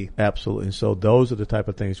 CBD. Absolutely. And so those are the type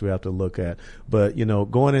of things we have to look at. But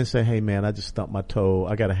going in and saying, "Hey, man, I just stumped my toe.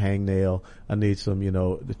 I got a hangnail. I need some,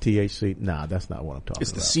 the THC." Nah, that's not what I'm talking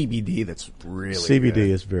about. It's the CBD that's really CBD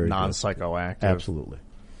good. is very non-psychoactive. Good. Absolutely.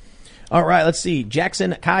 All right, let's see.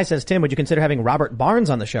 Jackson Kai says, Tim, would you consider having Robert Barnes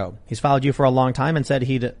on the show? He's followed you for a long time and said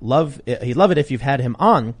he'd love it if you've had him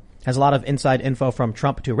on. Has a lot of inside info from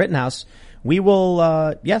Trump to Rittenhouse. We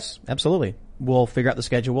will, yes, absolutely. We'll figure out the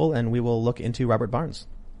schedule and we will look into Robert Barnes.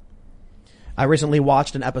 I recently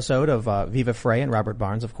watched an episode of Viva Frey and Robert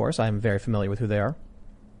Barnes, of course. I am very familiar with who they are.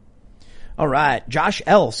 All right. Josh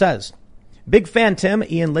L. says, big fan, Tim,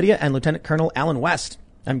 Ian Lydia, and Lieutenant Colonel Alan West.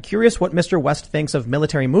 I'm curious what Mr. West thinks of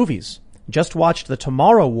military movies. Just watched The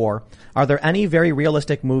Tomorrow War. Are there any very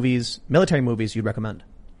realistic military movies you'd recommend?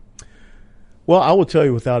 Well, I will tell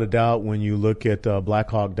you without a doubt, when you look at Black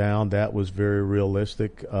Hawk Down, that was very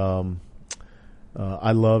realistic.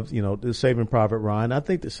 I loved, the Saving Private Ryan. I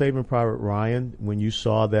think that Saving Private Ryan, when you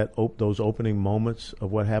saw that those opening moments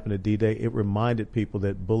of what happened at D-Day, it reminded people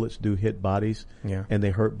that bullets do hit bodies and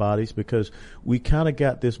they hurt bodies, because we kind of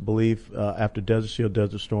got this belief after Desert Shield,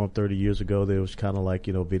 Desert Storm 30 years ago that it was kind of like,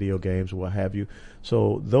 video games or what have you.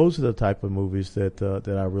 So those are the type of movies that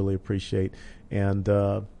I really appreciate. And,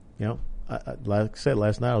 like I said,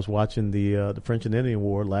 last night I was watching the French and Indian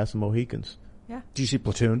War, Last of the Mohicans. Yeah. Did you see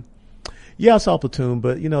Platoon? Yeah, I saw Platoon,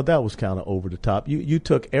 but that was kind of over the top. You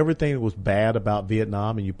took everything that was bad about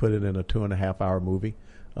Vietnam and you put it in a 2.5-hour movie.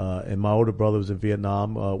 And my older brother was in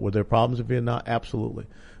Vietnam. Were there problems in Vietnam? Absolutely.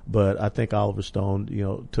 But I think Oliver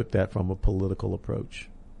Stone, took that from a political approach.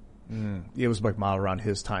 It was like modeled around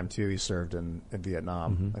his time too. He served in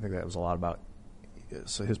Vietnam. Mm-hmm. I think that was a lot about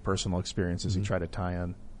his personal experiences. He tried to tie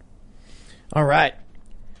in. All right.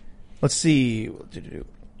 Let's see.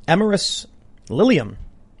 Emerus Lilium.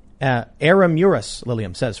 Aramuris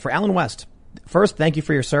Lilium says, for Alan West, first, thank you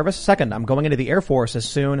for your service. Second, I'm going into the Air Force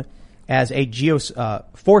soon as a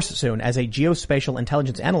geospatial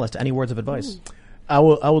intelligence analyst. Any words of advice? I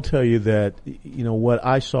will tell you that, what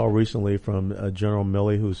I saw recently from General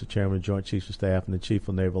Milley, who's the chairman of Joint Chiefs of Staff and the Chief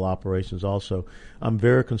of Naval Operations also, I'm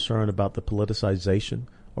very concerned about the politicization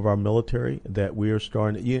of our military, that we are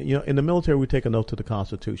starting in the military we take an oath to the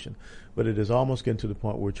Constitution, but it is almost getting to the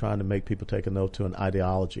point where we're trying to make people take an oath to an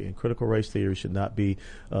ideology, and critical race theory should not be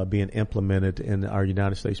being implemented in our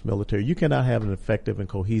United States military. You cannot have an effective and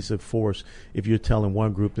cohesive force if you're telling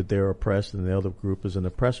one group that they're oppressed and the other group is an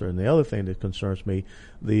oppressor. And the other thing that concerns me,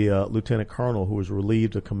 the lieutenant colonel who was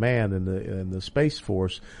relieved of command in the Space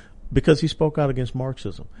Force, because he spoke out against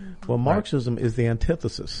Marxism. Well, Marxism is the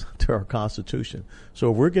antithesis to our Constitution.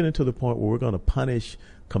 So if we're getting to the point where we're going to punish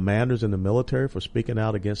commanders in the military for speaking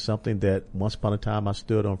out against something that once upon a time I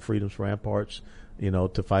stood on freedom's ramparts,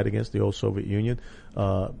 to fight against the old Soviet Union.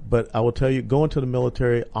 But I will tell you, go into the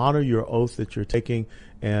military, honor your oath that you're taking,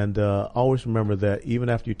 and always remember that even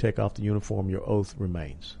after you take off the uniform, your oath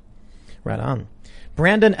remains. Right on.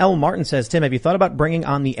 Brandon L. Martin says, Tim, have you thought about bringing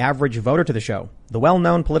on the average voter to the show? The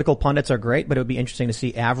well-known political pundits are great, but it would be interesting to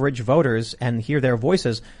see average voters and hear their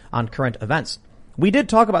voices on current events. We did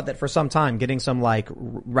talk about that for some time, getting some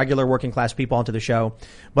regular working class people onto the show.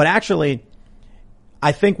 But actually,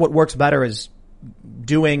 I think what works better is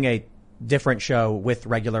doing a different show with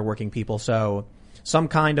regular working people. So some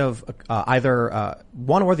kind of either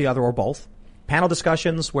one or the other or both. Panel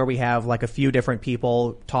discussions where we have a few different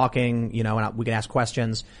people talking, and we can ask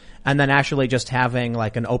questions, and then actually just having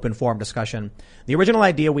an open forum discussion. The original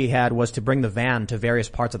idea we had was to bring the van to various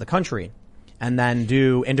parts of the country and then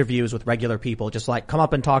do interviews with regular people, just come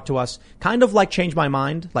up and talk to us, kind of Change My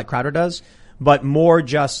Mind, like Crowder does, but more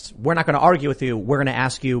just, we're not going to argue with you. We're going to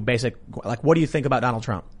ask you basic, what do you think about Donald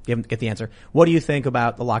Trump? Get the answer. What do you think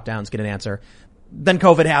about the lockdowns? Get an answer. Then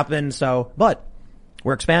COVID happened, but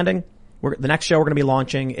we're expanding. The next show we're going to be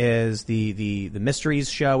launching is the Mysteries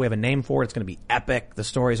show. We have a name for it. It's going to be epic. The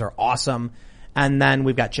stories are awesome. And then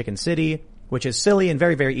we've got Chicken City, which is silly and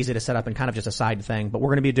very, very easy to set up and kind of just a side thing. But we're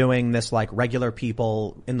going to be doing this regular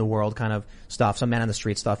people in the world kind of stuff, some man on the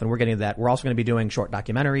street stuff. And we're getting to that. We're also going to be doing short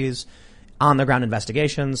documentaries, on the ground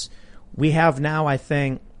investigations. We have now, I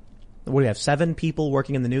think, we have 7 people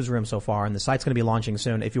working in the newsroom so far, and the site's going to be launching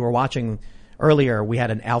soon. If you were watching earlier, we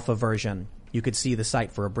had an alpha version. You could see the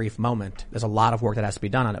site for a brief moment. There's a lot of work that has to be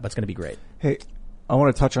done on it, but it's going to be great. Hey, I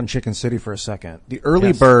want to touch on Chicken City for a second. The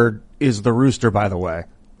early bird is the rooster, by the way.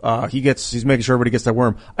 He's making sure everybody gets that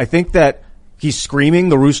worm. I think that he's screaming,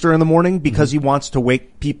 the rooster, in the morning because he wants to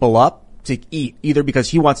wake people up to eat, either because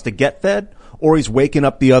he wants to get fed or he's waking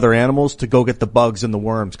up the other animals to go get the bugs and the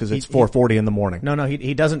worms because it's 4:40 in the morning. No,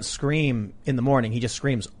 he doesn't scream in the morning. He just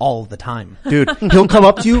screams all the time. Dude, he'll come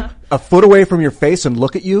up to you a foot away from your face and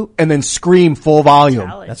look at you and then scream full volume.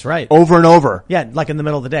 That's right. Over and over. Yeah, in the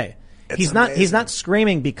middle of the day. He's not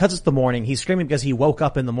screaming because it's the morning. He's screaming because he woke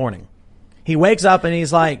up in the morning. He wakes up and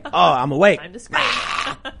he's like, "Oh, I'm awake." Time to scream.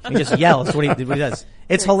 He just yells. That's what he does.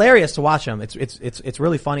 It's hilarious to watch him. It's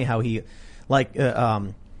really funny how he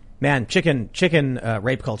man, chicken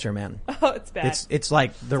rape culture, man. Oh, it's bad. It's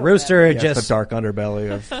like the rooster It's the dark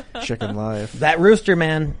underbelly of chicken life. That rooster,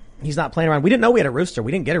 man, he's not playing around. We didn't know we had a rooster.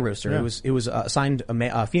 We didn't get a rooster. Yeah. It was assigned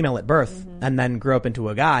a female at birth and then grew up into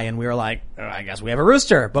a guy, and we were like, I guess we have a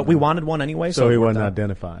rooster, but we wanted one anyway. So he wasn't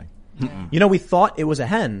identifying. We thought it was a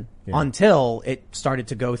hen until it started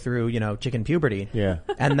to go through, chicken puberty. Yeah.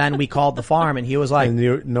 And then we called the farm and he was like,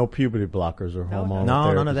 and no puberty blockers or hormonal no,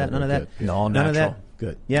 therapies none of that. No, none of that.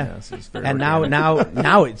 Good. Yeah. Yes, he's very And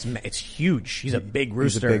now it's huge. He's a big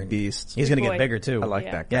rooster. He's a big beast. He's going to Big get boy. bigger too. I like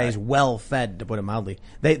that guy. Yeah, he's well fed, to put it mildly.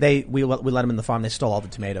 We let him in the farm. They stole all the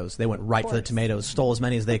tomatoes. They went right for the tomatoes, stole as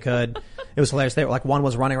many as they could. It was hilarious. They were like, one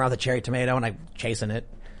was running around with a cherry tomato and chasing it.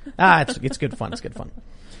 It's good fun. It's good fun.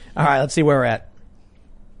 All right, let's see where we're at.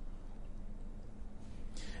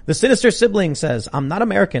 The Sinister Sibling says, I'm not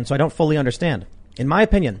American, so I don't fully understand. In my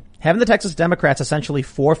opinion, haven't the Texas Democrats essentially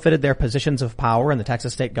forfeited their positions of power in the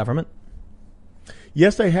Texas state government?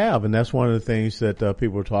 Yes, they have, and that's one of the things that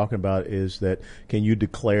people are talking about is that can you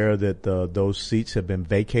declare that those seats have been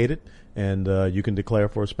vacated, and you can declare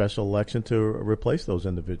for a special election to replace those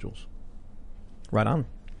individuals. Right on.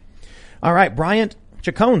 All right, Bryant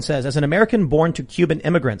Chacon says, as an American born to Cuban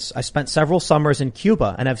immigrants, I spent several summers in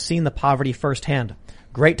Cuba and have seen the poverty firsthand.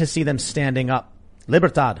 Great to see them standing up.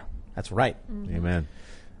 Libertad. That's right. Amen.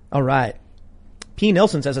 All right. P.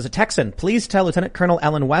 Nilsson says, as a Texan, please tell Lieutenant Colonel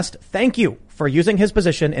Allen West thank you for using his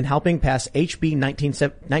position in helping pass HB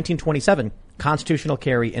 1927, constitutional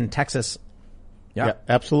carry in Texas. Yeah,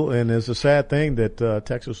 absolutely. And it's a sad thing that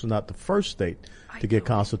Texas was not the first state to get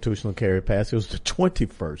constitutional carry passed. It was the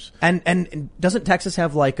 21st. And doesn't Texas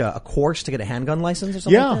have like a course to get a handgun license or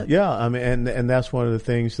something like that? Yeah. I mean, and that's one of the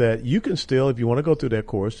things that you can still, if you want to go through that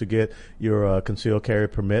course to get your concealed carry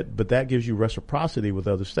permit, but that gives you reciprocity with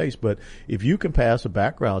other states. But if you can pass a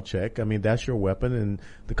background check, I mean, that's your weapon, and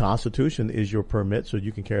the Constitution is your permit, so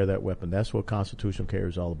you can carry that weapon. That's what constitutional carry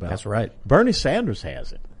is all about. That's right. Bernie Sanders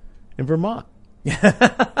has it in Vermont.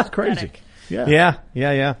 It's crazy. Yeah.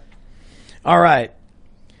 All right.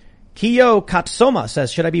 Kiyo Katsoma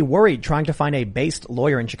says, should I be worried trying to find a based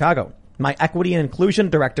lawyer in Chicago? My equity and inclusion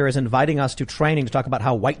director is inviting us to training to talk about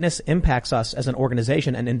how whiteness impacts us as an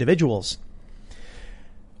organization and individuals.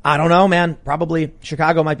 I don't know, man. Probably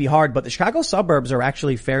Chicago might be hard, but the Chicago suburbs are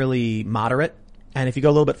actually fairly moderate. And if you go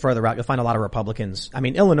a little bit further out, you'll find a lot of Republicans. I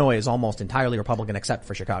mean, Illinois is almost entirely Republican except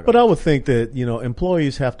for Chicago. But I would think that,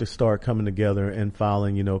 employees have to start coming together and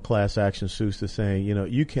filing, class action suits to saying,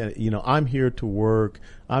 you can, I'm here to work.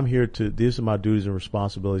 These are my duties and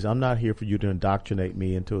responsibilities. I'm not here for you to indoctrinate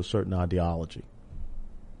me into a certain ideology.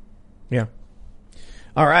 Yeah.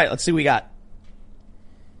 All right. Let's see what we got.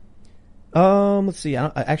 Let's see.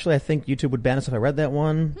 I think YouTube would ban us if I read that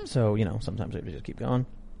one. So, sometimes we just keep going.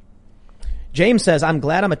 James says, I'm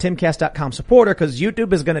glad I'm a Timcast.com supporter because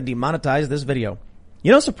YouTube is going to demonetize this video.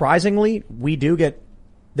 Surprisingly, we do get,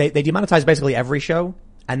 they demonetize basically every show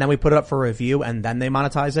and then we put it up for review and then they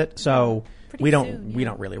monetize it. So we don't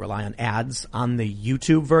really rely on ads on the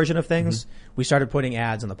YouTube version of things. Mm-hmm. We started putting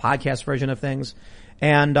ads on the podcast version of things.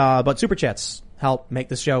 And, but super chats help make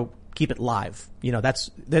this show, keep it live.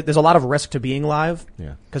 There's a lot of risk to being live.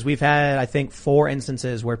 Yeah. Cause we've had, I think, 4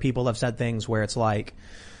 instances where people have said things where it's like,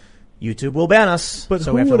 YouTube will ban us. But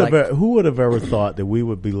so who would have ever thought that we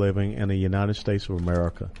would be living in the United States of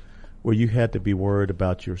America where you had to be worried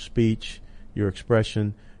about your speech, your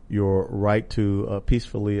expression, your right to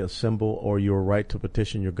peacefully assemble, or your right to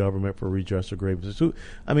petition your government for redress of grievances?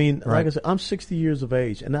 I mean, Like I said, I'm 60 years of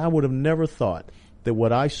age, and I would have never thought that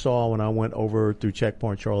what I saw when I went over through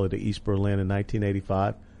Checkpoint Charlie to East Berlin in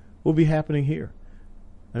 1985 will be happening here.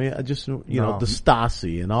 I mean, the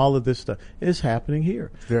Stasi and all of this stuff is happening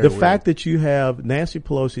here. The fact that you have Nancy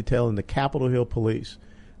Pelosi telling the Capitol Hill police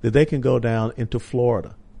that they can go down into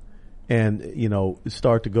Florida and,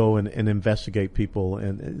 start to go and investigate people,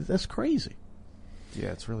 and that's crazy.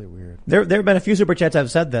 Yeah, it's really weird. There have been a few super chats that have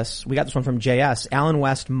said this. We got this one from JS. Alan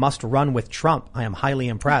West must run with Trump. I am highly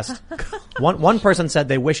impressed. One person said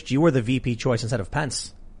they wished you were the VP choice instead of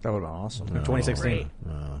Pence. That would have been awesome. In 2016.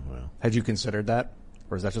 Well. Had you considered that?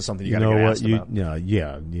 Or is that just something you got to get asked about?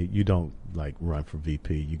 You don't run for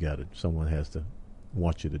VP. Someone has to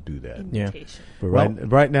want you to do that. Invitation. But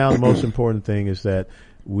right now, the most important thing is that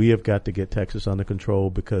we have got to get Texas under control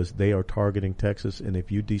because they are targeting Texas. And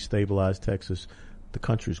if you destabilize Texas, the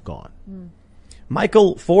country's gone.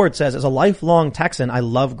 Michael Ford says, as a lifelong Texan, I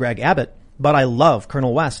love Greg Abbott, but I love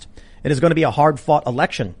Colonel West. It is going to be a hard-fought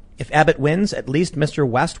election. If Abbott wins, at least Mr.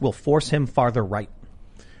 West will force him farther right.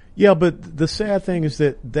 Yeah, but the sad thing is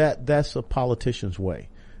that's a politician's way.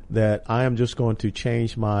 That I am just going to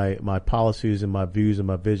change my policies and my views and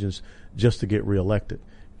my visions just to get reelected.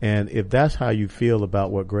 And if that's how you feel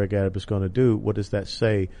about what Greg Abbott is going to do, what does that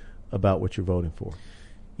say about what you're voting for?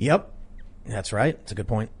 Yep, that's right. That's a good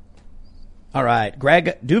point. All right.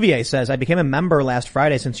 Greg Duvier says, I became a member last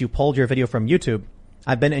Friday since you pulled your video from YouTube.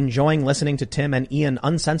 I've been enjoying listening to Tim and Ian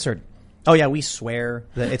uncensored. Oh, yeah, we swear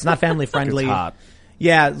that it's not family friendly. It's hot.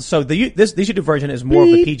 Yeah, so this YouTube version is more of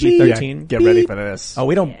the PG-13. Yeah, get ready for this. Oh,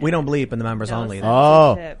 we don't bleep in the members only.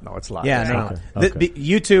 Oh. No, it's live. Yeah, no. Okay. The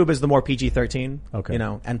YouTube is the more PG-13. Okay. You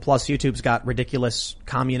know, and plus YouTube's got ridiculous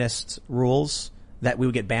communist rules that we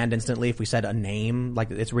would get banned instantly if we said a name. Like,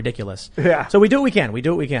 it's ridiculous. Yeah. So we do what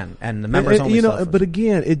we can. And the members only stuff. But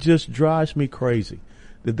again, it just drives me crazy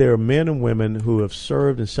that there are men and women who have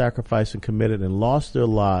served and sacrificed and committed and lost their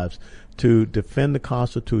lives to defend the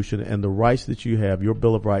Constitution and the rights that you have, your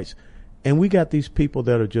Bill of Rights. And we got these people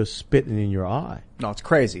that are just spitting in your eye. No, it's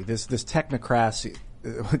crazy. This technocracy,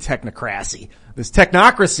 this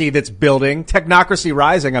technocracy that's building, technocracy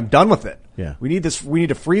rising. I'm done with it. Yeah. We need this. We need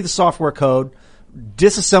to free the software code,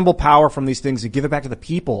 disassemble power from these things and give it back to the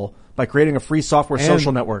people by creating a free software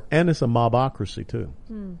social network. And it's a mobocracy too.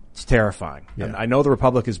 It's terrifying. Yeah. And I know the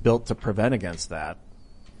Republic is built to prevent against that,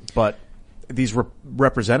 but these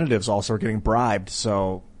representatives also are getting bribed.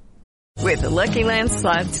 So with the Lucky Land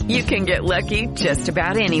Slots, you can get lucky just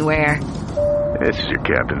about anywhere. This is your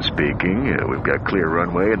captain speaking. We've got clear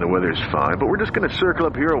runway and the weather's fine, but we're just going to circle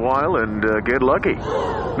up here a while and get lucky.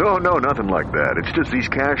 No, nothing like that. It's just these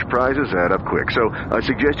cash prizes add up quick. So I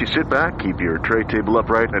suggest you sit back, keep your tray table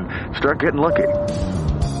upright, and start getting lucky.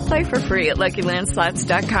 Play for free at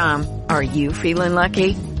LuckyLandSlots.com. Are you feeling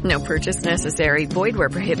lucky? No purchase necessary. Void where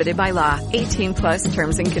prohibited by law. 18+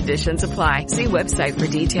 terms and conditions apply. See website for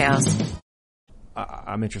details.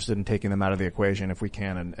 I'm interested in taking them out of the equation if we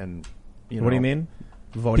can. And you know, what do you mean?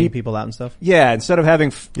 Voting people out and stuff? Yeah, instead of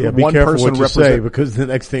having be one careful person what you represent, say, because the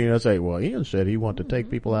next thing you'll say, well, Ian said he wanted to take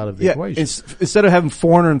people out of the equation. Instead of having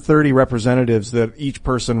 430 representatives that each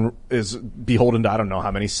person is beholden to, I don't know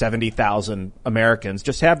how many, 70,000 Americans,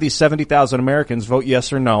 just have these 70,000 Americans vote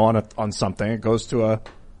yes or no on something. It goes to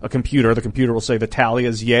a computer. The computer will say the tally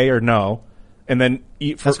is yay or no. And then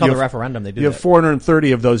that's called a referendum. They do. You have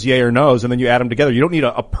 430 of those yay or no's, and then you add them together. You don't need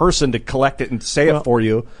a person to collect it and say it for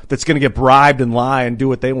you that's going to get bribed and lie and do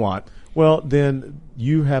what they want. Well, then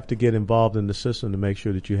you have to get involved in the system to make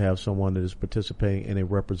sure that you have someone that is participating in a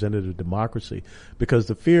representative democracy, because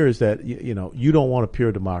the fear is that, you don't want a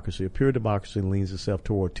pure democracy. A pure democracy leans itself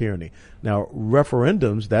toward tyranny. Now,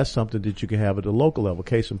 referendums, that's something that you can have at the local level.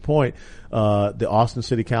 Case in point, the Austin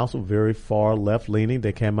City Council, very far left-leaning,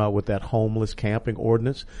 they came out with that homeless camping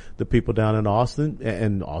ordinance. The people down in Austin,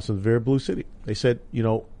 and Austin's a very blue city, they said,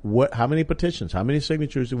 how many petitions, how many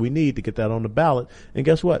signatures do we need to get that on the ballot? And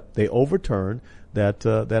guess what? They overturned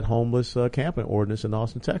that homeless camping ordinance in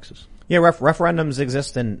Austin, Texas. Yeah, referendums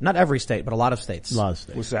exist in not every state, but a lot of states.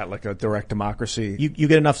 Was that like a direct democracy? You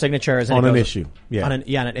get enough signatures and on it goes an issue. Yeah. And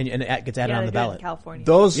it gets added on the ballot. In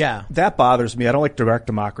California. That bothers me. I don't like direct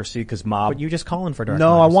democracy because mob. But you're just calling for direct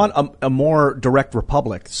democracy. No, I want a more direct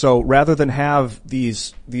republic. So rather than have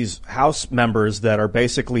these House members that are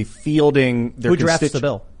basically fielding their Who drafts the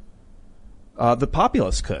bill? The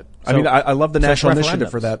populace could. So, I love the national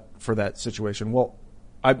initiative for that situation. Well,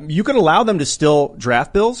 you could allow them to still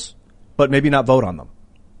draft bills, but maybe not vote on them.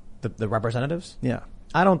 The representatives? Yeah.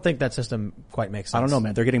 I don't think that system quite makes sense. I don't know,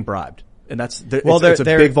 man. They're getting bribed. And it's a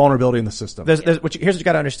big vulnerability in the system. Here's what you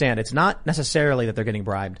got to understand. It's not necessarily that they're getting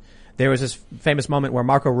bribed. There was this famous moment where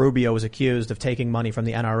Marco Rubio was accused of taking money from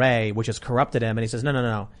the NRA, which has corrupted him. And he says,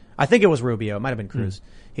 no. I think it was Rubio. It might have been Cruz.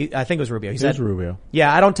 I think it was Rubio. He said, Rubio.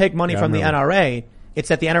 Yeah, I don't take money from the NRA. It's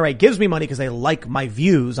that the NRA gives me money because they like my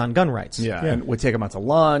views on gun rights. Yeah, and we take them out to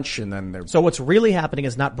lunch, and then they're... So what's really happening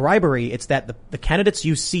is not bribery, it's that the candidates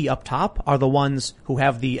you see up top are the ones who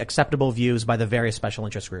have the acceptable views by the various special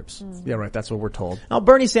interest groups. Yeah, right, that's what we're told. Now,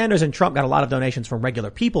 Bernie Sanders and Trump got a lot of donations from regular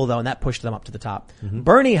people, though, and that pushed them up to the top.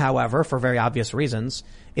 Bernie, however, for very obvious reasons,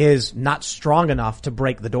 is not strong enough to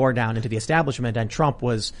break the door down into the establishment, and Trump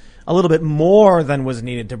was a little bit more than was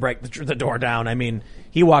needed to break the door down. I mean,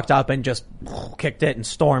 he walked up and just kicked it and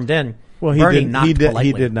stormed in. Well, he did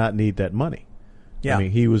not need that money. Yeah. I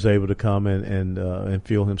mean, he was able to come and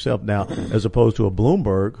fuel himself. Now, as opposed to a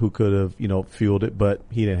Bloomberg who could have, fueled it, but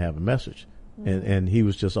he didn't have a message. And he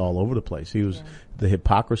was just all over the place. He was, the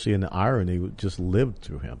hypocrisy and the irony just lived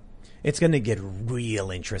through him. It's going to get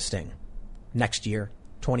real interesting next year,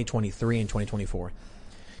 2023 and 2024.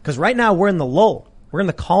 Because right now we're in the lull. We're in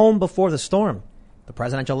the calm before the storm. The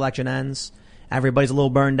presidential election ends. Everybody's a little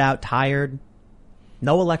burned out, tired.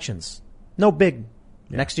 No elections. No big.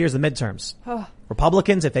 Next year's the midterms.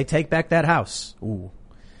 Republicans, if they take back that House,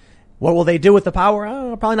 What will they do with the power?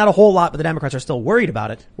 Probably not a whole lot, but the Democrats are still worried about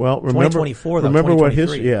it. Well, remember, 2024, though, remember what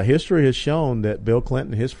 2023. history has shown that Bill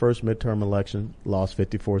Clinton, his first midterm election, lost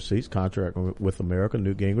 54 seats, contract with America,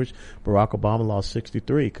 Newt Gingrich. Barack Obama lost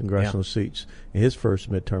 63 congressional seats in his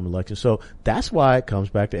first midterm election. So that's why it comes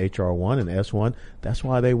back to H.R. 1 and S1. That's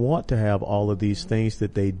why they want to have all of these things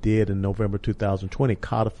that they did in November 2020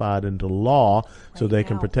 codified into law so they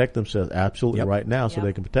can protect themselves. Absolutely, right now, so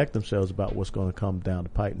they can protect themselves about what's going to come down the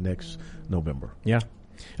pipe next November. Yeah.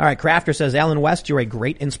 All right. Crafter says, Alan West, you're a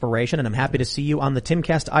great inspiration, and I'm happy to see you on the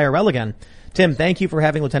Timcast IRL again. Tim, thank you for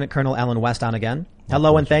having Lieutenant Colonel Alan West on again.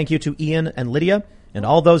 Hello, and thank you to Ian and Lydia and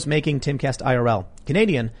all those making Timcast IRL.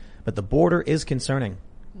 Canadian, but the border is concerning.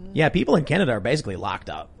 Yeah, people in Canada are basically locked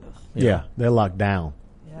up. Yeah, they're locked down.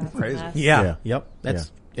 Yeah, crazy. Yeah. Yep.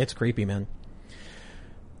 It's creepy, man.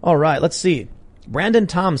 All right. Let's see. Brandon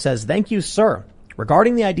Tom says, thank you, sir.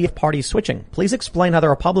 Regarding the idea of party switching, please explain how the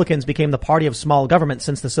Republicans became the party of small government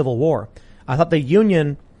since the Civil War. I thought the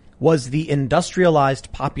Union was the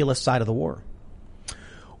industrialized populist side of the war.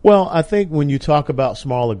 Well, I think when you talk about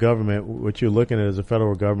smaller government, what you're looking at is a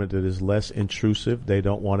federal government that is less intrusive. They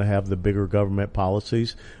don't want to have the bigger government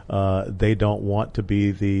policies. They don't want to be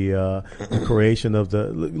the creation of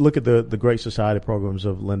look at the Great Society programs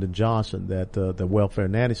of Lyndon Johnson, that the welfare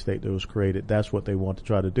nanny state that was created. That's what they want to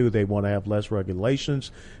try to do. They want to have less regulations.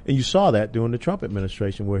 And you saw that during the Trump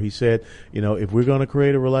administration where he said, if we're going to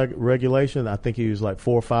create a regulation, I think he was like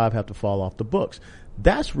 4 or 5 have to fall off the books.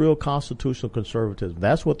 That's real constitutional conservatism.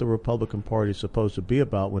 That's what the Republican Party is supposed to be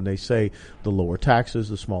about when they say the lower taxes,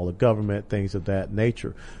 the smaller government, things of that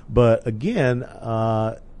nature. But again,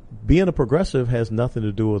 being a progressive has nothing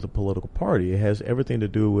to do with a political party. It has everything to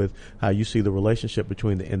do with how you see the relationship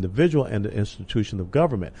between the individual and the institution of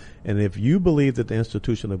government. And if you believe that the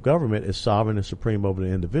institution of government is sovereign and supreme over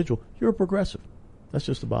the individual, you're a progressive. That's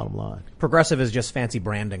just the bottom line. Progressive is just fancy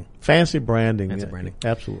branding. Fancy branding. Fancy branding.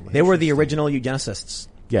 Absolutely. They were the original eugenicists.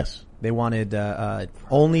 Yes. They wanted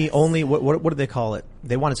only what did they call it?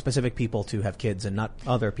 They wanted specific people to have kids and not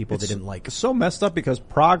other people they didn't like. It's so messed up because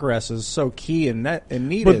progress is so key and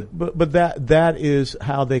needed. But that is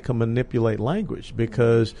how they can manipulate language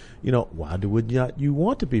because, why would not you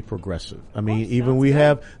want to be progressive? I mean, even we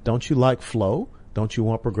have, don't you like flow? Don't you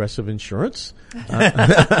want progressive insurance?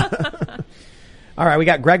 All right, we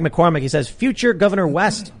got Greg McCormick. He says, future Governor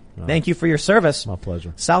West, thank you for your service. My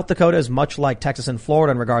pleasure. South Dakota is much like Texas and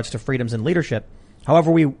Florida in regards to freedoms and leadership.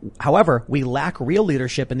 However, we lack real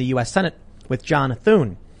leadership in the U.S. Senate with John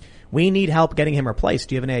Thune. We need help getting him replaced.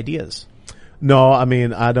 Do you have any ideas? No, I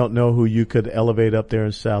mean, I don't know who you could elevate up there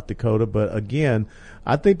in South Dakota, but again,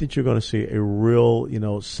 I think that you're going to see a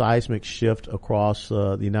real, seismic shift across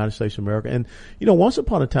the United States of America. And, once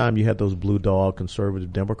upon a time you had those blue dog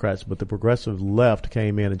conservative Democrats, but the progressive left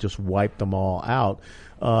came in and just wiped them all out.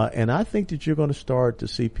 And I think that you're going to start to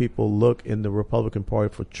see people look in the Republican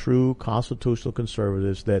Party for true constitutional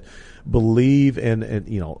conservatives that believe and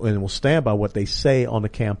will stand by what they say on the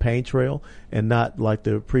campaign trail and not like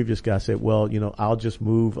the previous guy said, well, I'll just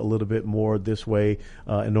move a little bit more this way,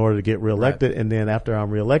 in order to get reelected. Right. And then after I'm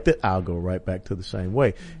reelected, I'll go right back to the same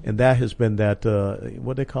way. And that has been that,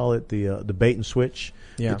 what they call it, the bait and switch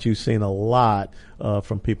that you've seen a lot,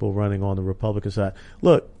 from people running on the Republican side.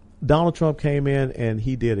 Look, Donald Trump came in and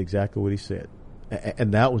he did exactly what he said.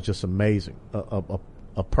 And that was just amazing.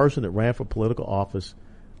 A person that ran for political office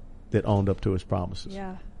that owned up to his promises.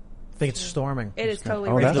 Yeah. I think it's storming. It is totally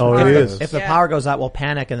raging. It is. If the power goes out, we'll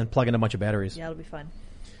panic and then plug in a bunch of batteries. Yeah, it'll be fun.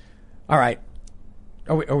 All right.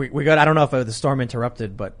 Are we good? I don't know if the storm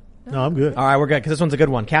interrupted, but. No, I'm good. All right, we're good because this one's a good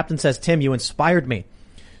one. Captain says, Tim, you inspired me.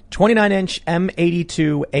 29-inch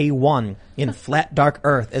M82A1 in flat dark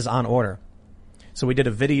earth is on order. So we did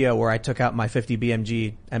a video where I took out my 50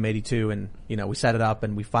 BMG M82 and, we set it up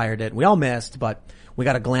and we fired it. We all missed, but we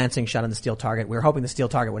got a glancing shot on the steel target. We were hoping the steel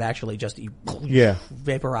target would actually just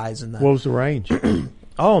vaporize. What was the range?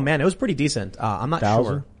 Oh man, it was pretty decent. I'm not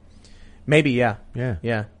 1,000? sure. Maybe, yeah.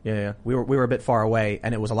 Yeah. We were a bit far away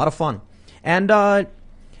and it was a lot of fun. And,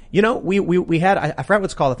 we had, I forgot what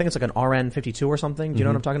it's called. I think it's like an RN52 or something. Do you know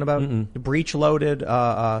what I'm talking about? Mm-mm. Breech loaded,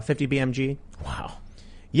 50 BMG. Wow.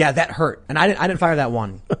 Yeah, that hurt. And I didn't fire that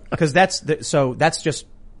one. Cause that's just,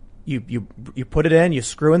 you put it in, you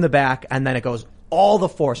screw in the back, and then it goes all the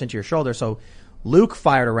force into your shoulder. So Luke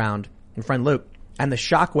fired a round, and friend Luke, and the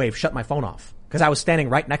shockwave shut my phone off. Cause I was standing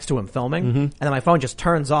right next to him filming, and then my phone just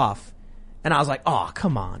turns off. And I was like, oh,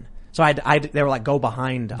 come on. So they were like, go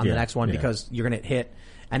behind on the next one because you're going to hit.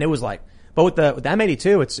 And it was like, But with the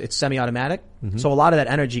M82, it's semi-automatic, so a lot of that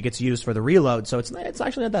energy gets used for the reload. So it's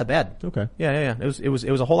actually not that bad. Okay. Yeah. It was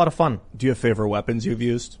a whole lot of fun. Do you have favorite weapons you've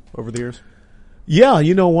used over the years? Yeah,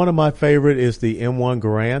 one of my favorite is the M1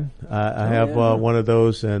 Garand. I have one of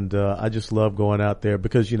those, and I just love going out there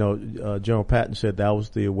because General Patton said that was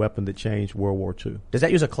the weapon that changed World War II. Does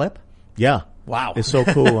that use a clip? Yeah. Wow. It's so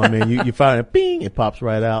cool. I mean, you fire it, bing, it pops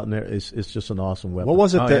right out, and it's just an awesome weapon. What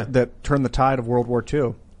was it that turned the tide of World War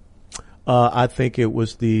II? I think it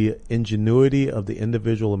was the ingenuity of the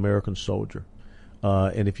individual American soldier.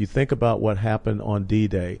 And if you think about what happened on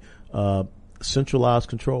D-Day, centralized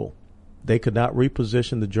control. They could not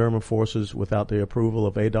reposition the German forces without the approval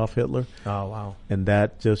of Adolf Hitler. Oh, wow. And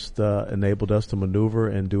that just enabled us to maneuver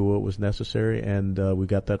and do what was necessary. And we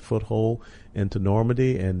got that foothold into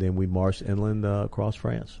Normandy, and then we marched inland across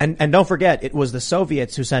France. And don't forget, it was the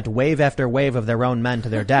Soviets who sent wave after wave of their own men to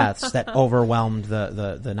their deaths that overwhelmed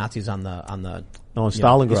the Nazis on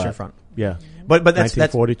Stalingrad. Eastern Front. Yeah. But that's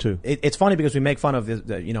 1942. It's funny because we make fun of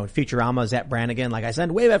Futurama, Zap Brannigan, like I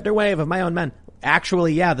send wave after wave of my own men.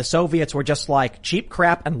 Actually, the Soviets were just like cheap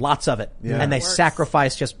crap and lots of it. Yeah. And they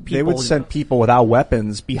sacrificed just people. They would send people without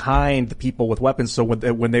weapons behind the people with weapons, so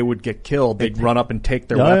when they would get killed, they'd run up and take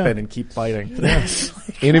their weapon and keep fighting. Yes.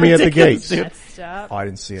 Enemy at the gates. Oh, I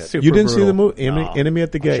didn't see it. You didn't see the movie? Enemy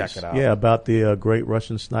at the I'll gates. check it out. Yeah, about the great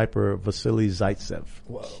Russian sniper Vasily Zaitsev.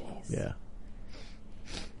 Whoa. Yeah.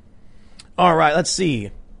 All right, let's see.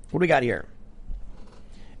 What do we got here?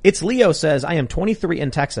 It's Leo says, I am 23 in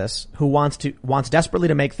Texas who wants desperately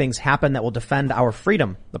to make things happen that will defend our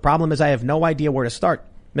freedom. The problem is I have no idea where to start.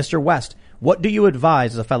 Mr. West, what do you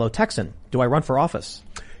advise as a fellow Texan? Do I run for office?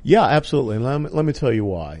 Yeah, absolutely. And let me tell you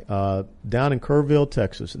why. Down in Kerrville,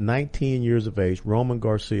 Texas, 19 years of age, Roman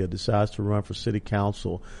Garcia decides to run for city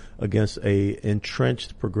council against a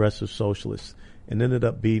entrenched progressive socialist and ended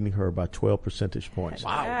up beating her by 12 percentage points.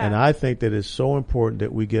 Wow. And I think that it's so important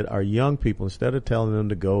that we get our young people, instead of telling them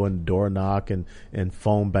to go and door knock and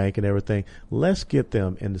phone bank and everything, let's get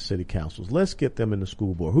them in the city councils. Let's get them in the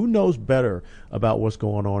school board. Who knows better about what's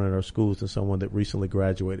going on in our schools than someone that recently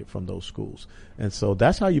graduated from those schools? And so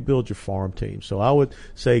that's how you build your farm team. So I would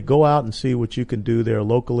say go out and see what you can do there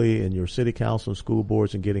locally in your city council and school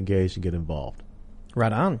boards and get engaged and get involved.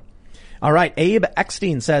 Right on. All right. Abe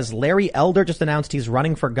Eckstein says Larry Elder just announced he's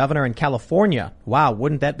running for governor in California. Wow.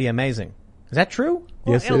 Wouldn't that be amazing? Is that true?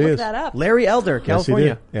 Yes, it is. That up. Larry Elder,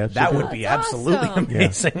 California. Yes, that would be absolutely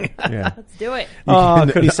amazing. Yeah. Let's do it.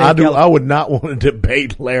 Could he save I would not want to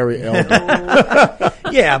debate Larry Elder.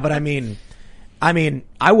 Yeah, but I mean,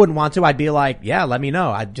 I wouldn't want to. I'd be like, yeah, let me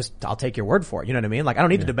know. I'll take your word for it. You know what I mean? Like, I don't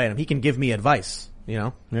need to debate him. He can give me advice,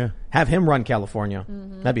 Yeah. Have him run California.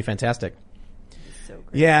 That'd be fantastic.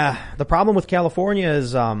 Yeah, the problem with California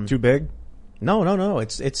is too big. No.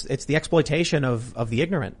 It's the exploitation of the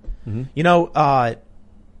ignorant.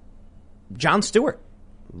 Jon Stewart,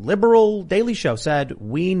 liberal Daily Show, said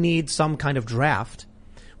we need some kind of draft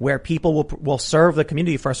where people will serve the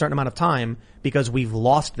community for a certain amount of time because we've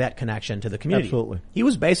lost that connection to the community. Absolutely. He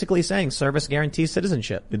was basically saying service guarantees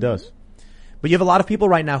citizenship. It does. But you have a lot of people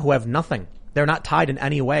right now who have nothing. They're not tied in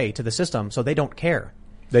any way to the system, so they don't care.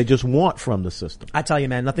 They just want from the system. I tell you,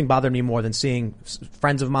 man, nothing bothered me more than seeing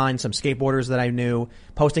friends of mine, some skateboarders that I knew,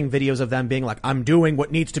 posting videos of them being like, I'm doing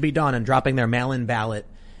what needs to be done, and dropping their mail-in ballot.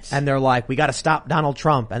 And they're like, we got to stop Donald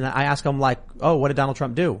Trump. And I ask them like, oh, what did Donald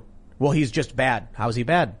Trump do? Well, he's just bad. How's he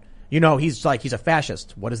bad? He's a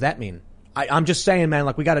fascist. What does that mean? I'm just saying, man,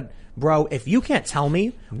 like bro, if you can't tell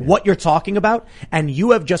me what you're talking about and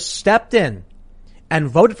you have just stepped in and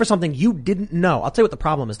voted for something you didn't know. I'll tell you what the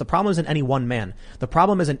problem is. The problem isn't any one man. The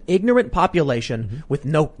problem is an ignorant population with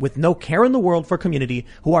no care in the world for community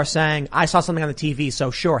who are saying, I saw something on the TV, so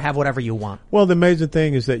sure, have whatever you want. Well, the amazing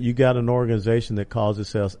thing is that you got an organization that calls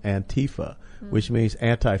itself Antifa, which means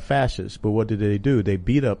anti-fascist. But what did they do? They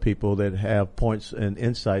beat up people that have points and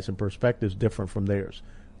insights and perspectives different from theirs.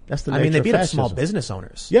 That's the nature of they beat fascism. up small business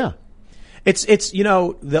owners. Yeah. It's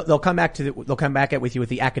they'll come back with you with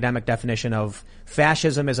the academic definition of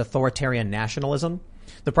fascism as authoritarian nationalism.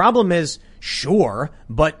 The problem is, sure,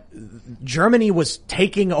 but Germany was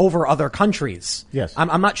taking over other countries. Yes.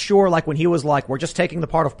 I'm not sure, like, when he was like, we're just taking the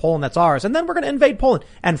part of Poland that's ours, and then we're going to invade Poland.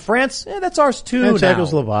 And France, that's ours too and now.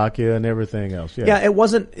 Czechoslovakia and everything else. Yeah. Yeah, it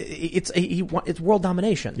wasn't, it's world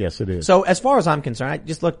domination. Yes, it is. So as far as I'm concerned, I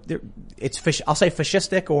just look, I'll say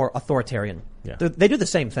fascistic or authoritarian. Yeah. They do the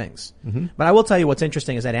same things. But I will tell you what's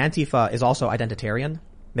interesting is that Antifa is also identitarian.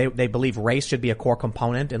 They believe race should be a core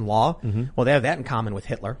component in law. Mm-hmm. Well, they have that in common with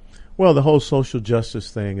Hitler. Well, the whole social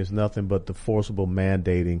justice thing is nothing but the forcible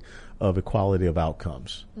mandating of equality of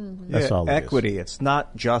outcomes. Mm-hmm. That's all it equity. is. It's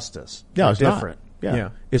not justice. No, it's different. Not. Yeah.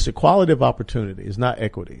 It's equality of opportunity. It's not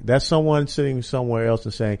equity. That's someone sitting somewhere else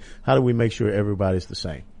and saying, how do we make sure everybody's the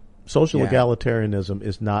same? Social egalitarianism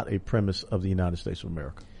is not a premise of the United States of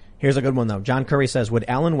America. Here's a good one, though. John Curry says, would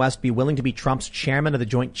Alan West be willing to be Trump's chairman of the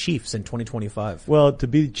Joint Chiefs in 2025? Well, to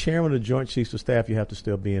be chairman of the Joint Chiefs of Staff, you have to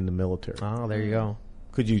still be in the military. Oh, there you go.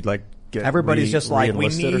 Could you get everybody's just like, we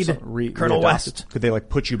need Colonel West? Could they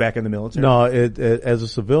put you back in the military? No, as a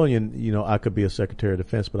civilian, I could be a Secretary of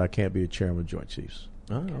Defense, but I can't be a chairman of Joint Chiefs.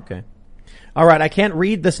 Oh, okay. All right, I can't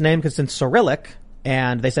read this name because it's in Cyrillic,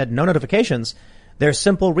 and they said no notifications. There's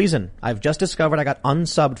simple reason. I've just discovered I got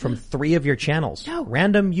unsubbed from 3 of your channels. No.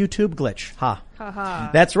 Random YouTube glitch. Ha.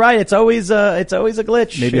 That's right. It's always a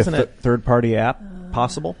glitch. Maybe isn't a it? third-party app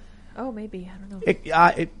possible? Oh, maybe. I don't know.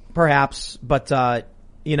 It perhaps, but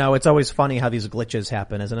it's always funny how these glitches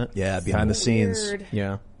happen, isn't it? Yeah, behind the scenes. Weird.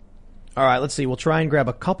 Yeah. All right, let's see. We'll try and grab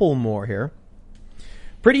a couple more here.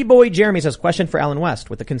 Pretty Boy Jeremy says, question for Alan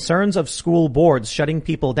West. With the concerns of school boards shutting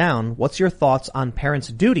people down, what's your thoughts on parents'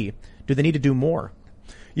 duty? Do they need to do more?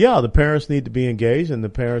 Yeah, the parents need to be engaged, and the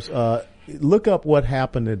parents look up what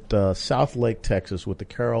happened at South Lake, Texas, with the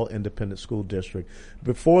Carroll Independent School District.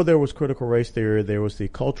 Before there was critical race theory, there was the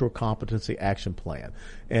Cultural Competency Action Plan,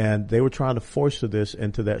 and they were trying to foster this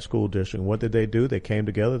into that school district. And what did they do? They came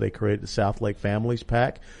together. They created the South Lake Families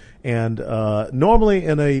PAC. And normally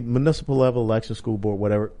in a municipal level election, school board,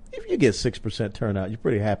 whatever, if you get 6% turnout, you're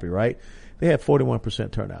pretty happy, right? They had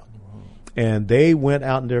 41% turnout. And they went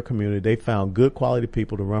out in their community. They found good quality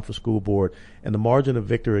people to run for school board, and the margin of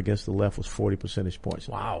victory against the left was 40 percentage points.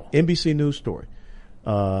 Wow. NBC News story.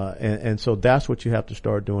 And so that's what you have to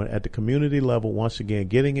start doing at the community level. Once again,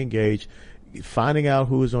 getting engaged, finding out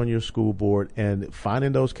who is on your school board, and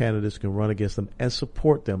finding those candidates who can run against them and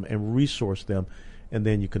support them and resource them, and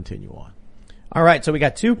then you continue on. All right, so we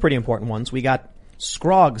got 2 pretty important ones. We got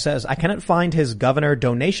Scrog says, I cannot find his governor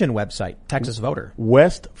donation website, Texas Voter.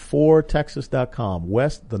 West4texas.com.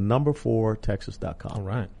 West, the number 4texas.com. All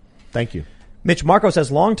right. Thank you. Mitch Marco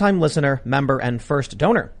says, longtime listener, member, and first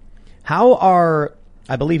donor. I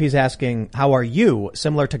believe he's asking, how are you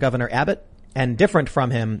similar to Governor Abbott and different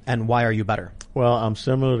from him, and why are you better? Well, I'm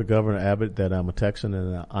similar to Governor Abbott that I'm a Texan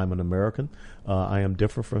and I'm an American. I am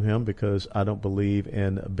different from him because I don't believe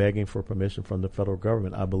in begging for permission from the federal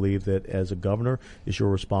government. I believe that as a governor, it's your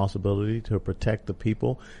responsibility to protect the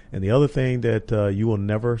people. And the other thing that you will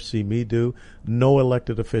never see me do, no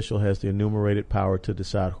elected official has the enumerated power to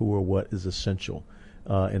decide who or what is essential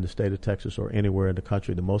in the state of Texas or anywhere in the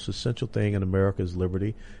country. The most essential thing in America is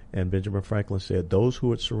liberty. And Benjamin Franklin said, those who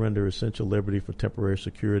would surrender essential liberty for temporary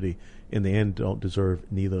security in the end don't deserve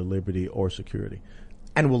neither liberty or security.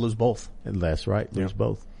 And we'll lose both. And that's right, lose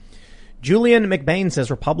both. Julian McBain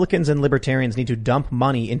says Republicans and libertarians need to dump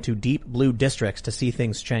money into deep blue districts to see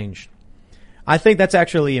things change. I think that's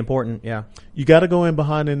actually important, yeah. You got to go in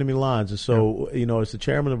behind enemy lines. And so, as the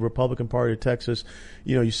chairman of the Republican Party of Texas,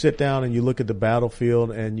 you sit down and you look at the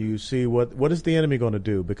battlefield and you see what is the enemy going to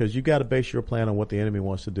do, because you got to base your plan on what the enemy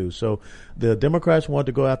wants to do. So the Democrats wanted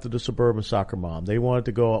to go after the suburban soccer mom. They wanted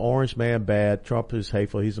to go orange man bad, Trump is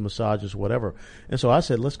hateful, he's a misogynist, whatever. And so I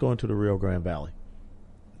said, let's go into the Rio Grande Valley.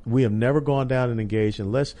 We have never gone down and engaged,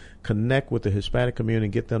 and let's connect with the Hispanic community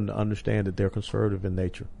and get them to understand that they're conservative in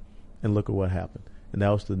nature. And look at what happened. And that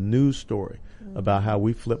was the news story about how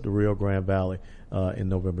we flipped the Rio Grande Valley in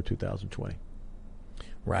November 2020.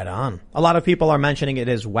 Right on. A lot of people are mentioning it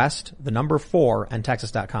is West, the number 4, and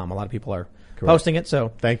Texas.com. A lot of people are posting it.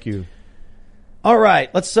 So thank you. All right.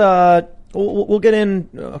 Let's, we'll get in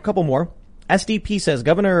a couple more. SDP says,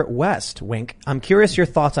 Governor West, wink. I'm curious your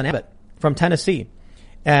thoughts on Abbott from Tennessee.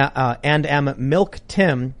 And am Milk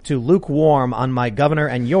Tim to lukewarm on my governor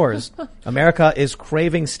and yours. America is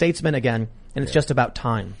craving statesmen again, and it's just about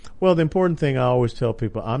time. Well, the important thing I always tell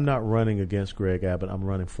people, I'm not running against Greg Abbott. I'm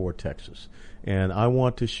running for Texas. And I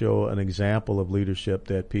want to show an example of leadership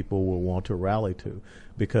that people will want to rally to,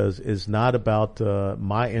 because it's not about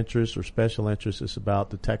my interests or special interests. It's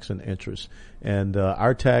about the Texan interests. And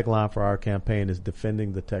our tagline for our campaign is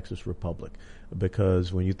defending the Texas Republic.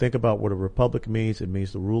 Because when you think about what a republic means, it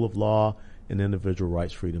means the rule of law and individual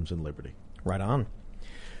rights, freedoms, and liberty. Right on.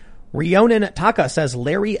 Rionin Taka says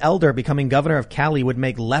Larry Elder becoming governor of Cali would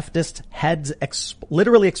make leftist heads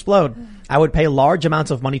literally explode. I would pay large amounts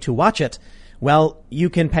of money to watch it. Well, you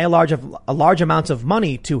can pay a large amounts of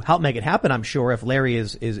money to help make it happen. I'm sure if Larry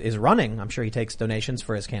is running, I'm sure he takes donations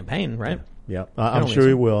for his campaign, right? Yeah. I'm sure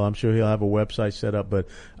he will. I'm sure he'll have a website set up, but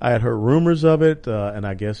I had heard rumors of it, and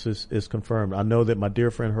I guess it's confirmed. I know that my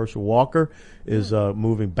dear friend Herschel Walker is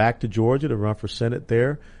moving back to Georgia to run for Senate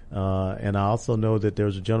there. And I also know that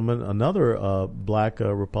there's a gentleman, another black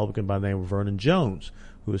Republican by the name of Vernon Jones,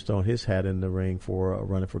 who has thrown his hat in the ring for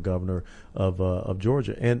running for governor of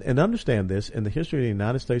Georgia. And understand this, in the history of the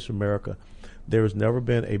United States of America, there has never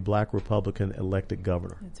been a black Republican elected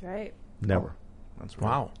governor. That's right. Never. That's right.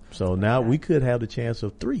 Wow. So now we could have the chance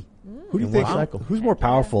of 3. Who do you think? Who's more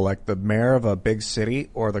powerful, like the mayor of a big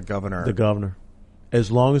city or the governor? The governor.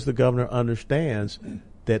 As long as the governor understands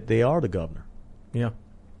that they are the governor. Yeah.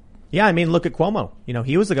 Yeah, I mean, look at Cuomo. You know,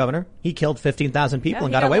 he was the governor. He killed 15,000 people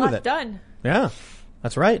and got away with it. Done. Yeah,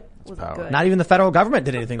 that's right. Not even the federal government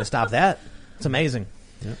did anything to stop that. It's amazing.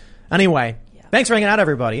 Yeah. Anyway, thanks for hanging out,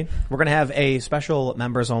 everybody. We're going to have a special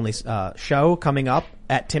members-only show coming up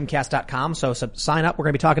at timcast.com. So sign up. We're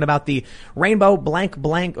going to be talking about the rainbow blank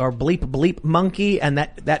or bleep monkey and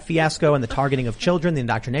that fiasco and the targeting of children, the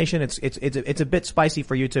indoctrination. It's a bit spicy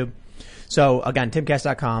for YouTube. So again,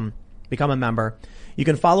 timcast.com. Become a member. You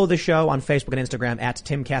can follow the show on Facebook and Instagram at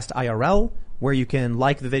TimcastIRL, where you can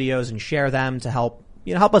like the videos and share them to help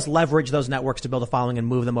us leverage those networks to build a following and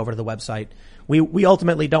move them over to the website. We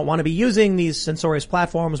ultimately don't want to be using these censorious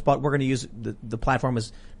platforms, but we're going to use the platform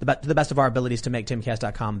to the best of our abilities to make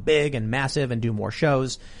Timcast.com big and massive and do more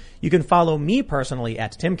shows. You can follow me personally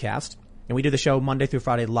at Timcast. And we do the show Monday through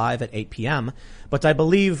Friday live at 8 p.m. But I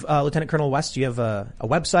believe, Lieutenant Colonel West, you have a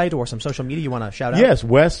website or some social media you want to shout out? Yes,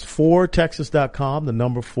 West4Texas.com, the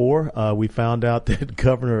number 4. We found out that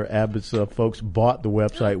Governor Abbott's folks bought the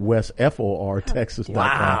website WestFORTexas.com.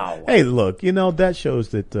 Wow. Hey, look, that shows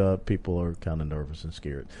that people are kind of nervous and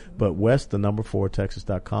scared. But West, the number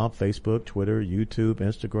 4Texas.com, Facebook, Twitter, YouTube,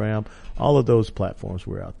 Instagram, all of those platforms,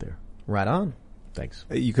 we're out there. Right on. Thanks.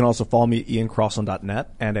 You can also follow me at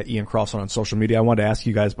iancrosland.net and at Ian Crosland on social media. I wanted to ask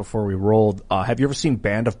you guys before we rolled, have you ever seen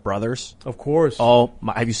Band of Brothers? Of course. Oh,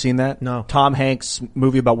 have you seen that? No. Tom Hanks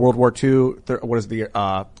movie about World War II. What is the,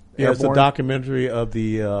 it's a documentary of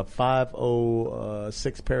the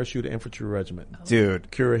 506 Parachute Infantry Regiment.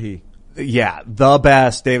 Dude. Currahee. Yeah, the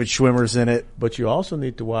best. David Schwimmer's in it. But you also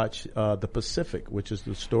need to watch The Pacific, which is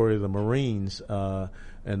the story of the Marines,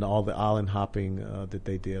 and all the island hopping that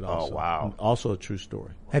they did also. Oh, wow. Also a true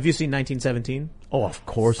story. Have you seen 1917? Oh, of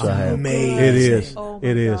course I have. Amazing. It is. Oh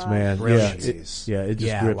it is, man. Brilliant. Yeah, it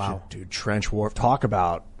just grips you. Dude, Trench Warfare. Talk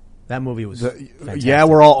about. That movie was fantastic. Yeah,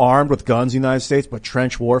 we're all armed with guns in the United States, but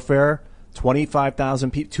trench warfare,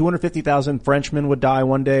 25,000 people, 250,000 Frenchmen would die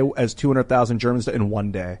one day as 200,000 Germans in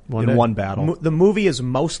one day, one battle. The movie is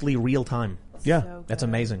mostly real time. Yeah. So That's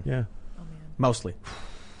amazing. Yeah. Oh, man. Mostly.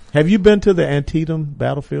 Have you been to the Antietam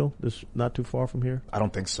battlefield? That's not too far from here. I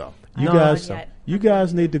don't think so. You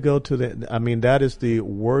guys need to go to that is the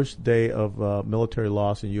worst day of military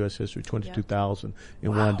loss in U.S. history, 22,000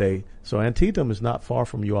 in one day. So Antietam is not far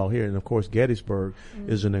from you all here. And, of course, Gettysburg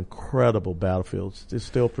is an incredible battlefield. It's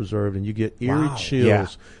still preserved, and you get eerie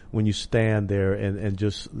chills when you stand there and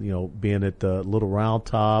just, being at the Little Round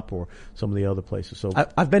Top or some of the other places. So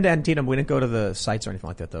I've been to Antietam. We didn't go to the sites or anything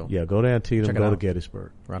like that, though. Yeah, go to Antietam, go to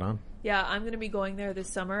Gettysburg. Right on. Yeah, I'm going to be going there this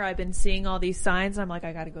summer. I've been seeing all these signs. I'm like,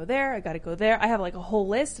 I got to go there. I got to go there. I have like a whole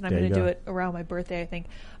list, and I'm going to do it around my birthday, I think.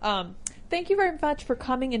 Thank you very much for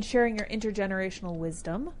coming and sharing your intergenerational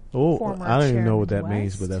wisdom. Oh, I don't even know what that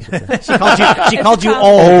means, but that's okay. She called you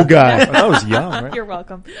old guy. That was young, right? You're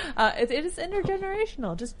welcome. It is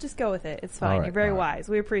intergenerational. Just go with it. It's fine. Right, you're very wise.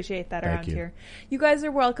 We appreciate that around here. You guys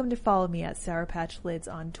are welcome to follow me at Sour Patch Lids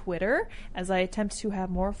on Twitter as I attempt to have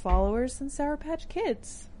more followers than Sour Patch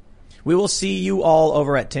Kids. We will see you all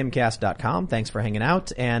over at timcast.com. Thanks for hanging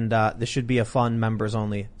out. And this should be a fun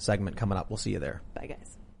members-only segment coming up. We'll see you there. Bye,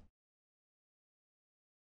 guys.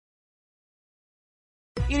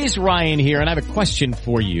 It is Ryan here, and I have a question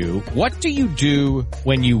for you. What do you do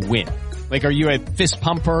when you win? Like, are you a fist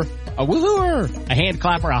pumper, a woohooer, a hand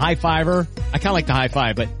clapper, a high fiver? I kind of like the high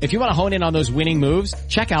five, but if you want to hone in on those winning moves,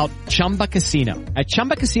 check out Chumba Casino. At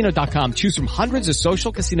ChumbaCasino.com, choose from hundreds of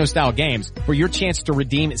social casino-style games for your chance to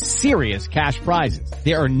redeem serious cash prizes.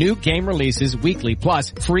 There are new game releases weekly,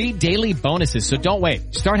 plus free daily bonuses, so don't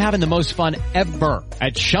wait. Start having the most fun ever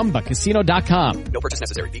at ChumbaCasino.com. No purchase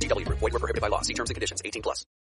necessary. VGW Group. Void where prohibited by law. See terms and conditions. 18+.